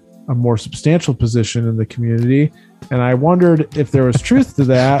more substantial position in the community. And I wondered if there was truth to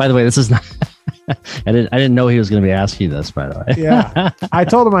that. By the way, this is not... I didn't know he was going to be asking this, by the way. Yeah. I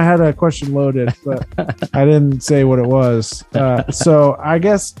told him I had a question loaded, but I didn't say what it was. So I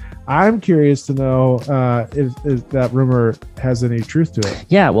guess I'm curious to know if that rumor has any truth to it.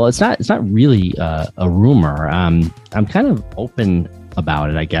 Yeah, well, it's not really a rumor. I'm kind of open about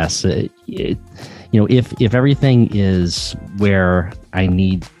it, I guess. If everything is where I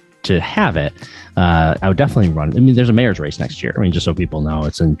need to have it, I would definitely run. I mean, there's a mayor's race next year. I mean, just so people know,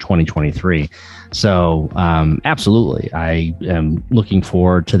 it's in 2023. So absolutely, I am looking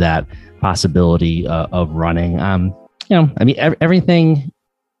forward to that possibility of running. Everything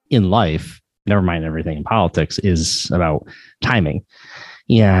in life, never mind everything in politics, is about timing.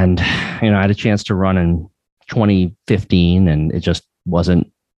 And, I had a chance to run in 2015 and it just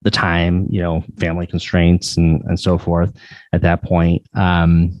wasn't the time, family constraints and so forth at that point.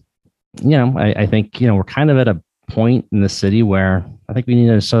 I think, we're kind of at a point in the city where I think we need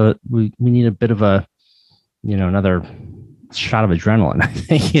a bit of a, another shot of adrenaline, I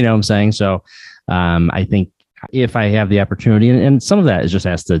think, what I'm saying? So I think if I have the opportunity, and some of that is just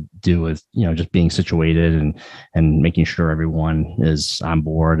has to do with, just being situated and making sure everyone is on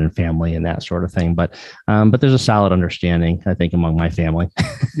board and family and that sort of thing. But there's a solid understanding, I think, among my family.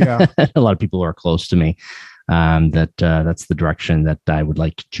 Yeah. A lot of people who are close to me. That's the direction that I would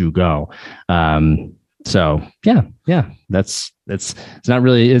like to go. So it's not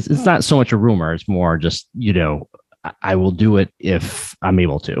really, it's not so much a rumor. It's more just, I will do it if I'm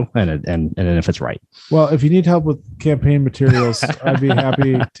able to, and if it's right. Well, if you need help with campaign materials, I'd be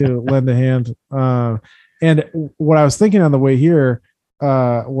happy to lend a hand. And what I was thinking on the way here,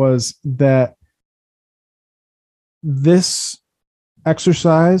 was that this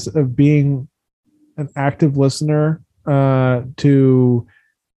exercise of being an active listener to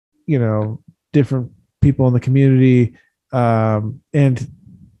different people in the community, and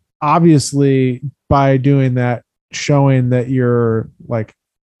obviously by doing that, showing that you're like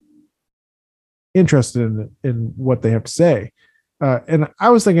interested in what they have to say. And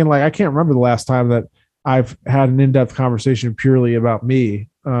I was thinking, like, I can't remember the last time that I've had an in-depth conversation purely about me.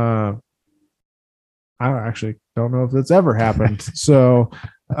 I actually don't know if that's ever happened. So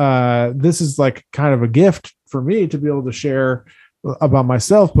this is like kind of a gift for me to be able to share about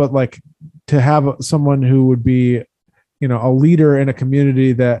myself, but like to have someone who would be, a leader in a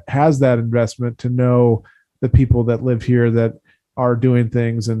community that has that investment, to know the people that live here that are doing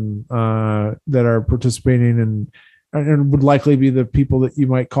things and that are participating and would likely be the people that you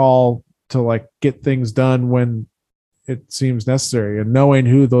might call to like get things done when it seems necessary, and knowing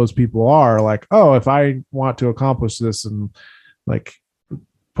who those people are, like, oh, if I want to accomplish this and like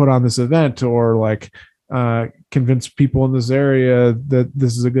put on this event, or like convince people in this area that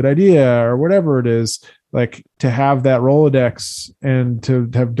this is a good idea, or whatever it is, like to have that Rolodex and to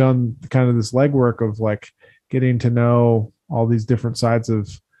have done kind of this legwork of like getting to know all these different sides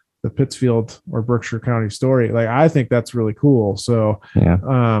of the Pittsfield or Berkshire County story. Like, I think that's really cool. So,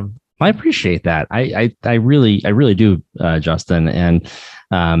 yeah. I appreciate that. I really do, Justin. And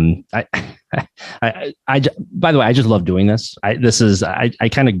by the way, I just love doing this. I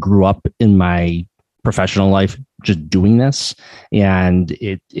kind of grew up in my professional life just doing this, and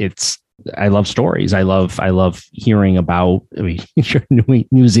I love stories. I love hearing about your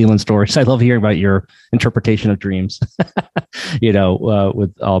New Zealand stories. I love hearing about your interpretation of dreams,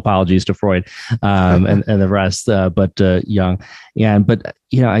 with all apologies to Freud, and the rest, but Jung.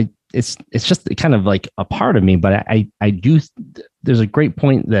 It's just kind of like a part of me, but I do, there's a great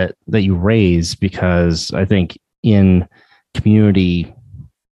point that you raise, because I think in community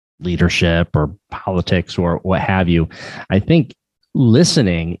leadership or politics or what have you, I think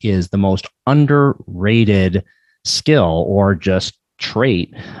listening is the most underrated skill or just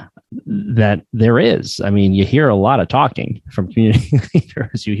trait that there is. I mean, you hear a lot of talking from community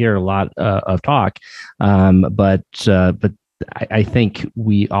leaders. You hear a lot of talk, but I think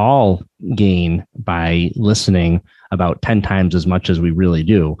we all gain by listening about 10 times as much as we really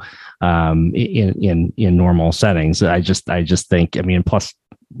do in normal settings. I just think, I mean, plus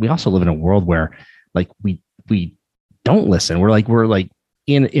we also live in a world where like we don't listen. We're like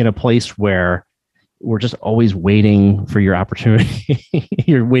in a place where we're just always waiting for your opportunity.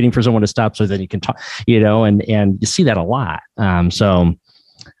 You're waiting for someone to stop so then you can talk, and you see that a lot. So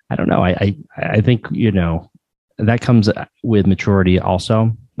I don't know. I think, that comes with maturity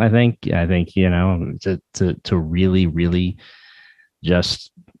also. I think, to really, really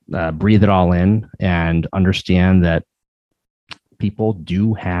just breathe it all in and understand that people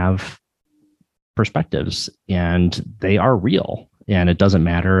do have perspectives and they are real. And it doesn't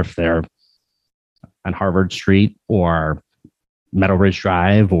matter if they're on Harvard Street or Meadow Ridge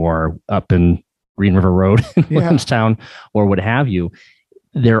Drive or up in Green River Road in Williamstown or what have you.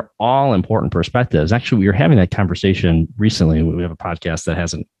 They're all important perspectives. Actually, we were having that conversation recently. We have a podcast that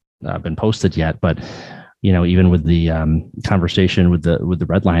hasn't been posted yet, but even with the conversation with the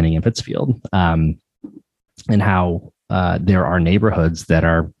redlining in Pittsfield, and how there are neighborhoods that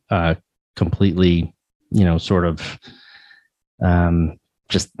are completely, sort of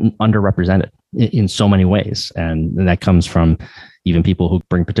just underrepresented in so many ways, and that comes from even people who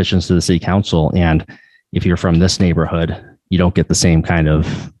bring petitions to the city council. And if you're from this neighborhood, you don't get the same kind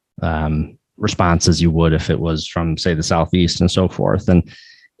of response as you would if it was from, say, the Southeast and so forth. And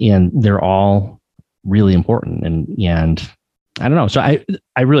they're all really important. And I don't know. So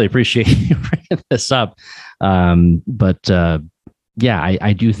I really appreciate you bringing this up. But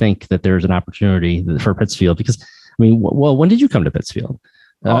I do think that there's an opportunity for Pittsfield because, I mean, well, when did you come to Pittsfield?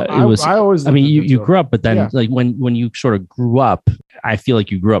 You grew up, but then like when you sort of grew up, I feel like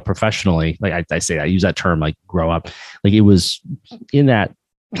you grew up professionally. Like I say, I use that term, like grow up, like it was in that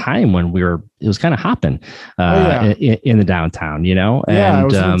time when it was kind of hopping in the downtown, and it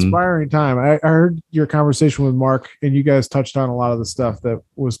was an inspiring time. I heard your conversation with Mark and you guys touched on a lot of the stuff that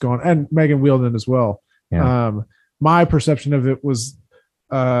was going, and Megan Wielden as well. Yeah. My perception of it was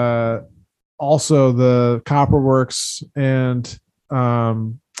also the Copperworks and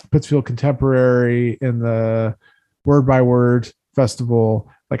Pittsfield Contemporary and the Word by Word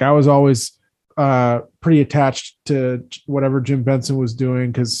Festival. Like I was always pretty attached to whatever Jim Benson was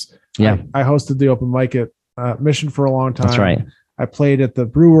doing because I hosted the open mic at Mission for a long time. That's right. I played at the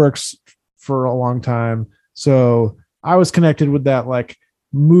Brewworks for a long time. So I was connected with that like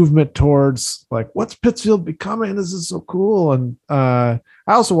movement towards like, what's Pittsfield becoming? This is so cool. And I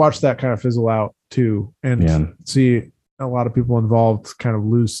also watched that kind of fizzle out too and see a lot of people involved kind of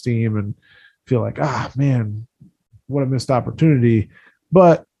lose steam and feel like, man, what a missed opportunity.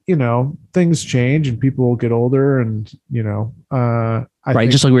 But, things change and people get older and, I think,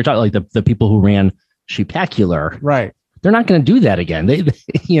 just like we were talking, like the people who ran Sheeptacular, right. They're not going to do that again.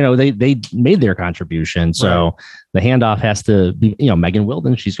 They made their contribution. So the handoff has to be, Megan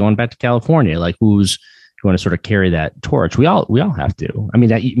Wielden, she's going back to California. Like who's going to sort of carry that torch? We all have to. I mean,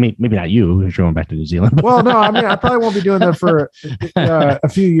 that maybe not you if you're going back to New Zealand. Well, no, I mean, I probably won't be doing that for a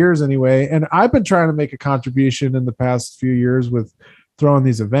few years anyway. And I've been trying to make a contribution in the past few years with throwing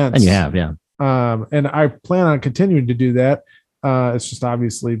these events. And you have, yeah. And I plan on continuing to do that. It's just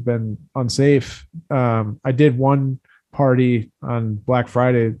obviously been unsafe. I did one party on Black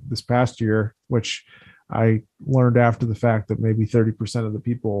Friday this past year, which I learned after the fact that maybe 30% of the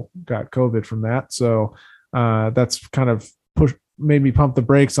people got COVID from that. So that's kind of made me pump the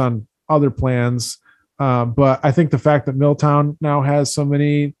brakes on other plans. But I think the fact that Milltown now has so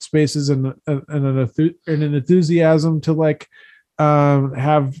many spaces and an enthusiasm to like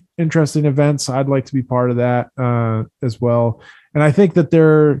have interesting events, I'd like to be part of that as well. And I think that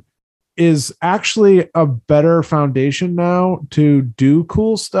there is actually a better foundation now to do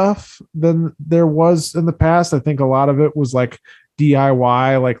cool stuff than there was in the past. I think a lot of it was like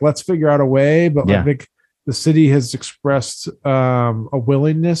DIY, like let's figure out a way, but I think the city has expressed a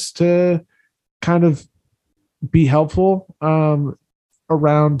willingness to kind of be helpful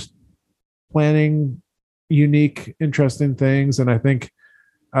around planning unique, interesting things. And I think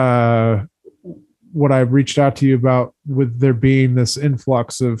what I've reached out to you about with there being this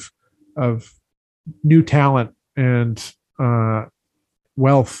influx of new talent and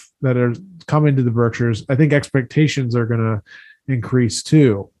wealth that are coming to the Berkshires, I think expectations are going to increase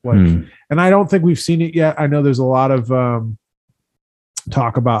too. And I don't think we've seen it yet. I know there's a lot of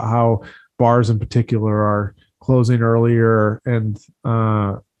talk about how bars in particular are closing earlier, and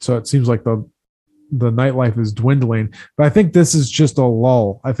so it seems like the nightlife is dwindling. But I think this is just a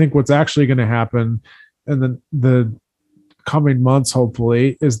lull. I think what's actually going to happen in the coming months,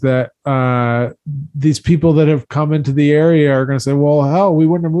 hopefully, is that these people that have come into the area are going to say, well, hell, we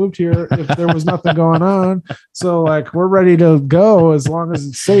wouldn't have moved here if there was nothing going on. So like, we're ready to go as long as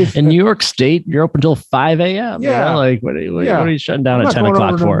it's safe. In New York State, you're open until 5 a.m. Yeah. You know? Like, what are you shutting down at 10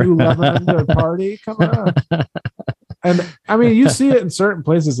 o'clock for? New Lebanon to party? Come on. And I mean, you see it in certain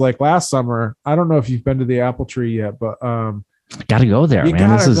places. Like last summer, I don't know if you've been to the Apple Tree yet, but got to go there,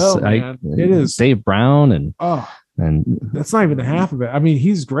 man. It is Dave Brown and that's not even the half of it. I mean,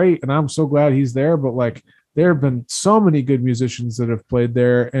 he's great, and I'm so glad he's there. But like, there have been so many good musicians that have played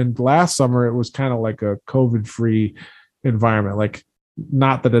there. And last summer, it was kind of like a COVID-free environment. Like,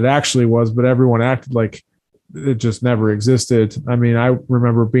 not that it actually was, but everyone acted like it just never existed. I mean, I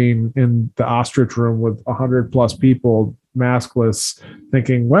remember being in the ostrich room with 100+ people, maskless,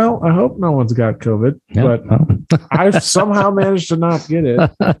 thinking, well, I hope no one's got COVID, but I've somehow managed to not get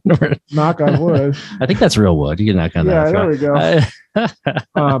it. Knock on wood. I think that's real wood. You can knock on that. Yeah, there we go.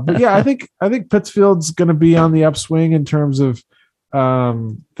 But yeah, I think Pittsfield's going to be on the upswing in terms of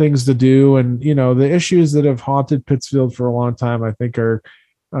things to do, and you know, the issues that have haunted Pittsfield for a long time, I think are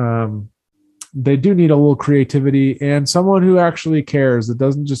they do need a little creativity and someone who actually cares, that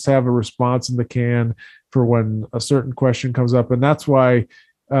doesn't just have a response in the can for when a certain question comes up. And that's why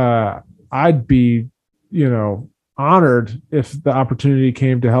I'd be, you know, honored if the opportunity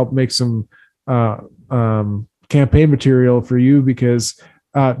came to help make some campaign material for you, because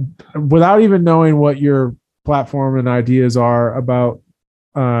without even knowing what your platform and ideas are about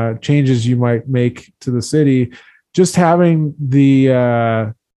changes you might make to the city, just having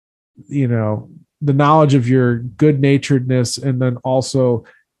the you know, the knowledge of your good naturedness, and then also,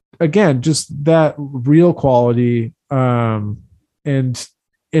 again, just that real quality and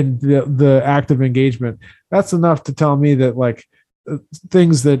in the active engagement, that's enough to tell me that like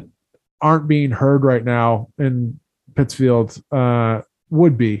things that aren't being heard right now in Pittsfield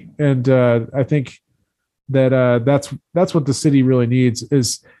would be. And I think that that's what the city really needs,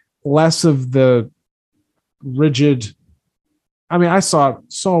 is less of the rigid. I mean, I saw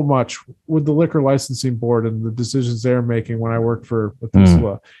so much with the liquor licensing board and the decisions they're making when I worked for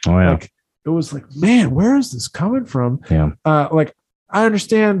Methuselah. Oh, yeah. Like, it was like, man, where is this coming from? Yeah. Like, I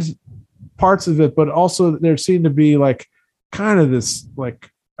understand parts of it, but also there seemed to be like kind of this like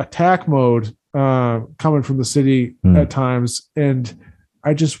attack mode coming from the city at times. And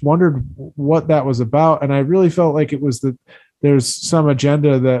I just wondered what that was about. And I really felt like it was that there's some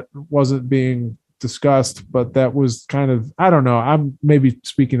agenda that wasn't being discussed, but that was kind of, I don't know, I'm maybe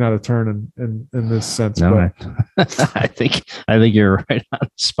speaking out of turn in this sense. No, but I think you're right on the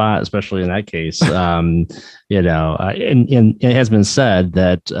spot, especially in that case. You know, and it has been said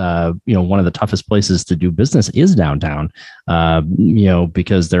that you know, one of the toughest places to do business is downtown. You know,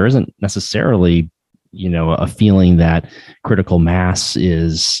 because there isn't necessarily, you know, a feeling that critical mass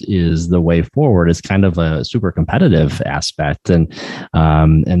is the way forward. It's kind of a super competitive aspect. And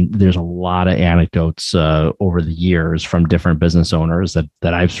there's a lot of anecdotes over the years from different business owners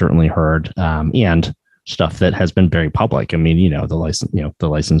that I've certainly heard, and stuff that has been very public. I mean, you know, the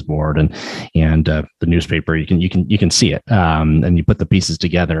license board and the newspaper, you can see it, and you put the pieces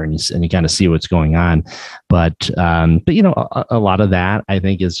together and you kind of see what's going on. But you know, a lot of that I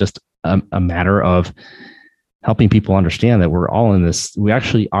think is just a matter of helping people understand that we're all in this. We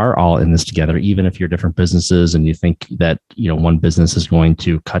actually are all in this together, even if you're different businesses and you think that, you know, one business is going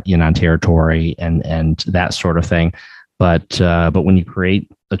to cut in on territory and that sort of thing. But when you create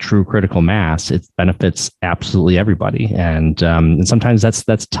a true critical mass, it benefits absolutely everybody. And sometimes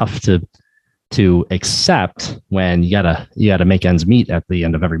that's tough to accept when you gotta make ends meet at the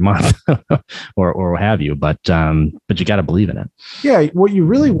end of every month or what have you. But you gotta believe in it. Yeah. What you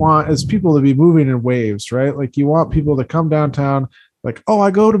really want is people to be moving in waves, right? Like, you want people to come downtown, like, oh,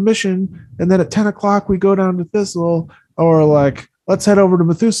 I go to Mission, and then at 10 o'clock we go down to Thistle, or like, let's head over to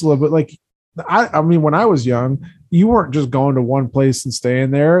Methuselah. But like, I mean, when I was young, you weren't just going to one place and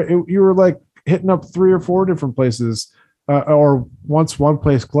staying there. You were like hitting up 3 or 4 different places. Or once one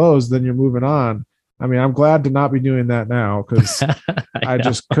place closed, then you're moving on. I mean, I'm glad to not be doing that now, because I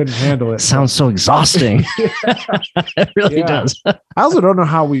just couldn't handle it. Sounds so exhausting. It really does. I also don't know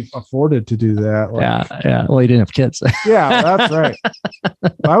how we afforded to do that. Like, yeah. Well, you didn't have kids. Yeah, that's right.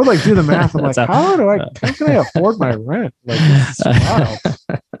 I would like do the math. I'm like, how can I afford my rent? Like, this is wild.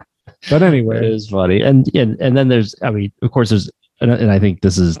 But anyway, it is funny. And then there's, I mean, of course, there's, and I think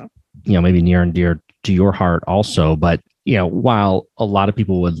this is, you know, maybe near and dear to your heart also, but you know, while a lot of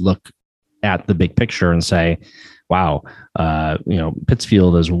people would look at the big picture and say, wow,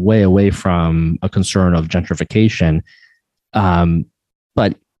 Pittsfield is way away from a concern of gentrification.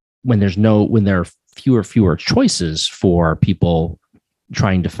 But when there are fewer choices for people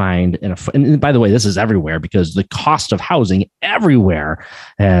trying to find, and by the way, this is everywhere, because the cost of housing everywhere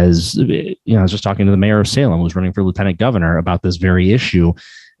has, I was just talking to the mayor of Salem, who's running for lieutenant governor, about this very issue.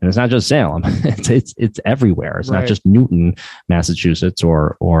 And it's not just Salem; it's everywhere. It's not just Newton, Massachusetts,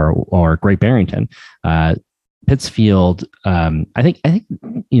 or Great Barrington. Pittsfield, I think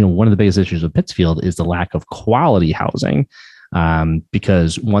one of the biggest issues of Pittsfield is the lack of quality housing,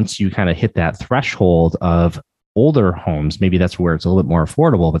 because once you kind of hit that threshold of older homes, maybe that's where it's a little bit more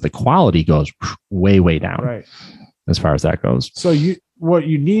affordable, but the quality goes way down, as far as that goes. So what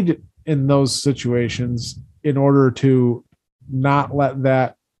you need in those situations, in order to not let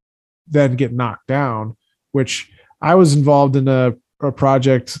that then get knocked down, which I was involved in a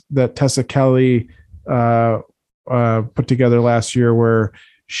project that Tessa Kelly put together last year, where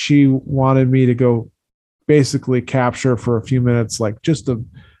she wanted me to go basically capture for a few minutes, like just a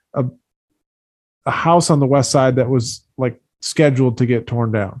house on the west side that was like scheduled to get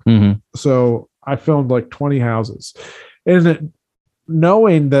torn down. Mm-hmm. So I filmed like 20 houses, and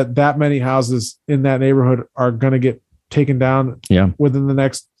knowing that many houses in that neighborhood are going to get taken down within the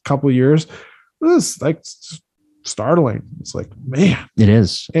next couple of years, this like startling. It's like, man, it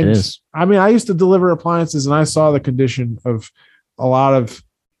is. I mean, I used to deliver appliances, and I saw the condition of a lot of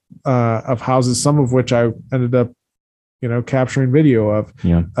houses, some of which I ended up, capturing video of.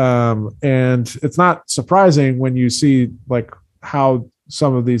 And it's not surprising when you see like how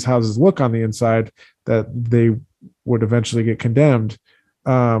some of these houses look on the inside that they would eventually get condemned.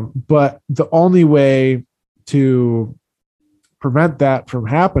 But the only way to prevent that from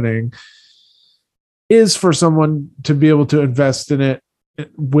happening is for someone to be able to invest in it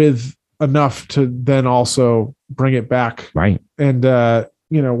with enough to then also bring it back. Right. And,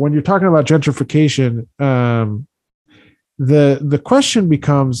 when you're talking about gentrification, the question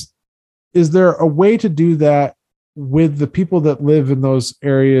becomes, is there a way to do that with the people that live in those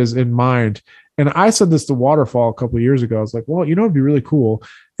areas in mind? And I said this to Waterfall a couple of years ago. I was like, well, it'd be really cool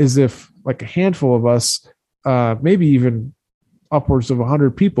is if like a handful of us, maybe even upwards of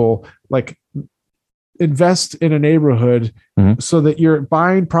 100 people, like invest in a neighborhood, so that you're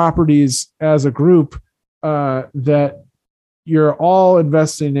buying properties as a group, that you're all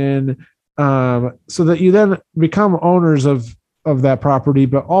investing in, so that you then become owners of that property.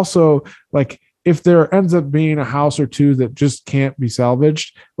 But also, like, if there ends up being a house or two that just can't be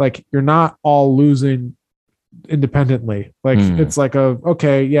salvaged, like, you're not all losing independently. Like, it's like we'll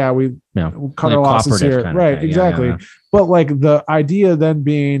cut our losses here. Right. Exactly. Yeah. But like the idea then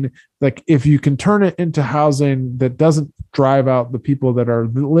being like, if you can turn it into housing that doesn't drive out the people that are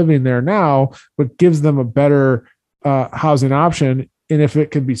living there now, but gives them a better housing option. And if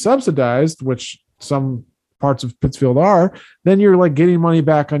it can be subsidized, which some parts of Pittsfield are, then you're like getting money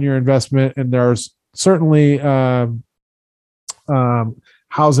back on your investment. And there's certainly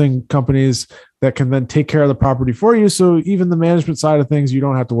housing companies that can then take care of the property for you. So even the management side of things, you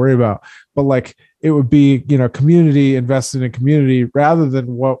don't have to worry about. But like, it would be, community invested in community rather than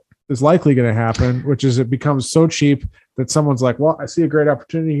what is likely going to happen, which is it becomes so cheap that someone's like, well, I see a great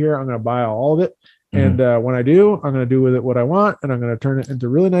opportunity here. I'm going to buy all of it. And when I do, I'm going to do with it what I want. And I'm going to turn it into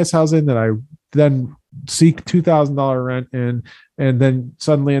really nice housing that I then seek $2,000 rent in. And then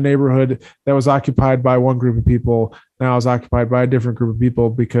suddenly a neighborhood that was occupied by one group of people now is occupied by a different group of people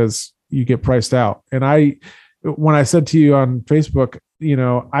because you get priced out. And when I said to you on Facebook,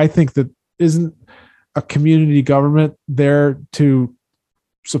 I think that isn't a community government there to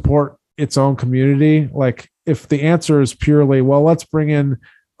support its own community. Like, if the answer is purely, well, let's bring in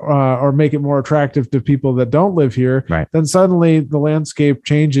or make it more attractive to people that don't live here, right, then suddenly the landscape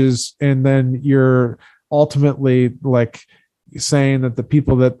changes. And then you're ultimately like saying that the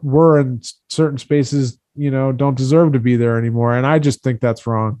people that were in certain spaces, don't deserve to be there anymore. And I just think that's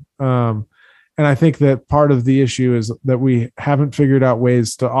wrong. And I think that part of the issue is that we haven't figured out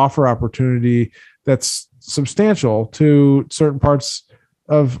ways to offer opportunity that's substantial to certain parts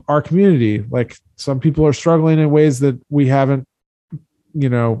of our community. Like, some people are struggling in ways that we haven't,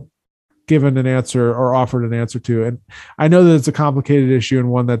 given an answer or offered an answer to. And I know that it's a complicated issue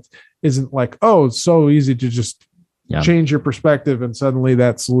and one that isn't like, oh, it's so easy to just change your perspective and suddenly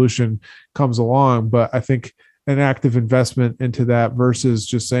that solution comes along. But I think an active investment into that versus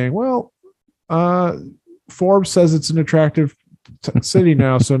just saying, well, Forbes says it's an attractive city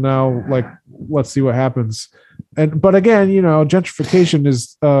now, so now like, let's see what happens. But again, gentrification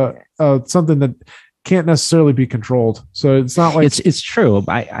is something that can't necessarily be controlled. So it's not like it's true.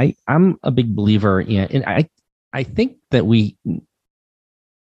 I'm a big believer in, and I think that we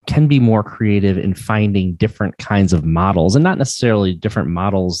can be more creative in finding different kinds of models, and not necessarily different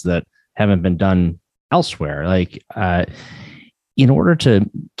models that haven't been done elsewhere. Like, in order to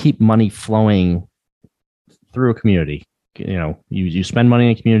keep money flowing through a community, you spend money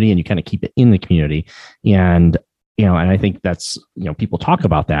in a community and you kind of keep it in the community. And, and I think that's, people talk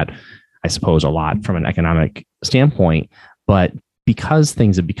about that, I suppose, a lot from an economic standpoint, but because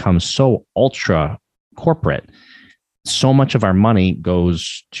things have become so ultra corporate, so much of our money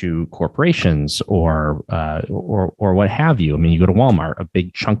goes to corporations or what have you. I mean, you go to Walmart, a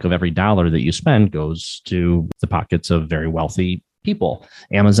big chunk of every dollar that you spend goes to the pockets of very wealthy people.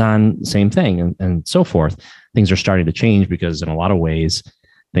 Amazon, same thing, and so forth. Things are starting to change because in a lot of ways,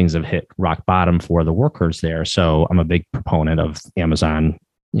 things have hit rock bottom for the workers there. So I'm a big proponent of Amazon,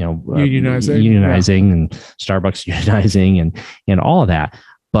 unionizing and Starbucks unionizing and all of that.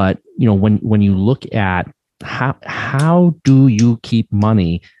 But, when you look at how do you keep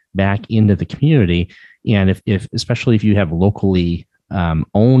money back into the community? And if especially if you have locally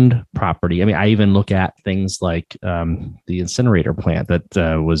owned property. I mean, I even look at things like the incinerator plant that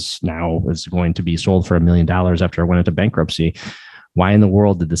is going to be sold for $1 million after it went into bankruptcy. Why in the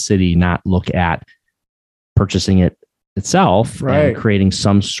world did the city not look at purchasing it itself and creating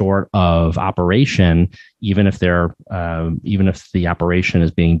some sort of operation, even if the operation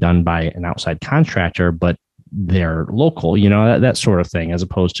is being done by an outside contractor, but they're local, that sort of thing, as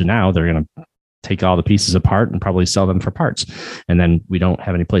opposed to now they're going to take all the pieces apart and probably sell them for parts. And then we don't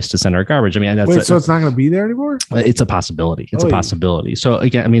have any place to send our garbage. I mean, so it's not going to be there anymore? It's a possibility. It's a possibility. So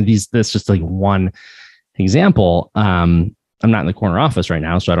again, I mean, that's just like one example. I'm not in the corner office right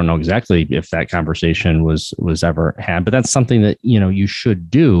now, so I don't know exactly if that conversation was ever had, but that's something that, you should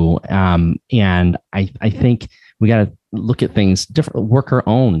do. And I think we got to look at things different, worker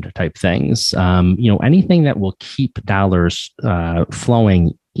owned type things, anything that will keep dollars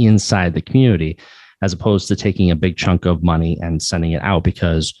flowing inside the community, as opposed to taking a big chunk of money and sending it out,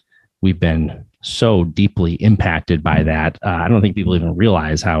 because we've been so deeply impacted by that. I don't think people even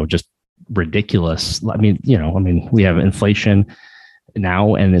realize how just ridiculous. I mean, we have inflation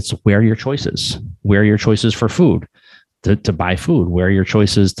now, and it's where are your choices for food, to buy food, where are your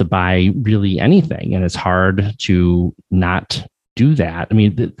choices to buy really anything. And it's hard to not do that. I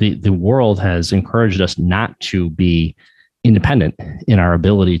mean, the world has encouraged us not to be independent in our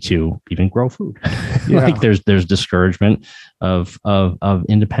ability to even grow food. Like there's discouragement of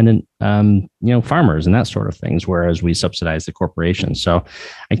independent, farmers and that sort of things, whereas we subsidize the corporations. So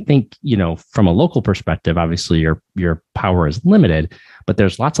I think, from a local perspective, obviously your power is limited, but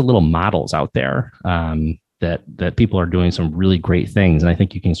there's lots of little models out there, that people are doing some really great things. And I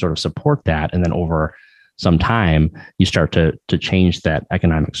think you can sort of support that. And then over some time, you start to change that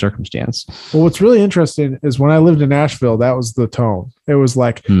economic circumstance. Well, what's really interesting is when I lived in Nashville, that was the tone. It was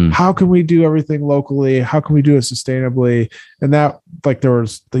like, how can we do everything locally? How can we do it sustainably? And that, like, there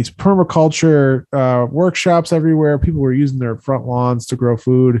was these permaculture workshops everywhere. People were using their front lawns to grow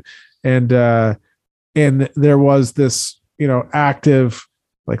food. And there was this, active,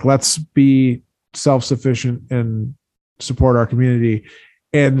 like, let's be self-sufficient and support our community.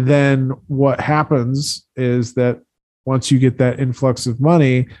 And then what happens is that once you get that influx of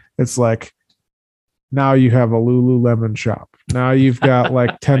money, it's like, now you have a Lululemon shop. Now you've got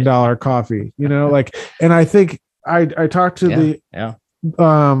like $10 coffee, and I think I talked to the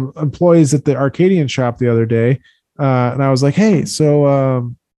employees at the Arcadian shop the other day. And I was like, hey,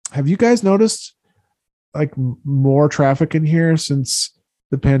 so have you guys noticed like more traffic in here since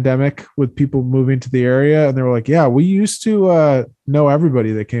the pandemic with people moving to the area? And they were like, yeah, we used to know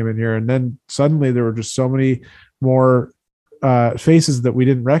everybody that came in here. And then suddenly there were just so many more faces that we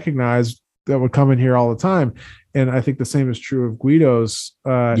didn't recognize that would come in here all the time. And I think the same is true of Guido's.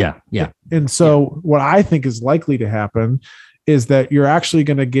 And so what I think is likely to happen is that you're actually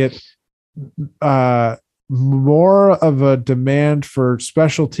going to get more of a demand for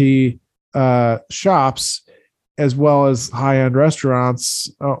specialty shops, as well as high-end restaurants,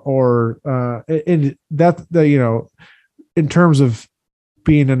 in terms of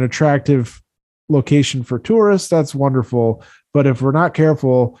being an attractive location for tourists, that's wonderful. But if we're not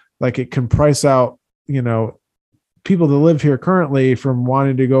careful, like, it can price out, people that live here currently from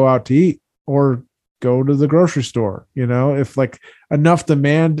wanting to go out to eat or go to the grocery store. If like enough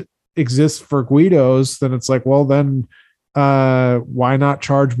demand exists for Guido's, then it's like, well, then why not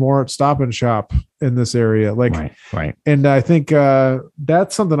charge more at Stop and Shop in this area? Like, right. And I think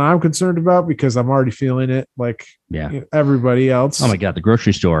that's something I'm concerned about, because I'm already feeling it, like everybody else. Oh my God, the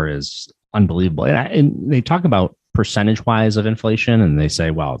grocery store is unbelievable. And they talk about percentage wise of inflation, and they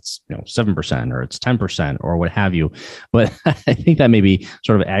say, well, it's 7% or it's 10% or what have you. But I think that may be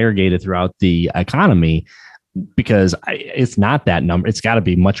sort of aggregated throughout the economy, because it's not that number. It's got to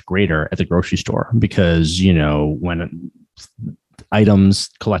be much greater at the grocery store, because when items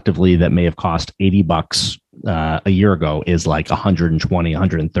collectively that may have cost $80 a year ago is like 120,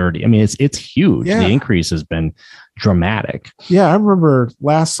 130. I mean, it's huge. Yeah. The increase has been dramatic. Yeah, I remember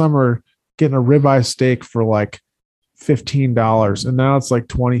last summer getting a ribeye steak for like $15, and now it's like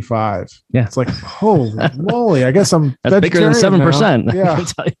 $25. Yeah, it's like, holy moly! I guess I'm that's bigger than 7%.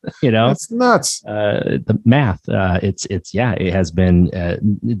 Yeah, that's nuts. The math. It has been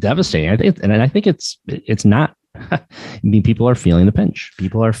devastating. I think it's not. I mean, people are feeling the pinch.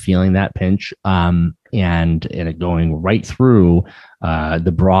 People are feeling that pinch, and it going right through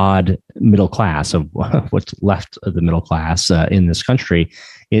the broad middle class of what's left of the middle class in this country.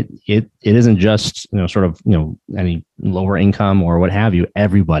 It isn't just any lower income or what have you.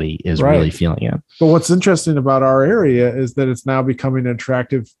 Everybody is really feeling it. But what's interesting about our area is that it's now becoming an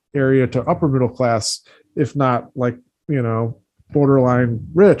attractive area to upper middle class, if not like borderline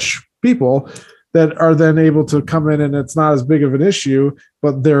rich people, that are then able to come in, and it's not as big of an issue,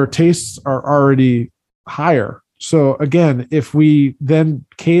 but their tastes are already higher. So again, if we then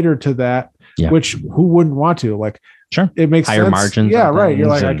cater to that, which who wouldn't want to? Like, sure, it makes higher sense. Margins. Yeah, right. You're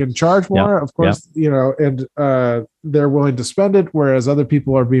like, I can charge more, of course, and they're willing to spend it, whereas other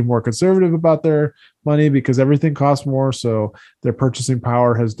people are being more conservative about their money because everything costs more, so their purchasing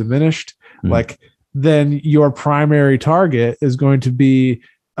power has diminished. Mm. Like, then your primary target is going to be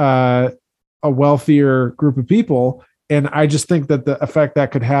a wealthier group of people. And I just think that the effect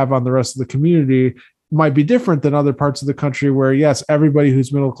that could have on the rest of the community might be different than other parts of the country where, yes, everybody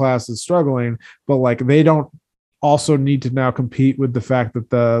who's middle class is struggling, but like they don't also need to now compete with the fact that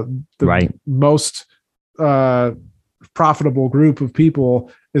the most profitable group of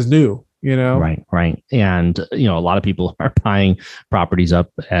people is new. Right. And, a lot of people are buying properties up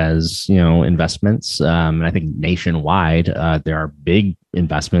as, investments. And I think nationwide, there are big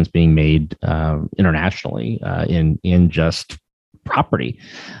investments being made internationally in just property,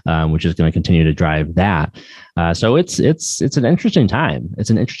 which is going to continue to drive that. So it's an interesting time.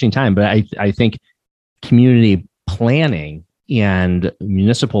 It's an interesting time. But I think community planning and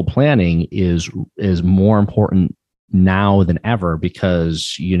municipal planning is more important now than ever,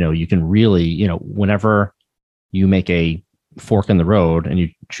 because you can really whenever you make a fork in the road and you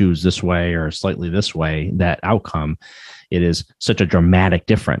choose this way or slightly this way, that outcome, it is such a dramatic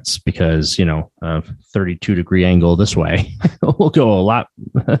difference, because a 32-degree angle this way will go a lot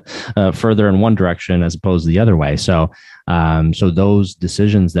further in one direction as opposed to the other way. So those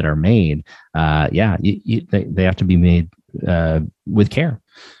decisions that are made, they have to be made with care.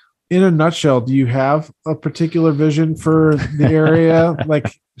 In a nutshell, do you have a particular vision for the area?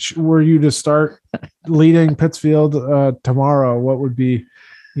 Like, were you to start leading Pittsfield tomorrow, what would be,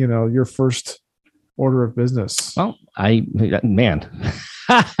 your first order of business? Well, I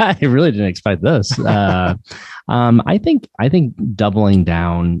really didn't expect this. I think doubling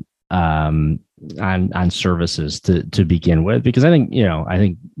down on services to begin with, because I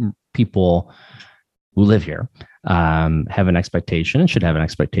think people who live here have an expectation and should have an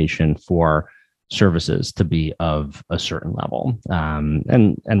expectation for services to be of a certain level,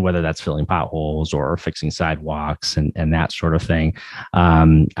 and whether that's filling potholes or fixing sidewalks and that sort of thing.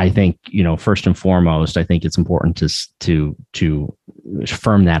 I think first and foremost, I think it's important to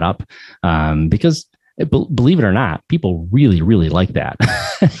firm that up, because believe it or not, people really, really like that.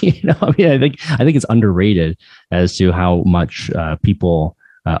 I think it's underrated as to how much people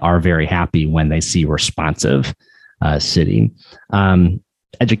are very happy when they see responsive city.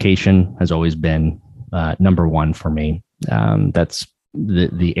 Education has always been number one for me. That's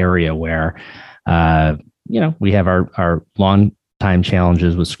the area where we have our long time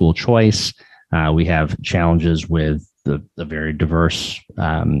challenges with school choice. We have challenges with the very diverse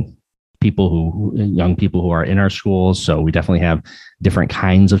young people who are in our schools. So we definitely have different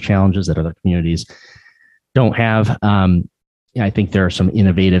kinds of challenges that other communities don't have. I think there are some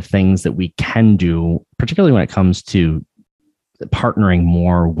innovative things that we can do, particularly when it comes to partnering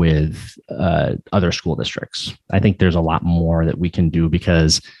more with other school districts. I think there's a lot more that we can do,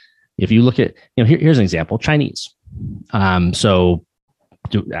 because if you look at, here's an example, Chinese. I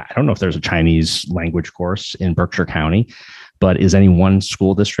don't know if there's a Chinese language course in Berkshire County, but is any one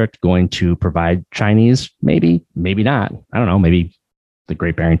school district going to provide Chinese? Maybe, maybe not. I don't know. Maybe the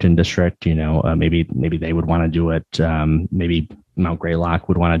Great Barrington district, maybe they would want to do it. Maybe Mount Greylock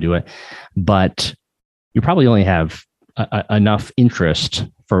would want to do it, but you probably only have enough interest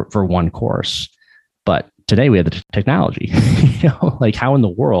for one course. But today we have the technology. Like how in the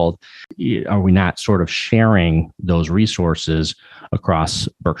world are we not sort of sharing those resources across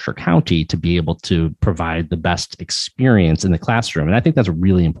Berkshire County to be able to provide the best experience in the classroom? And I think that's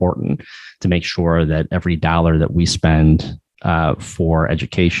really important to make sure that every dollar that we spend for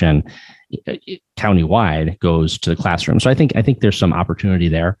education countywide goes to the classroom. So I think there's some opportunity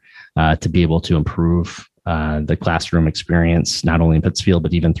there to be able to improve the classroom experience, not only in Pittsfield,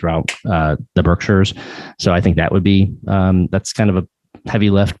 but even throughout the Berkshires. So I think that would be, that's kind of a heavy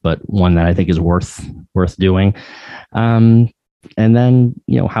lift, but one that I think is worth doing. And then,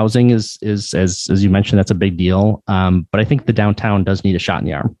 housing is as you mentioned, that's a big deal. But I think the downtown does need a shot in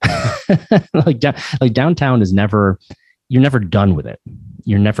the arm. like downtown is you're never done with it.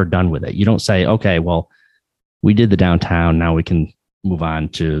 You're never done with it. You don't say, okay, well, we did the downtown. Now we can move on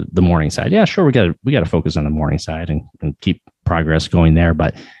to the Morningside. Yeah, sure. We got to focus on the Morningside and keep progress going there.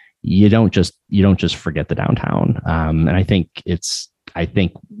 But you don't just forget the downtown. And I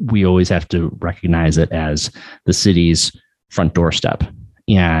think we always have to recognize it as the city's front doorstep.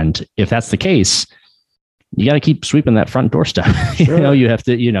 And if that's the case, you got to keep sweeping that front doorstep. Sure. You have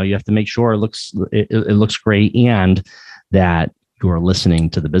to make sure it looks great, and that you are listening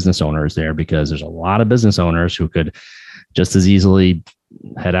to the business owners there, because there's a lot of business owners who could just as easily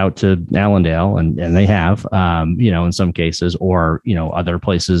head out to Allendale, and they have, in some cases, or, other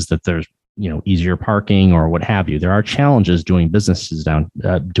places that there's, easier parking or what have you. There are challenges doing business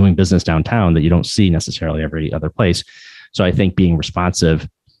downtown that you don't see necessarily every other place. So I think being responsive,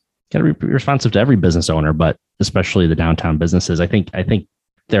 got to be responsive to every business owner, but especially the downtown businesses. I think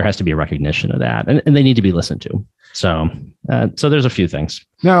there has to be a recognition of that, and they need to be listened to. So there's a few things.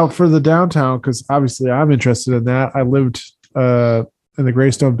 Now for the downtown, because obviously I'm interested in that. I lived in the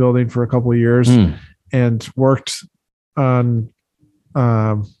Greystone building for a couple of years and worked on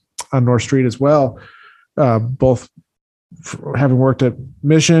North Street as well. Both having worked at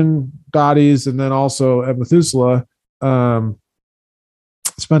Mission, Dottie's, and then also at Methuselah.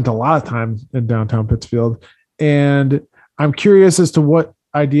 Spent a lot of time in downtown Pittsfield, and I'm curious as to what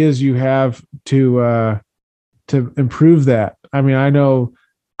ideas you have to improve that. I mean,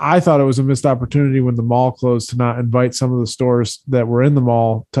 I thought it was a missed opportunity when the mall closed to not invite some of the stores that were in the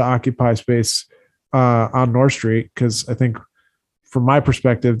mall to occupy space on North Street, because I think from my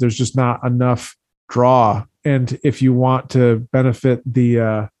perspective, there's just not enough draw. And if you want to benefit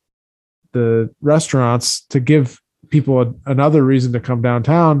the restaurants, to give people another reason to come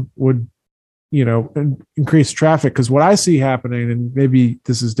downtown would, increase traffic. Because what I see happening, and maybe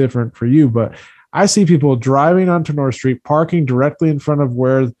this is different for you, but I see people driving onto North Street, parking directly in front of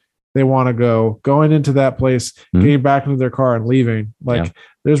where they want to go, going into that place, getting back into their car and leaving.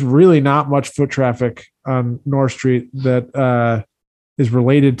 There's really not much foot traffic on North Street that is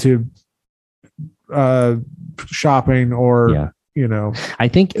related to shopping or, I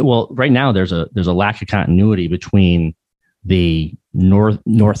think, well, right now there's a lack of continuity between the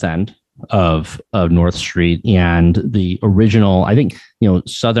north end of North Street and the original. I think,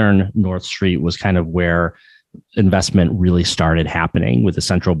 southern North Street was kind of where investment really started happening with the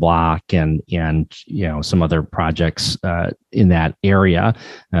Central Block and some other projects in that area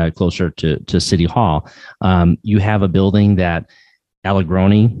closer to City Hall. You have a building that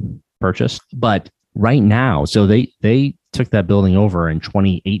Allegroni purchased, but right now, so they took that building over in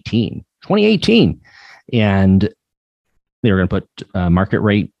 2018, and they were going to put market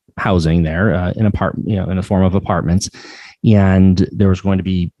rate housing there in a form of apartments, and there was going to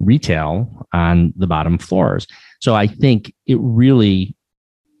be retail on the bottom floors. So I think it really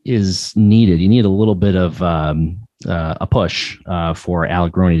is needed. You need a little bit of a push for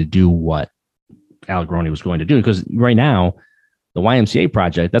Allegroni to do what Allegroni was going to do, because right now the YMCA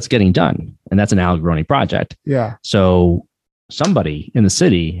project, that's getting done, and that's an Allegroni project. Yeah. So somebody in the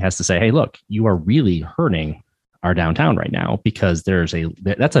city has to say, hey, look, you are really hurting our downtown right now, because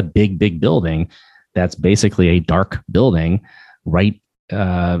that's a big building. That's basically a dark building, right?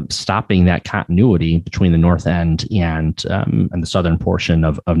 Stopping that continuity between the north end and the southern portion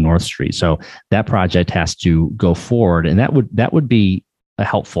of North Street. So that project has to go forward, and that would be a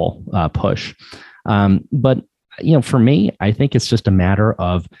helpful push. But for me, I think it's just a matter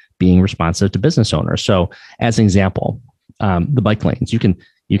of being responsive to business owners. So as an example, the bike lanes, you can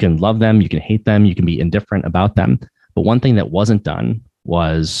love them, you can hate them, you can be indifferent about them. But one thing that wasn't done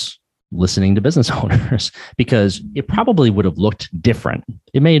was listening to business owners, because it probably would have looked different.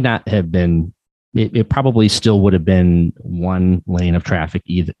 It may not have been it probably still would have been one lane of traffic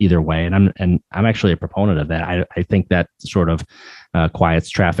either way. And I'm actually a proponent of that. I think that sort of quiets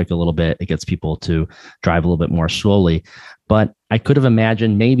traffic a little bit. It gets people to drive a little bit more slowly. But I could have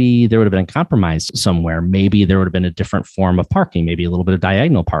imagined maybe there would have been a compromise somewhere. Maybe there would have been a different form of parking, maybe a little bit of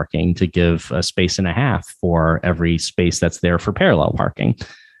diagonal parking to give a space and a half for every space that's there for parallel parking.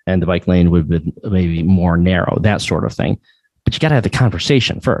 And the bike lane would have been maybe more narrow, that sort of thing. But you got to have the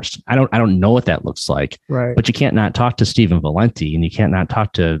conversation first. I don't know what that looks like, right? But you can't not talk to Stephen Valenti, and you can't not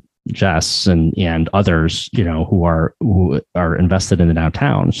talk to Jess and others, who are invested in the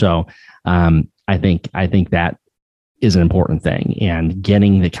downtown. So I think that is an important thing, and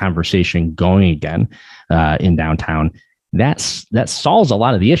getting the conversation going again in downtown. That solves a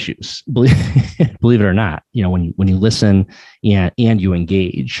lot of the issues. Believe it or not, when you listen and you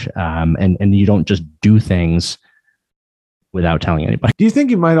engage, and you don't just do things without telling anybody. Do you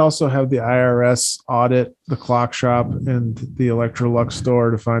think you might also have the IRS audit the clock shop and the Electrolux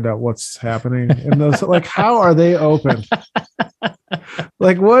store to find out what's happening in those? Like, how are they open?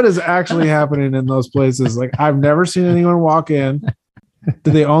 Like, what is actually happening in those places? Like, I've never seen anyone walk in.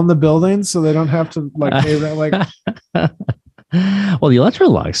 Do they own the buildings so they don't have to pay rent? Well, the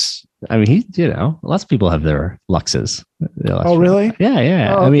Electrolux, I mean, lots of people have their Luxes. Oh, really?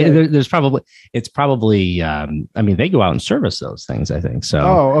 Yeah. Oh, I mean, okay. it's probably, they go out and service those things, I think. So,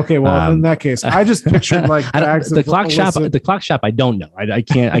 oh, okay. Well, in that case, I just pictured the clock shop. I don't know. I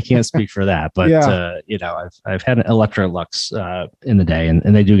can't speak for that, but yeah. I've had an Electrolux in the day,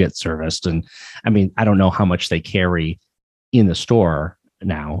 and they do get serviced. And I mean, I don't know how much they carry in the store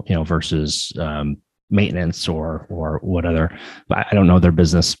now, versus, maintenance or what other, I don't know their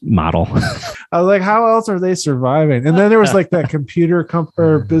business model. I was like, how else are they surviving? And then there was that computer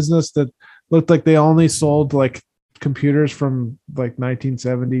business that looked like they only sold computers from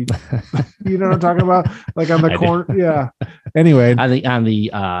 1970. You know what I'm talking about? On the corner. Yeah. Anyway,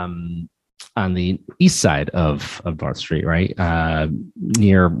 on the east side of North Street, right?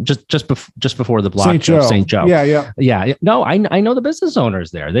 Near just before the block of St. Joe. Yeah. No, I know the business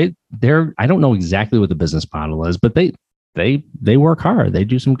owners there. They're I don't know exactly what the business model is, but they work hard. They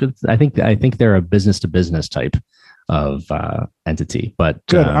do some good. I think they're a business to business type of entity. But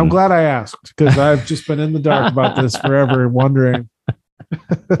good. I'm glad I asked, because I've just been in the dark about this forever, wondering.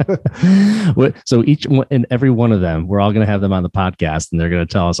 So each and every one of them, we're all going to have them on the podcast, and they're going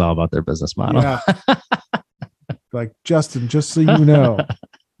to tell us all about their business model. Yeah. Justin, just so you know,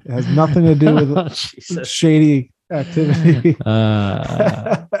 it has nothing to do with shady activity.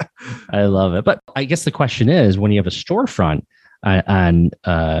 I love it. But I guess the question is, when you have a storefront on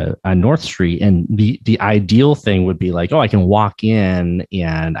North Street, and the ideal thing would be I can walk in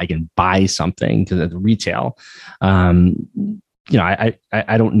and I can buy something because it's retail. I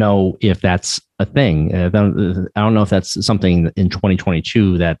don't know if that's a thing. I don't know if that's something in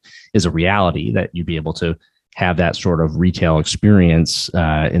 2022 that is a reality, that you'd be able to have that sort of retail experience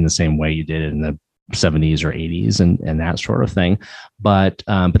in the same way you did in the 70s or 80s and that sort of thing. But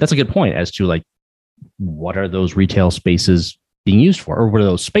that's a good point as to what are those retail spaces being used for, or what are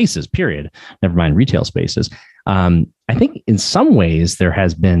those spaces, period? Never mind retail spaces. I think in some ways there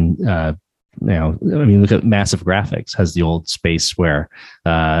has been, look at Massive Graphics has the old space where,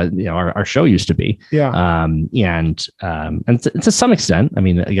 our show used to be. Yeah. And to some extent, I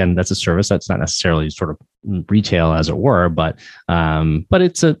mean, again, that's a service that's not necessarily sort of retail as it were, but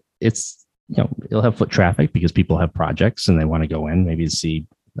it'll have foot traffic because people have projects and they want to go in, maybe see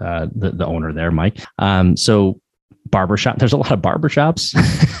the owner there, Mike. So barbershop, there's a lot of barbershops.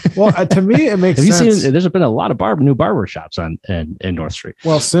 Well, to me, it makes sense. You seen, there's been a lot of new barbershops in North Street.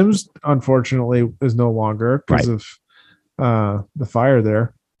 Well, Sims, unfortunately, is no longer because of the fire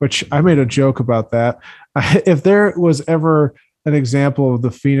there, which I made a joke about that. If there was ever an example of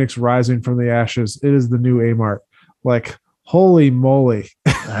the Phoenix rising from the ashes, it is the new A-Mart. Holy moly.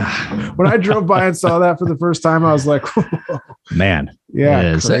 When I drove by and saw that for the first time, I was like, whoa. Man.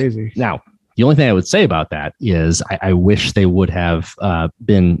 Yeah, crazy. Now, the only thing I would say about that is I wish they would have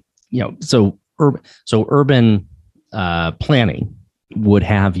been, so urban planning would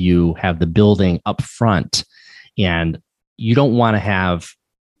have you have the building up front, and you don't want to have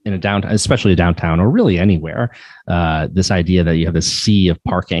in a downtown, especially a downtown or really anywhere, this idea that you have a sea of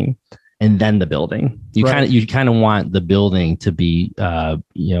parking and then the building. You kind of want the building to be,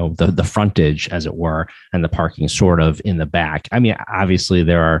 the frontage, as it were, and the parking sort of in the back. I mean, obviously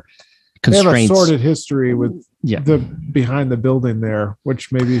there are constraints. They have a sordid history with the behind the building there,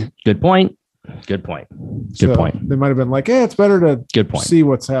 which maybe good point. Good point. So they might have been like, "Hey, it's better to see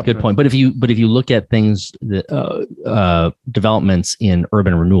what's happening." Good point. But if you look at things that developments in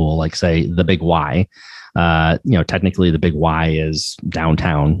urban renewal, like say the Big Y, technically the Big Y is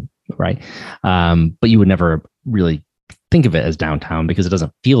downtown, right? But you would never really think of it as downtown because it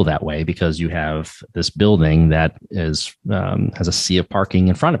doesn't feel that way because you have this building that is has a sea of parking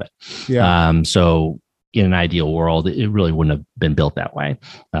in front of it. Yeah. So in an ideal world, it really wouldn't have been built that way,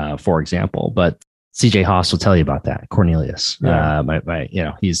 for example. But CJ Haas will tell you about that. Cornelius,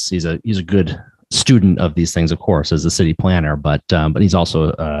 he's a good student of these things, of course, as a city planner, but he's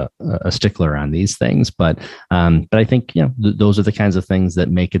also a stickler on these things. But I think those are the kinds of things that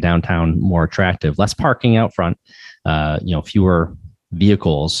make a downtown more attractive. Less parking out front, fewer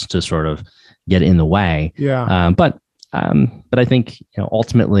vehicles to sort of get in the way. Yeah. But I think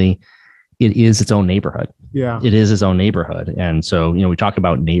ultimately it is its own neighborhood. Yeah. It is its own neighborhood, and so we talk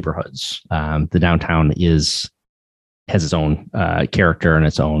about neighborhoods. The downtown has its own character and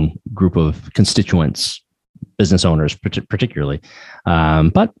its own group of constituents, business owners particularly,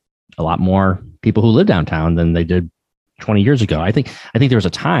 but a lot more people who live downtown than they did 20 years ago. I think there was a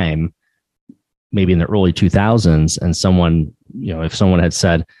time, maybe in the early 2000s, and someone, if someone had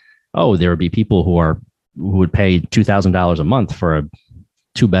said, "Oh, there would be people who would pay $2,000 a month for a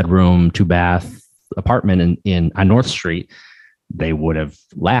 2-bedroom, 2-bath apartment on North Street," they would have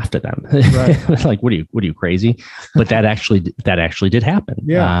laughed at them. Right. Like, what are you crazy? But that actually did happen.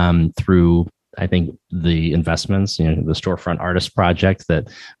 Yeah. Through, I think, the investments, the Storefront Artist Project that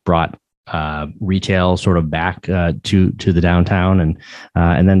brought retail sort of back to the downtown,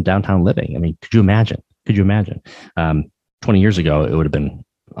 and then downtown living. I mean, could you imagine? 20 years ago, it would have been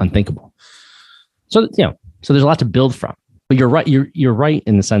unthinkable. So there's a lot to build from. But you're right. You're right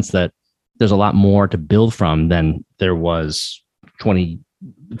in the sense that there's a lot more to build from than there was 20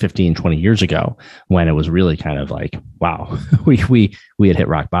 years ago, when it was really kind of like, wow, we had hit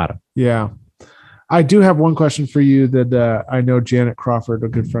rock bottom. Yeah. I do have one question for you that I know Janet Crawford, a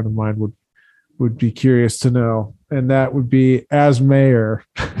good friend of mine, would be curious to know. And that would be, as mayor,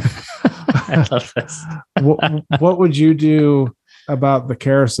 I love this. what would you do about the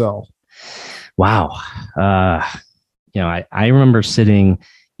carousel? Wow. I remember sitting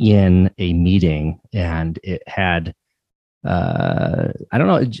in a meeting, and it had, I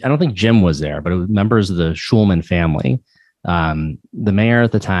don't think Jim was there, but it was members of the Schulman family. The mayor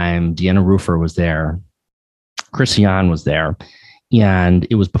at the time, Deanna Rufer, was there. Chris Yan was there. And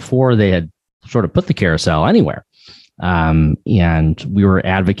it was before they had sort of put the carousel anywhere. And we were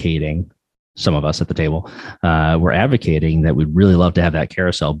advocating, some of us at the table, were advocating that we'd really love to have that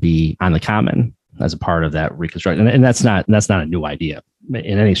carousel be on the common as a part of that reconstruction. And that's not a new idea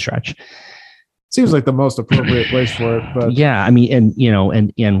in any stretch. Seems like the most appropriate place for it, but yeah, I mean, and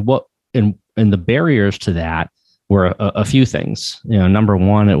the barriers to that were a few things. Number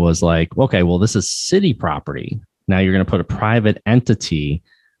one, it was like, okay, well, this is city property. Now you're going to put a private entity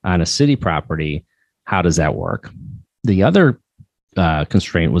on a city property. How does that work? The other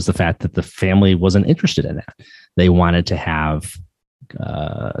constraint was the fact that the family wasn't interested in that. They wanted to have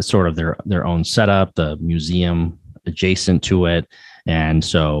sort of their own setup, the museum adjacent to it. And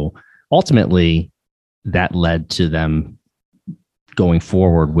so ultimately that led to them going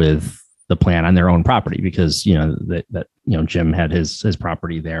forward with the plan on their own property, because, Jim had his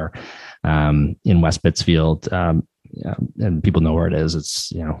property there in West Pittsfield. And people know where it is.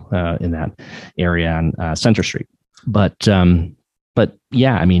 It's, in that area on Center Street. But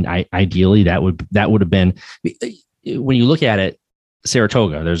yeah, I mean, ideally that would have been, when you look at it,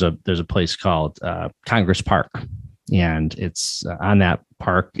 Saratoga, there's a place called Congress Park, and it's on that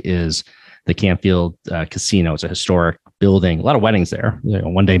park is the Campfield Casino. It's a historic building. A lot of weddings there.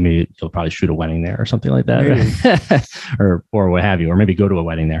 One day maybe you'll probably shoot a wedding there or something like that, or what have you, or maybe go to a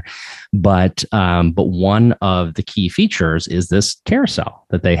wedding there. But one of the key features is this carousel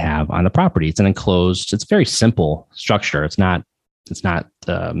that they have on the property. It's an enclosed. It's a very simple structure. It's not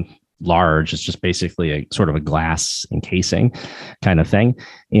large. It's just basically a sort of a glass encasing kind of thing.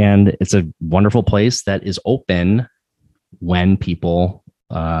 And it's a wonderful place that is open when people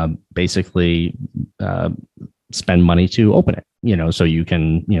basically spend money to open it, so you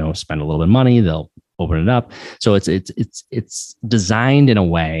can, spend a little bit of money, they'll open it up. So it's designed in a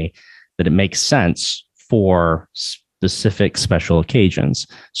way that it makes sense for specific special occasions.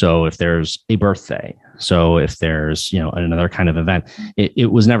 So if there's a birthday, so if there's, another kind of event,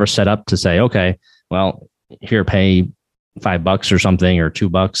 it was never set up to say, okay, well, here, pay $5 or something, or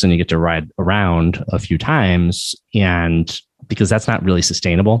 $2, and you get to ride around a few times, and because that's not really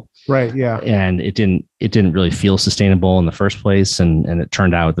sustainable. Right. Yeah. And it didn't really feel sustainable in the first place. And it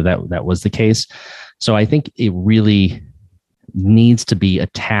turned out that was the case. So I think it really needs to be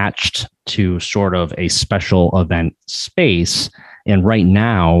attached to sort of a special event space. And right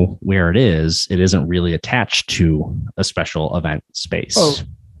now, where it isn't really attached to a special event space. Oh,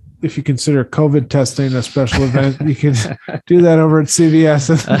 if you consider COVID testing a special event, you can do that over at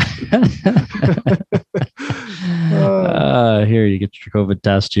CVS. Here, you get your COVID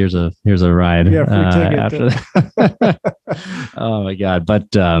test. Here's a ride. Yeah, free ticket. After that. Oh my God! But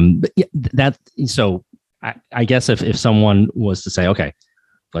yeah, that. So I guess if someone was to say, okay,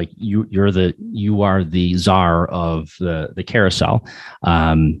 like you are the czar of the carousel,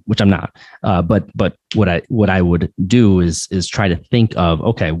 which I'm not. But what I would do is try to think of,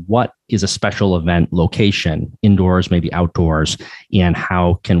 okay, what is a special event location, indoors, maybe outdoors, and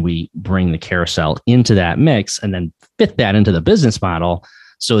how can we bring the carousel into that mix and then fit that into the business model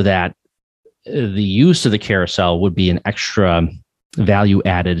so that the use of the carousel would be an extra value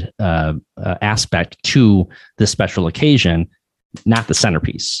added aspect to the special occasion, not the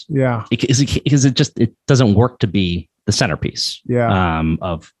centerpiece. Yeah. Because it doesn't work to be the centerpiece. Yeah.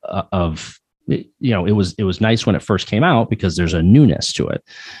 It was nice when it first came out because there's a newness to it,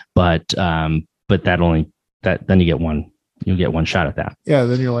 but then you get one shot at that. Yeah.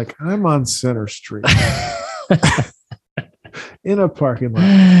 Then you're like, I'm on Center Street in a parking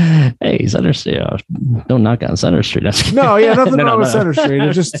lot. Hey, Center Street. Don't knock on Center Street. No, yeah, nothing wrong with Center Street.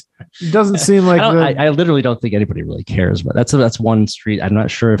 It just doesn't seem like I literally don't think anybody really cares, but that's one street. I'm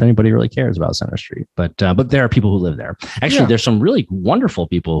not sure if anybody really cares about Center Street, but there are people who live there. Actually, there's some really wonderful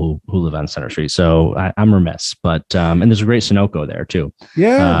people who live on Center Street. So I'm remiss, but and there's a great Sunoco there too.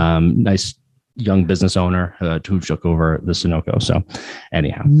 Yeah, nice young business owner who took over the Sunoco. So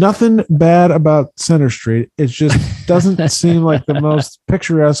anyhow, nothing bad about Center Street. It just doesn't seem like the most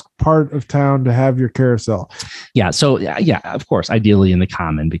picturesque part of town to have your carousel. Yeah. So yeah, of course, ideally in the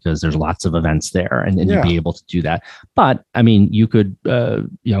common, because there's lots of events there and you'd be able to do that. But I mean, you could,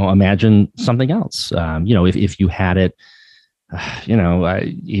 imagine something else, if you had it,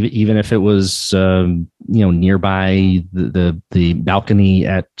 even if it was, nearby the balcony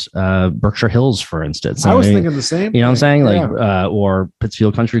at Berkshire Hills, for instance. I was thinking the same. You know what I'm saying? Like, or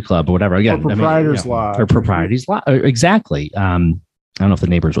Pittsfield Country Club or whatever. Again, or Proprietors Lodge. Or Proprietors Lodge. Exactly. I don't know if the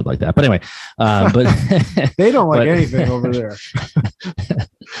neighbors would like that, but anyway, but they don't like anything over there.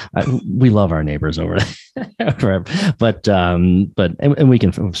 We love our neighbors over there, but we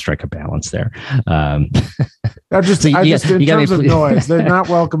can strike a balance there. In terms of noise, they're not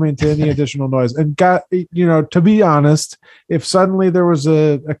welcoming to any additional noise. And to be honest, if suddenly there was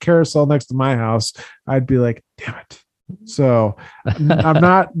a carousel next to my house, I'd be like, damn it. So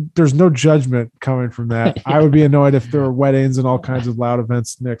there's no judgment coming from that. I would be annoyed if there were weddings and all kinds of loud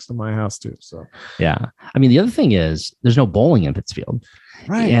events next to my house too. So, yeah. I mean, the other thing is there's no bowling in Pittsfield.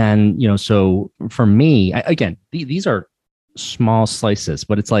 Right. And, so for me, again, these are small slices,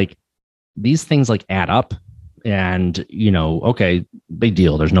 but it's like these things like add up and, okay, big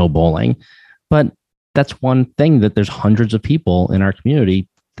deal. There's no bowling, but that's one thing that there's hundreds of people in our community.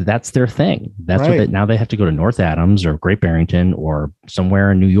 That's their thing. That's right. Now they have to go to North Adams or Great Barrington or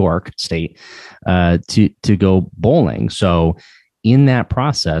somewhere in New York State to go bowling. So in that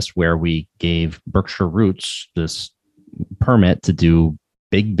process where we gave Berkshire Roots this permit to do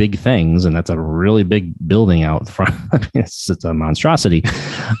big things, and that's a really big building out front. It's a monstrosity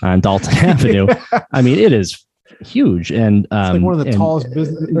on Dalton Avenue. I mean, it is huge, and it's like one of the tallest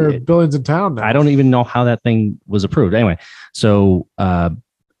buildings in town now. I don't even know how that thing was approved. Anyway, so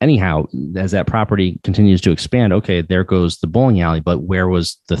anyhow, as that property continues to expand, okay, there goes the bowling alley. But where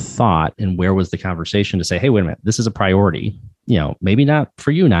was the thought and where was the conversation to say, hey, wait a minute, this is a priority? Maybe not for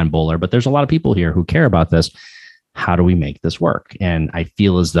you, non-bowler, but there's a lot of people here who care about this. How do we make this work? And I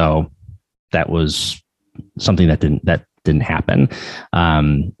feel as though that was something that didn't happen,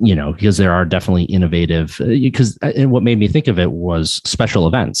 because there are definitely innovative, and what made me think of it was special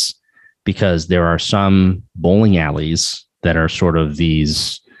events, because there are some bowling alleys that are sort of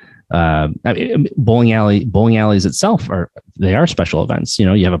these, bowling alleys itself they are special events.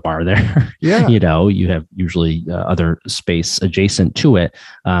 You have a bar there. Yeah. You have usually other space adjacent to it.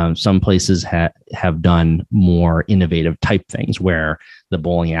 Some places have done more innovative type things where the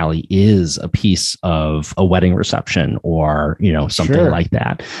bowling alley is a piece of a wedding reception or, something like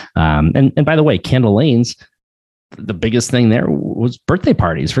that. And by the way, Candle Lanes, the biggest thing there was birthday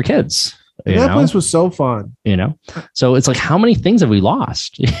parties for kids. That place was so fun. So it's like, how many things have we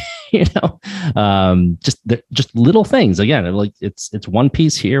lost? Just little things. Again, like it's one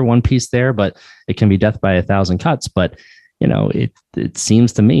piece here, one piece there, but it can be death by 1,000 cuts. But it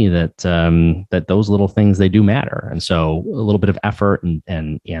seems to me that that those little things, they do matter. And so a little bit of effort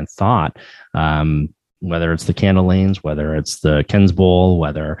and thought, whether it's the candle lanes, whether it's the Ken's Bowl,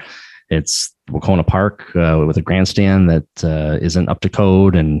 whether it's Wacona Park with a grandstand that isn't up to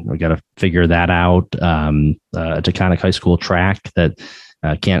code, and we got to figure that out. A Taconic High School track that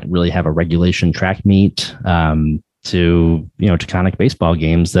can't really have a regulation track meet. To Taconic baseball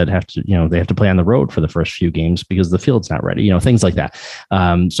games that have to they have to play on the road for the first few games because the field's not ready. Things like that.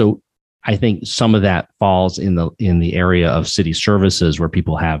 So I think some of that falls in the area of city services, where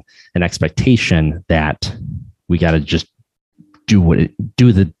people have an expectation that we got to just do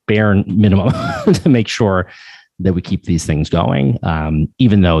the bare minimum to make sure that we keep these things going,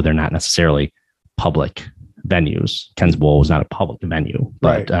 even though they're not necessarily public venues. Ken's Bowl was not a public venue,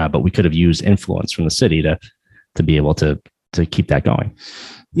 but Right. But we could have used influence from the city to be able to keep that going.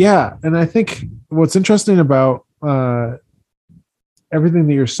 Yeah. And I think what's interesting about everything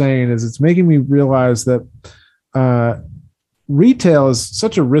that you're saying is it's making me realize that retail is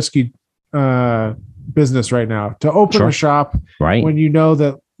such a risky business right now. To open Sure. a shop Right. when you know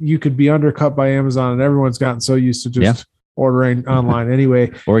that you could be undercut by Amazon, and everyone's gotten so used to just ordering online anyway.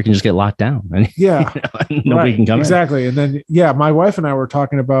 Or it can just get locked down. And, Yeah. nobody Right, can come exactly. And then, my wife and I were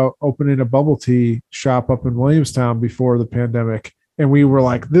talking about opening a bubble tea shop up in Williamstown before the pandemic. And we were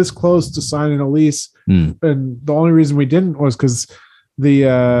like this close to signing a lease. in. And the only reason we didn't was because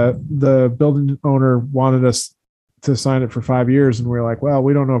the building owner wanted us to sign it for 5 years. And we were like, well,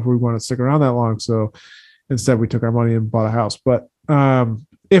 we don't know if we want to stick around that long. So instead we took our money and bought a house. But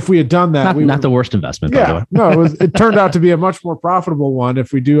if we had done that, Not the worst investment, by the way. no, it turned out to be a much more profitable one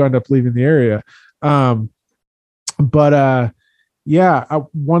if we do end up leaving the area. One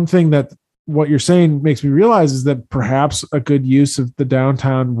thing that what you're saying makes me realize is that perhaps a good use of the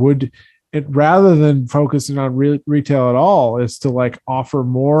downtown rather than focusing on retail at all, is to like offer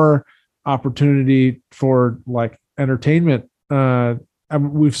more opportunity for like entertainment.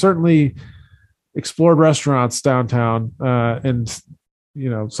 We've certainly explored restaurants downtown, and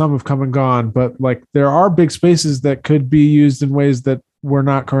some have come and gone, but like there are big spaces that could be used in ways that we're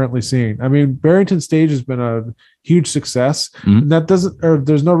not currently seeing. I mean, Barrington Stage has been a huge success. Mhm. And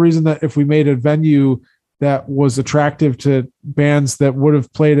there's no reason that if we made a venue that was attractive to bands that would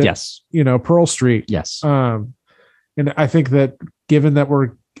have played at, Yes. Pearl Street. Yes. And I think that given that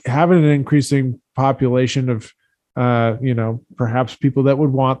we're having an increasing population of, perhaps people that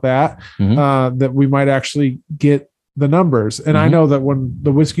would want that, Mhm. that we might actually get the numbers. And I Mhm. know that when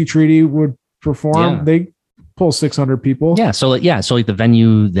the Whiskey Treaty would perform, Yeah. they pull 600 people. Yeah. So like the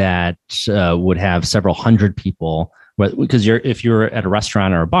venue that would have several hundred people, because if you're at a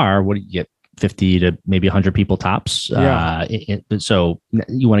restaurant or a bar, what do you get? 50 to maybe 100 people tops. Yeah. So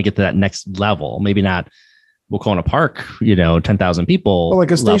you want to get to that next level, maybe not Wacona Park, 10,000 people. Well,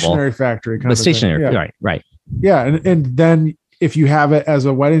 like a level, stationary factory kind but of thing. stationary. Yeah. Right. Yeah. And then if you have it as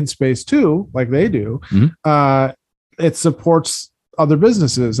a wedding space too, like they do, Mhm. it supports other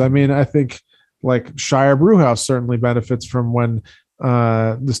businesses. I mean, I think like Shire Brewhouse certainly benefits from when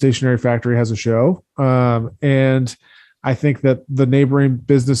the stationary factory has a show. And I think that the neighboring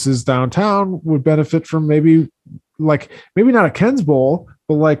businesses downtown would benefit from maybe not a Ken's Bowl,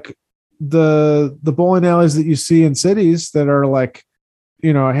 but like the bowling alleys that you see in cities that are like,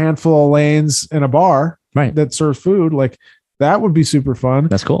 a handful of lanes and a bar Right. that serves food. Like that would be super fun.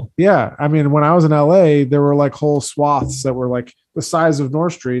 That's cool. Yeah. I mean, when I was in LA, there were like whole swaths that were like the size of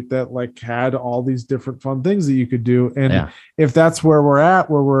North Street that like had all these different fun things that you could do. And if that's where we're at,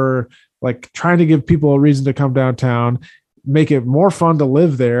 where we're like trying to give people a reason to come downtown, make it more fun to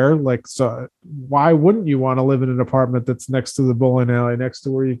live there. Like, so why wouldn't you want to live in an apartment that's next to the bowling alley, next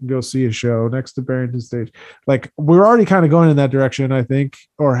to where you can go see a show, next to Barrington Stage? Like we're already kind of going in that direction, I think,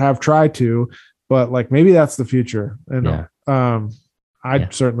 or have tried to, but like, maybe that's the future. And,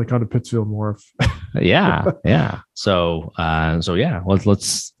 I'd certainly come to Pittsfield more. Yeah. So yeah,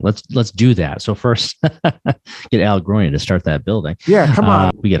 let's do that. So first get Al Groening to start that building. Yeah. Come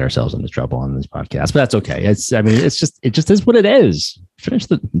on. We get ourselves into trouble on this podcast, but that's okay. It just is what it is.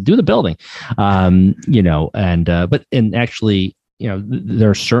 Do the building. But actually, there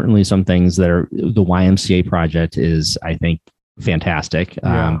are certainly some things that are, the YMCA project is, I think, fantastic,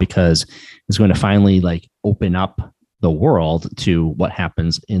 because it's going to finally like open up the world to what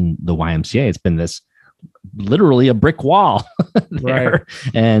happens in the YMCA. It's been this literally a brick wall there, right.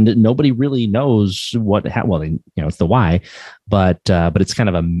 And nobody really knows it's the why, but it's kind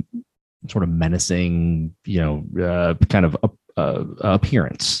of a sort of menacing, kind of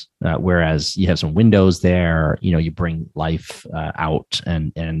appearance. whereas you have some windows there, you bring life out,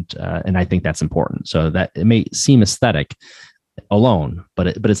 and I think that's important. So that it may seem aesthetic alone, but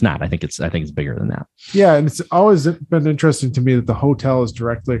it's not. I think it's bigger than that. Yeah, and it's always been interesting to me that the hotel is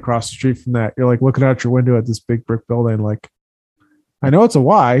directly across the street from that. You're like looking out your window at this big brick building. Like, I know it's a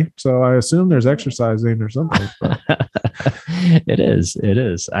Y, so I assume there's exercising or something. It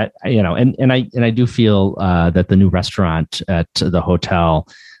is. I do feel that the new restaurant at the hotel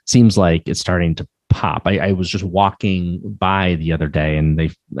seems like it's starting to pop. I was just walking by the other day, and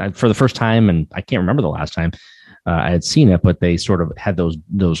they, for the first time, and I can't remember the last time I had seen it, but they sort of had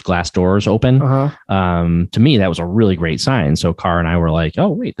those glass doors open. To me, that was a really great sign. So Car and I were like, "Oh,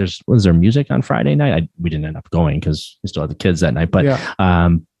 wait, was there music on Friday night?" We didn't end up going because we still had the kids that night, but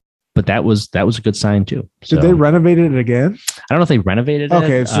but that was a good sign too. So, did they renovate it again? I don't know if they renovated it.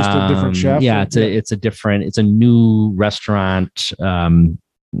 Okay, it's just a different chef. Yeah, it's a new restaurant.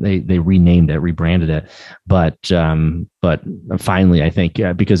 They renamed it, rebranded it, but finally, I think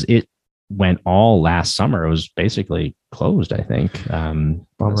because it went all last summer, it was basically closed, I think. Bummer.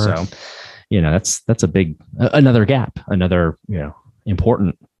 So, that's a big another gap, another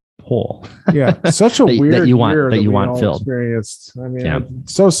important hole. Yeah, such a weird that you want year that you want filled. Experienced. I mean,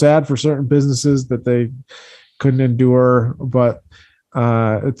 it's so sad for certain businesses that they couldn't endure, but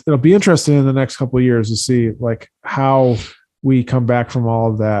it'll be interesting in the next couple of years to see like how we come back from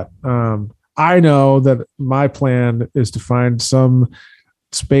all of that. I know that my plan is to find some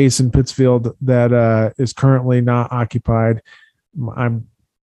space in Pittsfield that is currently not occupied. I'm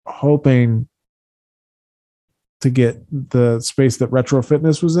hoping to get the space that Retro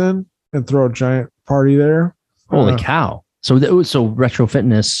Fitness was in and throw a giant party there. Holy cow. So Retro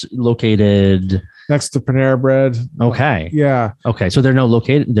Fitness located next to Panera Bread. Okay. Yeah. Okay. So they're not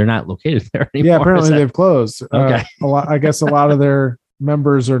located there anymore. Yeah. Apparently they've closed. Okay. I guess a lot of their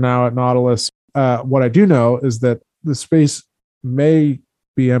members are now at Nautilus. What I do know is that the space may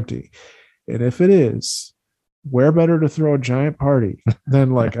be empty. And if it is, where better to throw a giant party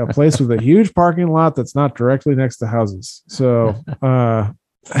than like a place with a huge parking lot that's not directly next to houses. So I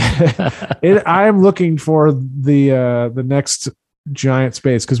am looking for the next giant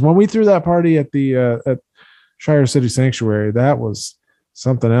space, because when we threw that party at the at Shire City Sanctuary, that was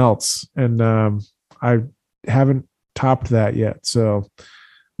something else, and I haven't topped that yet. So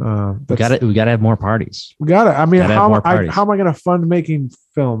we got to have more parties. We got to. I mean, how am I going to fund making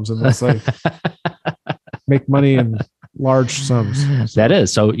films unless I make money in large sums? So. That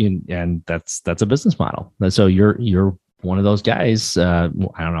is so, and that's a business model. So you're one of those guys. I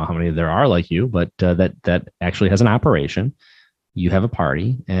don't know how many there are like you, but that actually has an operation. You have a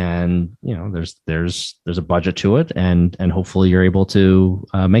party, and there's a budget to it, and hopefully you're able to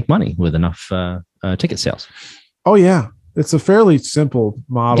make money with enough ticket sales. Oh yeah, it's a fairly simple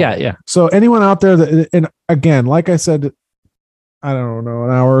model. Yeah. So anyone out there that, and again, like I said, I don't know,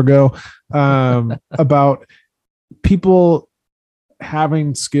 an hour ago, about people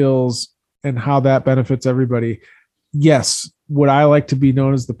having skills and how that benefits everybody. Yes. Would I like to be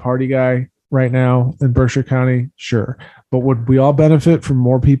known as the party guy right now in Berkshire County? Sure. But would we all benefit from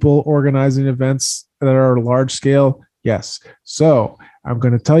more people organizing events that are large scale? Yes. So I'm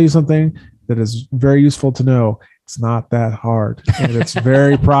going to tell you something that is very useful to know. It's not that hard, and it's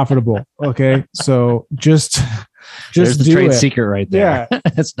very profitable. Okay. So just there's the trade secret right there. Yeah.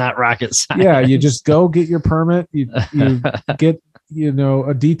 It's not rocket science. Yeah. You just go get your permit. You get,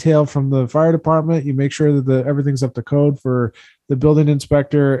 a detail from the fire department. You make sure that everything's up to code for the building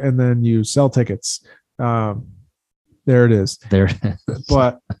inspector, and then you sell tickets. There it is. There it is.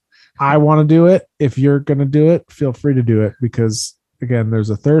 But I want to do it. If you're going to do it, feel free to do it, because again,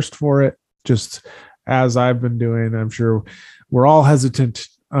 there's a thirst for it. Just as I've been doing, I'm sure we're all hesitant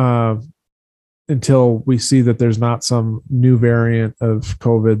until we see that there's not some new variant of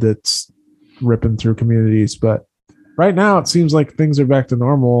COVID that's ripping through communities. But right now it seems like things are back to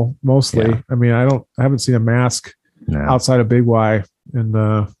normal mostly. Yeah. I mean, I haven't seen a mask outside of Big Y in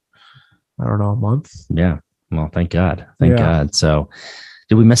I don't know, a month. Yeah. Well, thank God. Thank God. So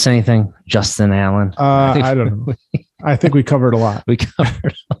did we miss anything? Justin Allen? I don't know. I think we covered a lot. We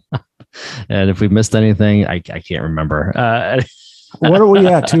covered a lot. And if we missed anything, I can't remember. What are we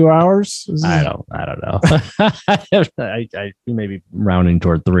at? 2 hours? I don't know. I maybe rounding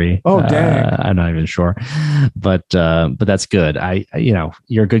toward 3. Oh, dang. I'm not even sure, but that's good.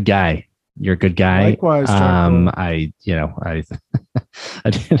 You're a good guy. You're a good guy. Likewise. I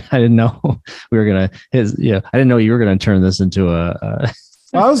didn't know we were gonna. I didn't know you were gonna turn this into a.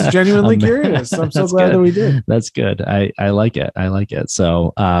 I was genuinely curious. I'm so glad that we did. That's good. I like it. I like it.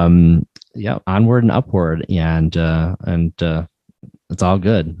 So, onward and upward, and It's all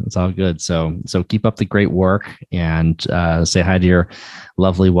good. It's all good. So keep up the great work, and say hi to your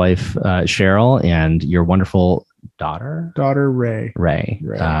lovely wife, Cheryl, and your wonderful daughter Ray.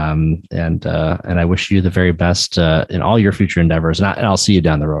 And I wish you the very best in all your future endeavors. And I'll see you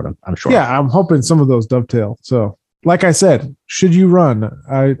down the road, I'm sure. Yeah, I'm hoping some of those dovetail. So like I said, should you run,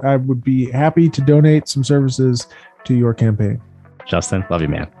 I would be happy to donate some services to your campaign. Justin, love you,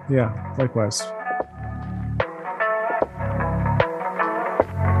 man. Yeah, likewise.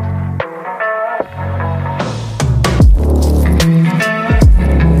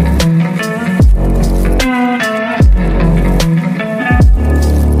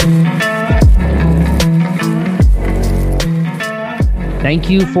 Thank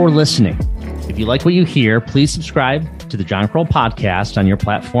you for listening. If you like what you hear, please subscribe to the John Kroll Podcast on your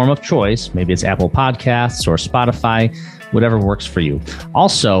platform of choice. Maybe it's Apple Podcasts or Spotify, whatever works for you.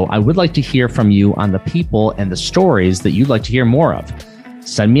 Also, I would like to hear from you on the people and the stories that you'd like to hear more of.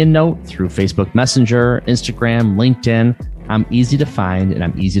 Send me a note through Facebook Messenger, Instagram, LinkedIn. I'm easy to find and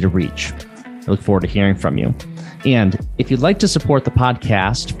I'm easy to reach. I look forward to hearing from you. And if you'd like to support the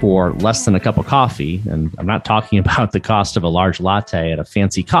podcast for less than a cup of coffee, and I'm not talking about the cost of a large latte at a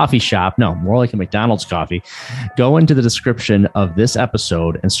fancy coffee shop, no, more like a McDonald's coffee, go into the description of this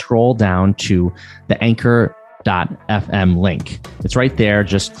episode and scroll down to the anchor.fm link. It's right there.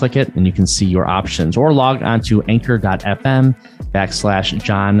 Just click it and you can see your options, or log on to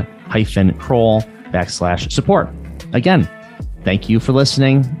anchor.fm/John-Kroll/support. Again, thank you for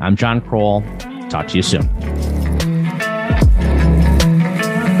listening. I'm John Kroll. Talk to you soon.